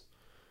is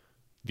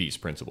these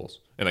principles,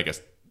 and I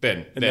guess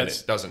then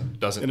it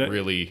doesn't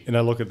really. And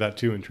I look at that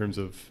too in terms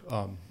of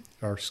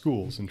our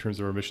schools, in terms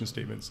of our mission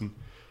statements, and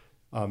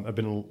I've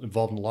been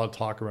involved in a lot of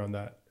talk around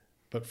that.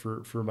 But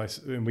for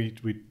and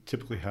we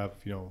typically have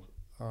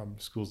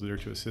schools that are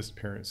to assist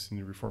parents in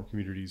the Reformed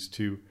communities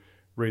to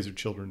raise their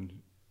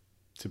children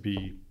to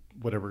be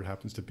whatever it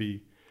happens to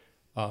be.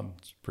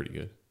 It's pretty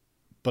good.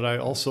 But I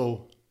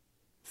also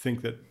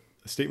think that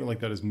a statement like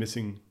that is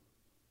missing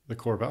the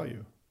core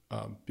value,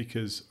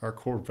 because our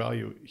core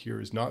value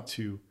here is not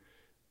to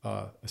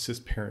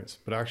assist parents,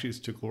 but actually is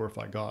to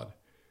glorify God.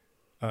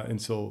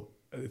 And so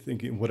I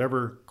think in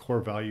whatever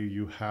core value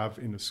you have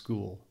in a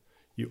school,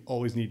 you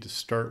always need to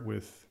start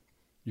with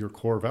your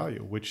core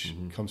value, which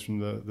comes from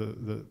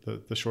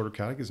the shorter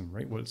catechism,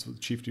 right? What's the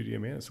chief duty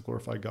of man is to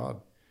glorify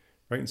God,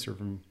 right? And serve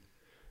him.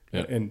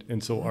 Yeah.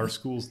 And so our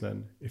schools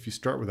then, if you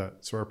start with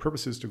that, so our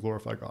purpose is to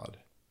glorify God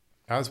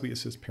as we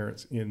assist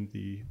parents in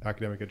the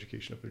academic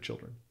education of their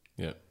children.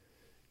 Yeah.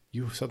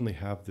 You suddenly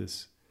have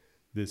this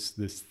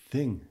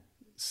thing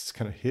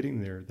kind of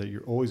hitting there that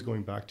you're always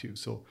going back to.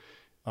 So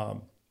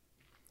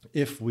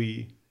if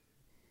we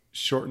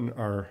shorten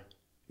our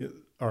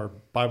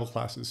Bible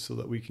classes so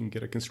that we can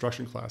get a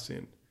construction class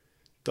in,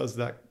 does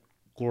that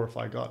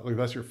glorify God? Like,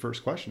 that's your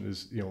first question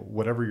is,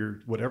 whatever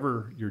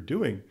you're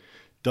doing,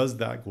 does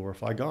that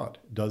glorify God?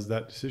 Does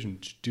that decision,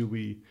 do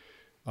we,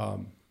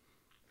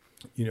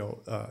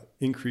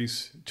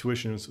 increase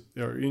tuitions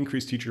or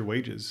increase teacher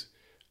wages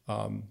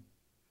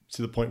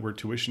to the point where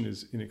tuition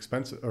is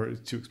inexpensive or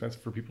is too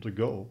expensive for people to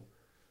go?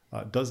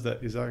 Is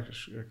that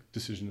a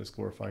decision that's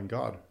glorifying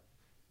God?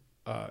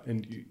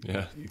 And you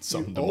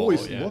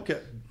always look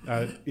at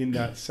in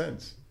that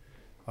sense,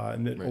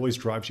 and it always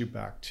drives you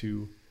back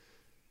to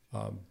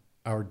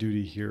our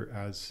duty here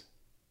as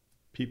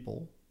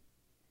people,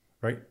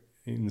 right?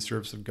 In the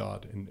service of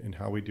God, and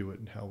how we do it,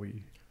 and how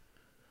we.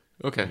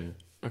 Okay.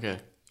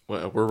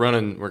 Well, we're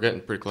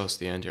getting pretty close to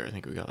the end here. I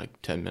think we got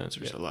like 10 minutes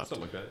or so left.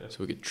 Something like that. Yeah. So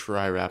we could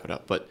try wrap it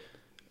up. But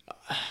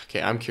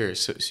okay, I'm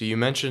curious. So you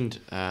mentioned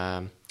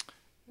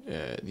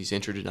these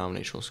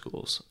interdenominational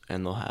schools,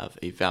 and they'll have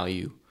a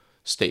value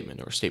statement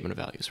or statement of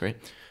values, right?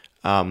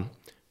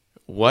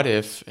 What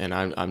if, and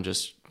I'm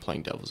just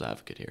playing devil's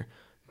advocate here,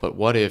 but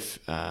what if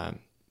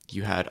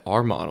you had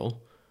our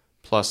model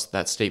plus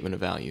that statement of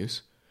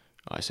values?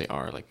 I say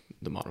our, like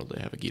the model,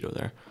 they have a Guido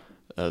there.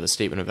 The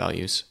statement of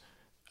values.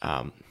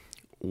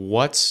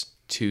 What's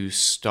to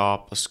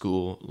stop a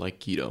school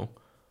like Guido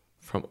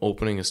from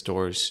opening its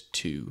doors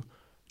to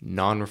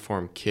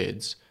non-reformed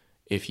kids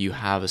if you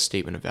have a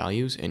statement of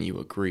values and you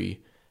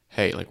agree,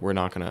 hey, like we're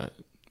not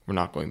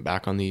going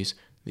back on these.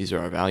 These are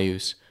our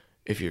values.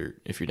 If you're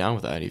down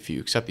with that, if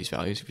you accept these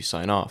values, if you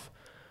sign off,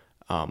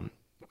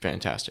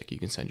 fantastic. You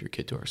can send your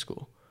kid to our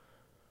school.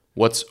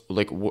 What's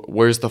like,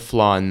 where's the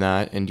flaw in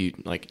that? And do you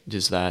like,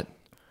 does that,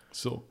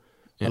 So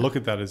Yeah. I look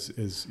at that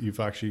as you've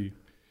actually,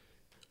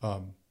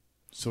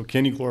 so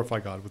can you glorify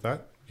God with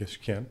that? Yes, you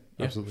can.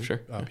 Yeah, Absolutely. sure.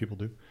 People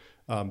do.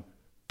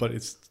 But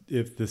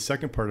if the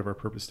second part of our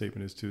purpose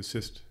statement is to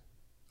assist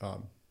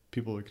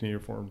people with Canadian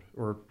Reformed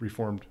or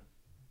Reformed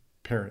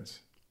parents,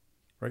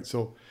 right?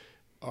 So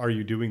are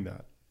you doing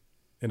that?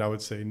 And I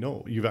would say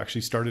no.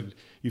 You've started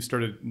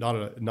not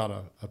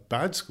a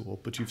bad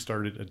school, but you've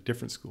started a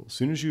different school. As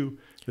soon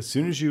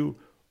as you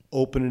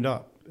open it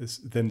up,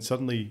 then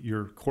suddenly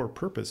your core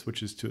purpose,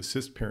 which is to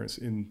assist parents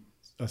in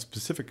a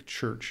specific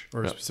church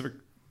or a specific,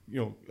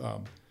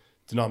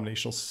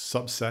 denominational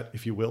subset,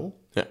 if you will,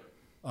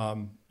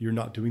 you're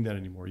not doing that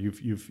anymore.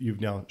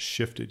 You've now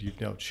shifted. You've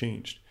now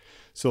changed.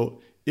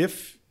 So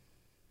if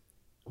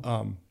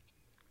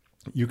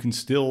you can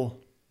still,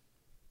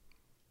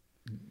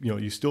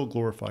 you still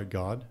glorify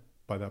God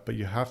by that, but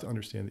you have to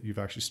understand that you've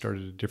actually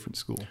started a different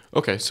school.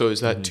 okay, so is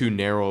that too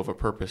narrow of a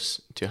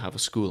purpose to have a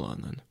school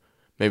on then?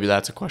 Maybe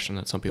that's a question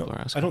that some people are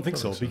asking. I don't think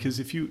so, because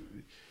if you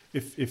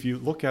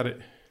look at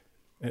it,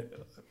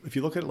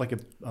 like a,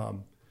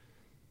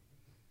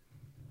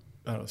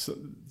 I don't know, so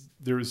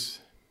there's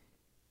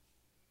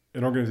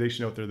an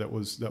organization out there that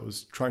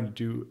was trying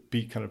to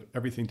be kind of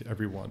everything to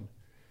everyone.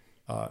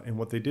 And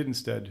what they did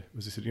instead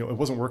was they said, it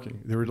wasn't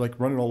working. They were like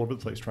running all over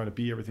the place trying to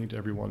be everything to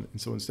everyone. And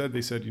so instead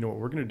they said, what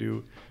we're going to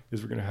do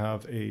is we're going to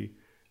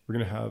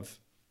have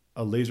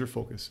a laser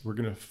focus. We're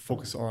going to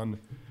focus on,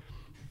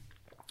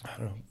 I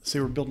don't know, say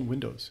we're building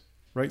windows,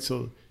 right?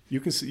 So you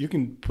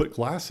can put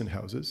glass in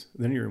houses,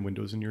 then you're in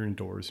windows and you're in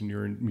doors and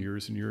you're in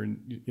mirrors and you're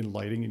in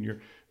lighting and you're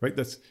right.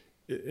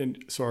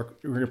 And so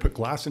we're going to put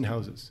glass in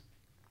houses,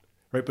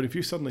 right? But if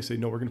you suddenly say,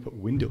 no, we're going to put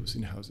windows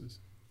in houses,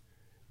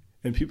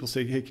 and people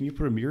say, hey, can you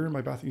put a mirror in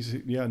my bathroom? You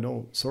say, yeah,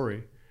 no,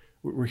 sorry.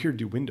 We're here to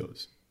do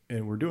windows.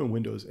 And we're doing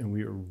windows, and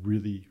we are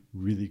really,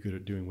 really good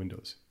at doing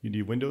windows. You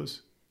need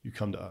windows, you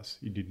come to us.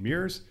 You need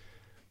mirrors,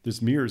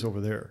 there's mirrors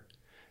over there.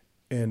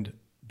 And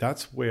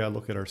that's the way I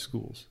look at our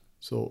schools.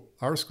 So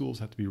our schools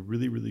have to be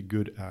really, really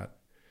good at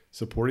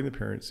supporting the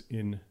parents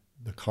in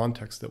the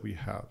context that we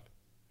have.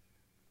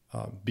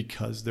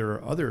 Because there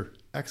are other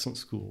excellent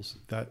schools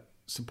that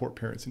support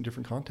parents in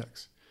different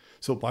contexts.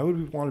 So why would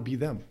we want to be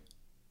them?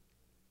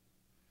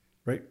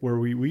 Right, where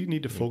we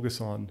need to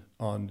focus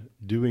on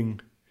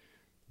doing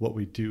what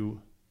we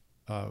do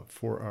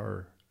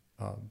for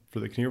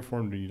the Canadian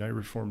Reformed and United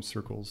Reformed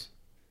circles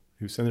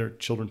who send their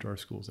children to our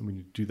schools, and we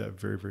need to do that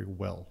very, very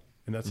well.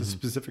 And that's a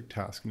specific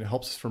task, and it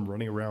helps us from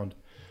running around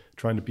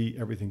trying to be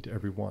everything to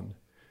everyone.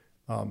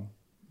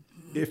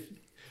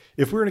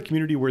 If we're in a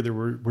community where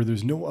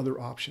there's no other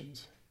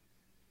options,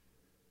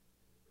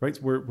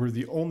 right, we're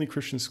the only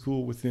Christian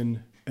school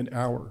within an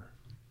hour,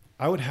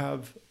 I would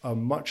have a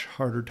much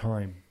harder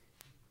time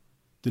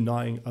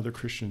denying other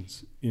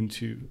Christians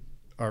into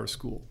our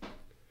school.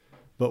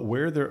 But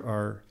where there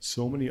are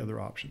so many other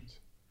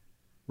options,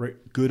 right?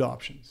 Good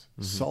options,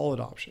 solid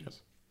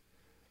options,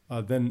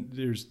 then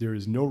there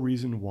is no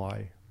reason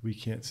why we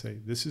can't say,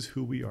 this is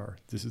who we are.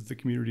 This is the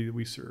community that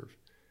we serve.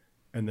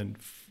 And then,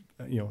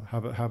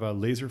 have a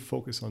laser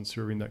focus on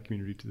serving that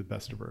community to the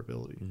best of our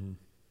ability.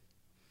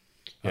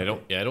 Mm-hmm. I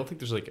don't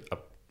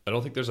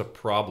think there's a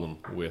problem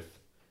with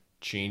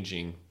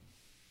changing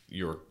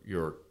your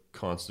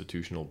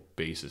constitutional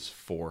basis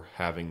for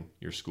having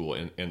your school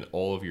and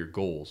all of your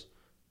goals.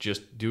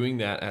 Just doing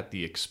that at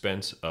the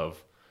expense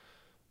of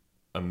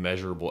a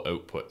measurable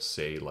output,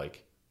 say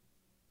like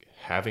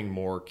having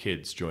more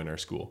kids join our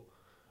school,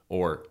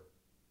 or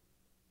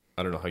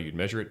I don't know how you'd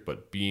measure it,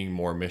 but being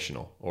more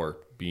missional or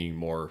being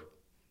more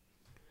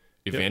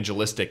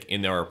evangelistic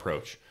in our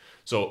approach.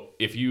 So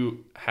if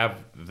you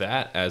have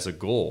that as a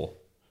goal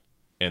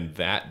and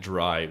that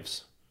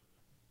drives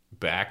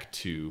back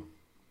to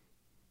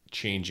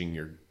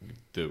changing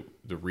the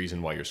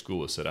reason why your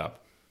school is set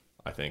up,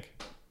 I think,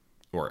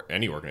 or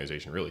any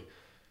organization really,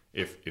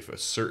 if a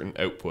certain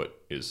output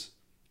is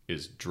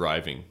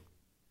driving,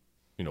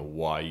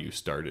 why you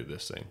started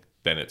this thing,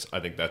 then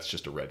I think that's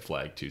just a red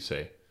flag to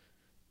say,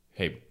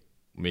 hey,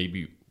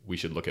 maybe we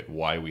should look at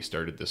why we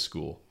started this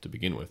school to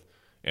begin with.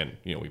 And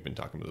we've been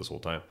talking about this whole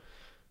time,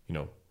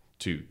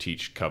 to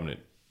teach covenant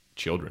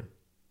children,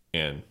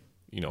 and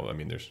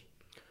there's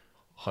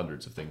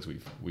hundreds of things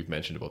we've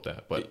mentioned about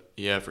that, but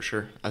yeah, for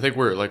sure. I think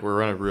we're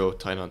running real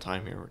tight on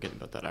time here. We're getting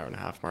about that hour and a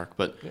half mark,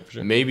 but yeah, for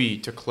sure. Maybe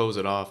to close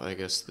it off, I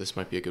guess this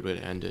might be a good way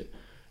to end it.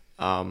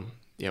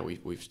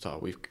 We've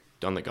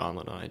done the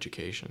gauntlet on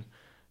education.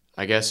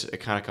 I guess it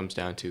kind of comes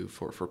down to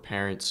for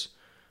parents,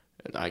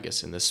 and I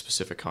guess in this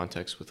specific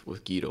context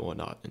with Guido and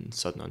not in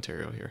Southern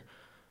Ontario here,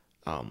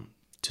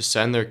 to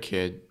send their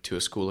kid to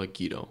a school like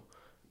Guido,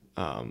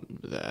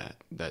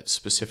 that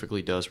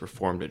specifically does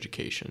Reformed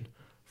education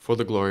for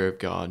the glory of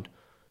God,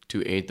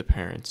 to aid the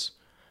parents.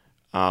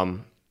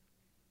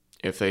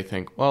 If they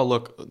think, well,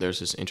 look, there's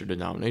this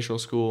interdenominational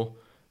school,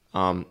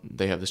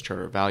 they have this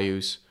charter of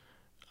values,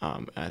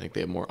 I think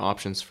they have more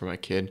options for my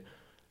kid.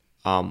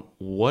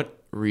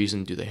 What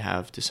reason do they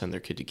have to send their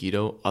kid to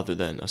Guido other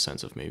than a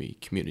sense of maybe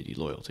community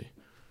loyalty?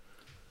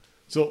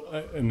 So,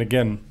 and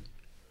again,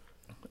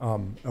 I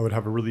would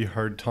have a really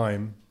hard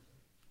time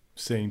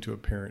saying to a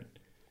parent,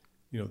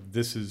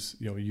 this is,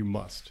 you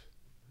must.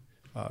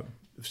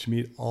 To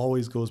me, it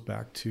always goes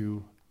back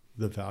to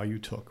the value you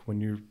took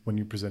when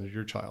you presented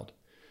your child,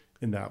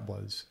 and that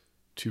was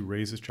to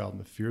raise this child in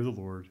the fear of the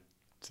Lord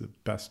to the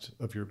best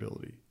of your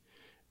ability.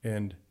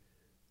 And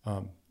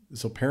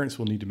so parents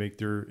will need to make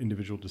their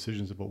individual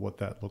decisions about what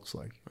that looks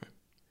like.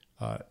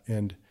 Right.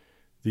 And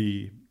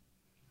the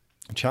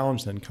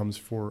challenge then comes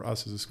for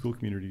us as a school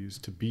community is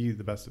to be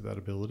the best of that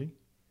ability.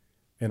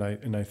 And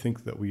I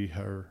think that we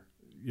are,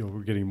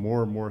 we're getting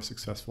more and more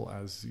successful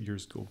as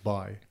years go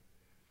by.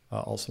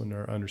 Also in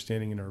our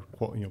understanding and our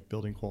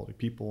building quality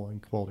people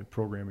and quality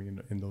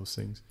programming and those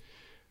things.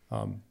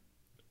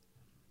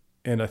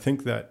 And I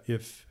think that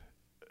if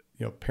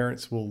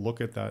parents will look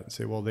at that and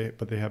say, well,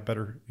 they have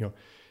better,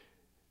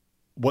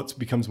 what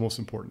becomes most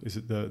important? Is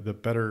it the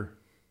better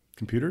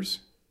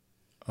computers,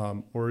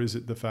 or is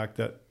it the fact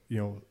that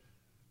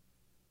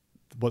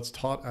what's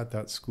taught at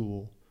that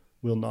school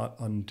will not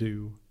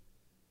undo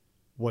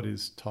what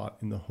is taught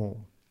in the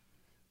home?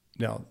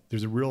 Now,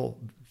 there's a real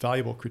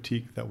valuable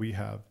critique that we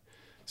have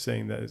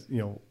saying that,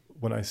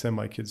 when I send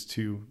my kids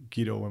to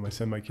Guido, when I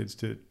send my kids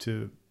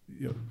to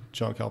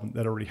John Calvin,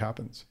 that already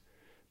happens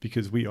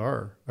because we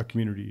are a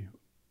community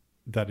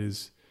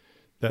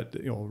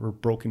we're a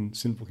broken,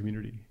 sinful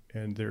community.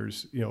 And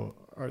there's,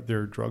 are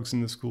there drugs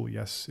in the school?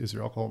 Yes. Is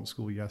there alcohol in the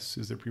school? Yes.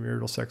 Is there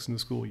premarital sex in the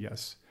school?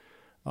 Yes.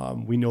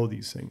 We know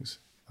these things.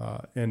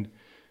 And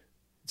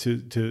to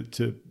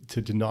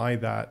deny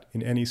that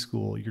in any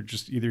school, you're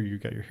just either you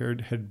got your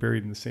head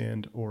buried in the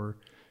sand or,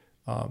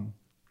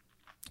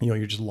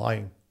 you're just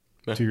lying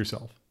to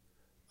yourself.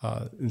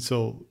 And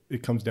so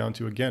it comes down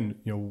to, again,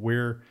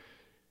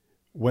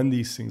 when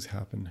these things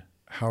happen,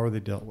 how are they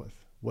dealt with?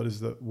 What's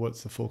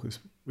the focus?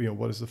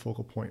 What is the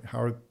focal point?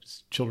 How are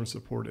children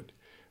supported?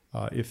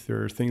 If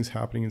there are things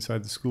happening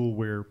inside the school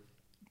where,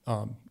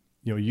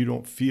 you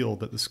don't feel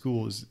that the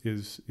school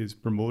is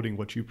promoting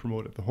what you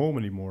promote at the home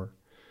anymore,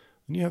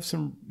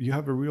 then you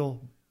have a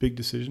real big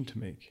decision to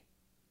make,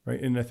 right?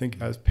 And I think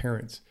as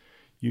parents,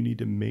 you need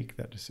to make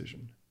that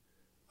decision,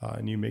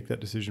 and you make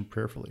that decision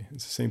prayerfully.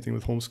 It's the same thing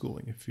with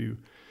homeschooling. If you,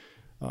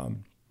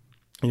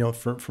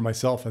 for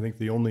myself, I think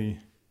the only,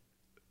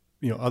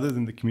 other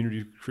than the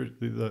community,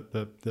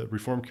 the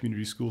Reformed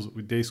community schools,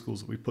 day schools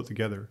that we put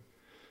together,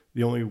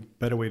 the only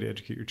better way to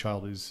educate your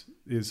child is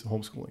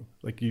homeschooling.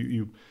 Like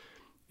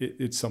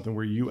it's something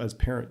where you as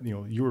parent,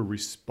 you are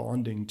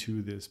responding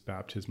to this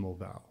baptismal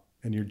vow,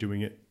 and you're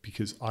doing it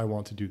because I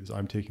want to do this.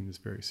 I'm taking this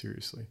very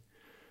seriously.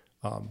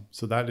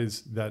 So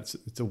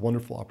it's a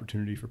wonderful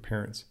opportunity for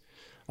parents.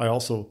 I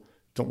also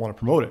don't want to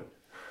promote it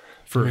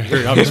for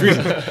very obvious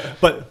reasons,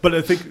 but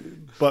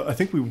I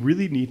think we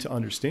really need to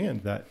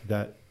understand that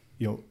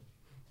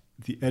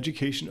the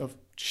education of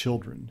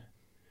children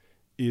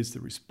is the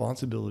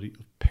responsibility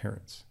of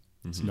parents.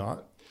 Mm-hmm. It's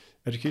not,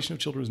 education of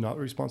children is not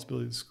the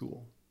responsibility of the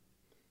school,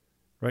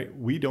 right?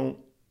 We don't,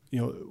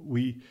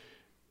 we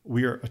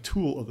are a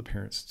tool of the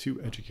parents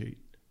to educate,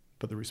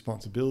 but the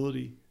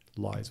responsibility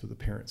lies with the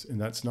parents. And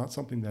that's not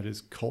something that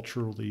is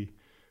culturally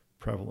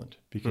prevalent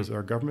because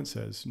our government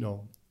says,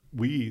 no,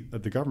 we,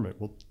 the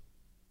government, will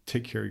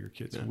take care of your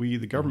kids. Yeah. We,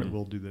 the government,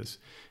 will do this.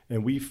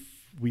 And we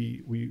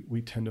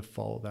tend to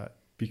follow that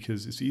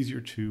because it's easier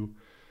to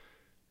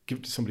give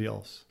it to somebody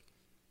else,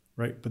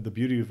 right? But the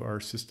beauty of our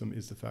system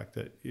is the fact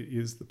that it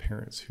is the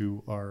parents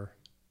who are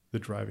the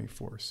driving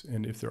force.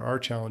 And if there are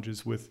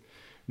challenges with,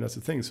 and that's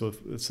the thing. So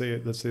let's say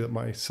that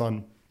my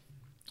son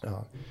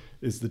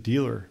is the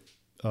dealer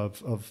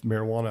of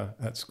marijuana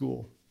at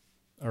school.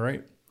 All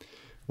right.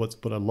 What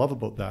I love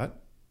about that,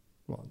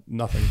 well,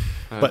 nothing.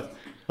 But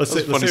let's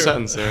say funny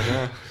sentence there.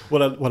 Yeah.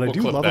 What I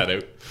do love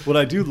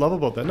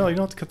about that. No, you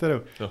don't have to cut that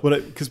out. No.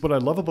 Because what I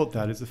love about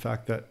that is the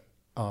fact that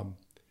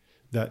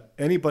that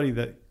anybody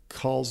that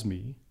calls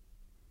me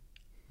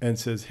and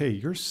says, "Hey,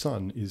 your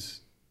son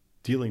is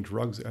dealing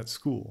drugs at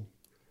school,"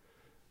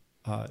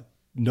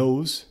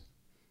 knows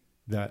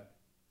that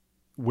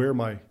where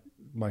my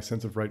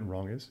sense of right and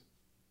wrong is.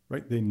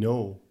 Right? They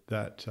know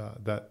that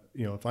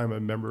if I'm a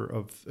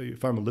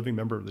living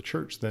member of the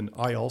church, then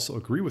I also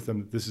agree with them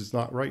that this is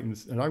not right, and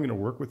I'm going to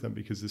work with them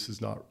because this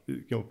is not,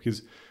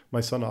 because my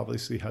son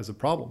obviously has a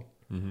problem,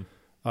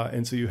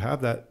 and so you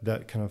have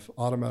that kind of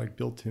automatic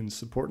built-in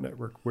support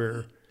network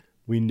where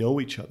we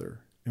know each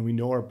other and we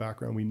know our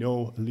background, we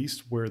know at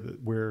least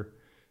where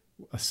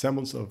a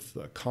semblance of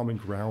common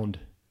ground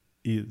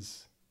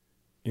is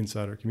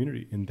inside our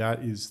community, and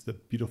that is the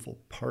beautiful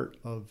part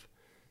of.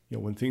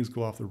 When things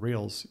go off the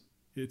rails,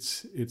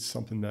 it's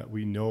something that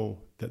we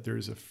know that there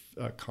is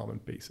a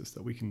common basis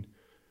that we can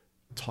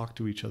talk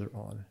to each other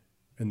on.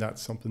 And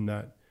that's something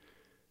that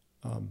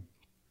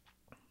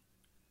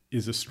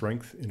is a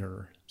strength in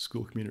our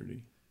school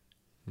community.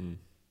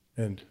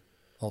 And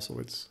also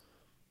it's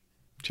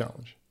a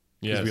challenge.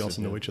 Because we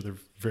also know each other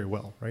very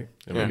well, right?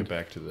 And we get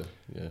back to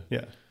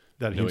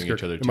that knowing Heemskerk.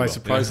 each other too Am I well.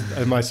 surprised? Yeah.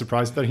 Am I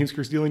surprised that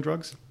Heemskerk's dealing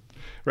drugs?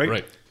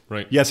 Right.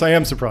 Right. Yes, I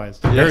am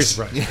surprised. Very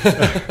surprised.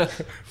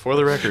 For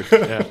the record.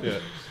 Yeah. Yeah.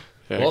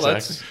 Yeah, Well,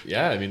 exactly.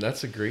 I mean,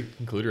 that's a great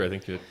concluder. I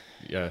think that,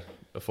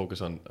 a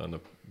focus on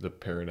the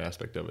parent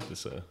aspect of it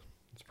is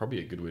it's probably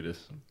a good way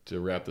to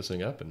wrap this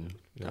thing up. And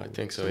I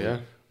think so, yeah.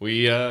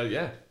 We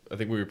I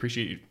think we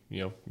appreciate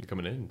you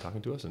coming in and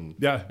talking to us, and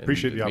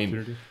Appreciate the I mean,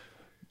 opportunity.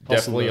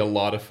 definitely Also, a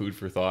lot of food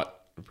for thought.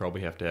 We'll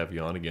probably have to have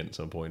you on again at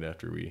some point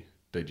after we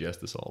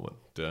digest this all.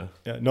 But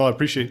I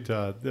appreciate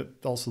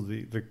also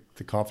the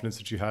confidence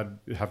that you had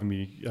having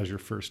me as your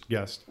first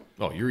guest.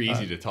 you're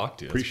easy to talk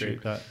to. That's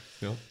Appreciate great.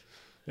 that.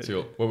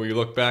 So when we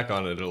look back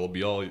on it, it'll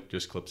be all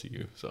just clips of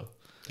you. So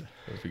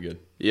that'll be good.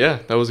 Yeah,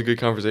 that was a good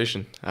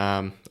conversation.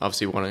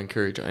 Obviously, we want to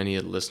encourage any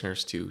of the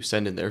listeners to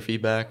send in their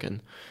feedback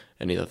and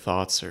any of the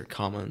thoughts or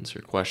comments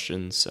or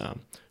questions.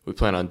 We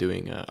plan on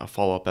doing a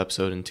follow-up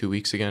episode in 2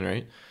 weeks again,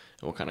 right?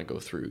 And we'll kind of go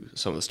through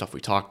some of the stuff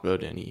we talked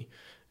about, any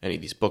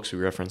of these books we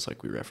referenced,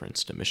 like we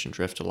referenced Mission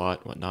Drift a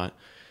lot, whatnot.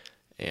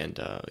 And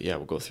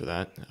we'll go through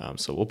that.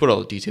 So we'll put all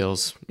the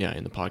details,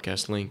 in the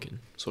podcast link and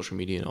social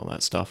media and all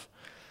that stuff.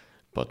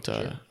 But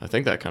Sure. I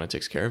think that kind of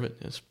takes care of it.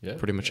 It's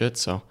pretty much it.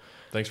 So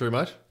Thanks very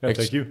much.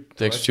 Thank you.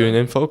 thanks for tuning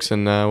in, folks,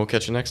 and we'll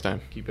catch you next time.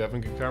 Keep having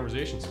good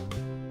conversations.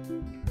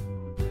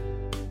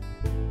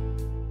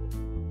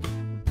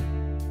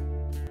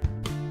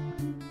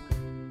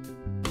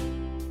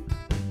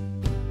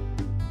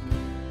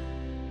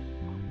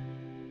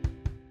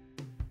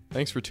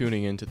 Thanks for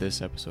tuning in to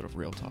this episode of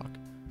Real Talk.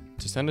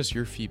 To send us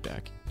your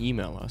feedback,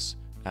 email us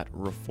at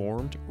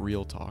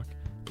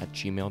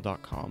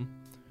reformedrealtalk@gmail.com.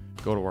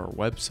 Go to our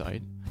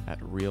website at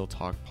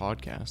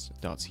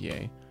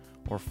realtalkpodcast.ca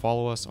or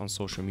follow us on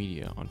social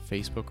media on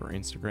Facebook or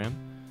Instagram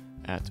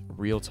at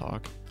Real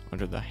Talk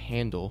under the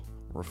handle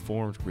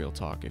Reformed Real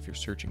Talk if you're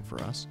searching for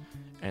us,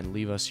 and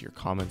leave us your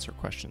comments or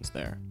questions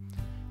there.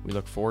 We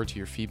look forward to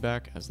your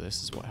feedback, as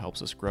this is what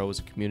helps us grow as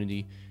a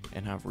community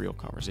and have real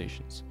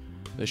conversations.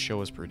 This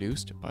show is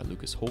produced by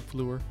Lucas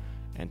Holtfluer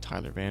and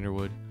Tyler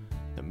Vanderwood.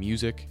 The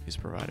music is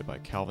provided by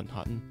Calvin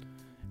Hutton.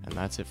 And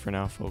that's it for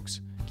now,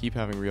 folks. Keep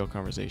having real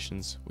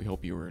conversations. We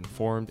hope you were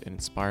informed and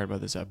inspired by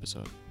this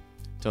episode.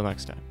 Till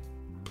next time,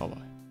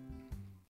 bye-bye.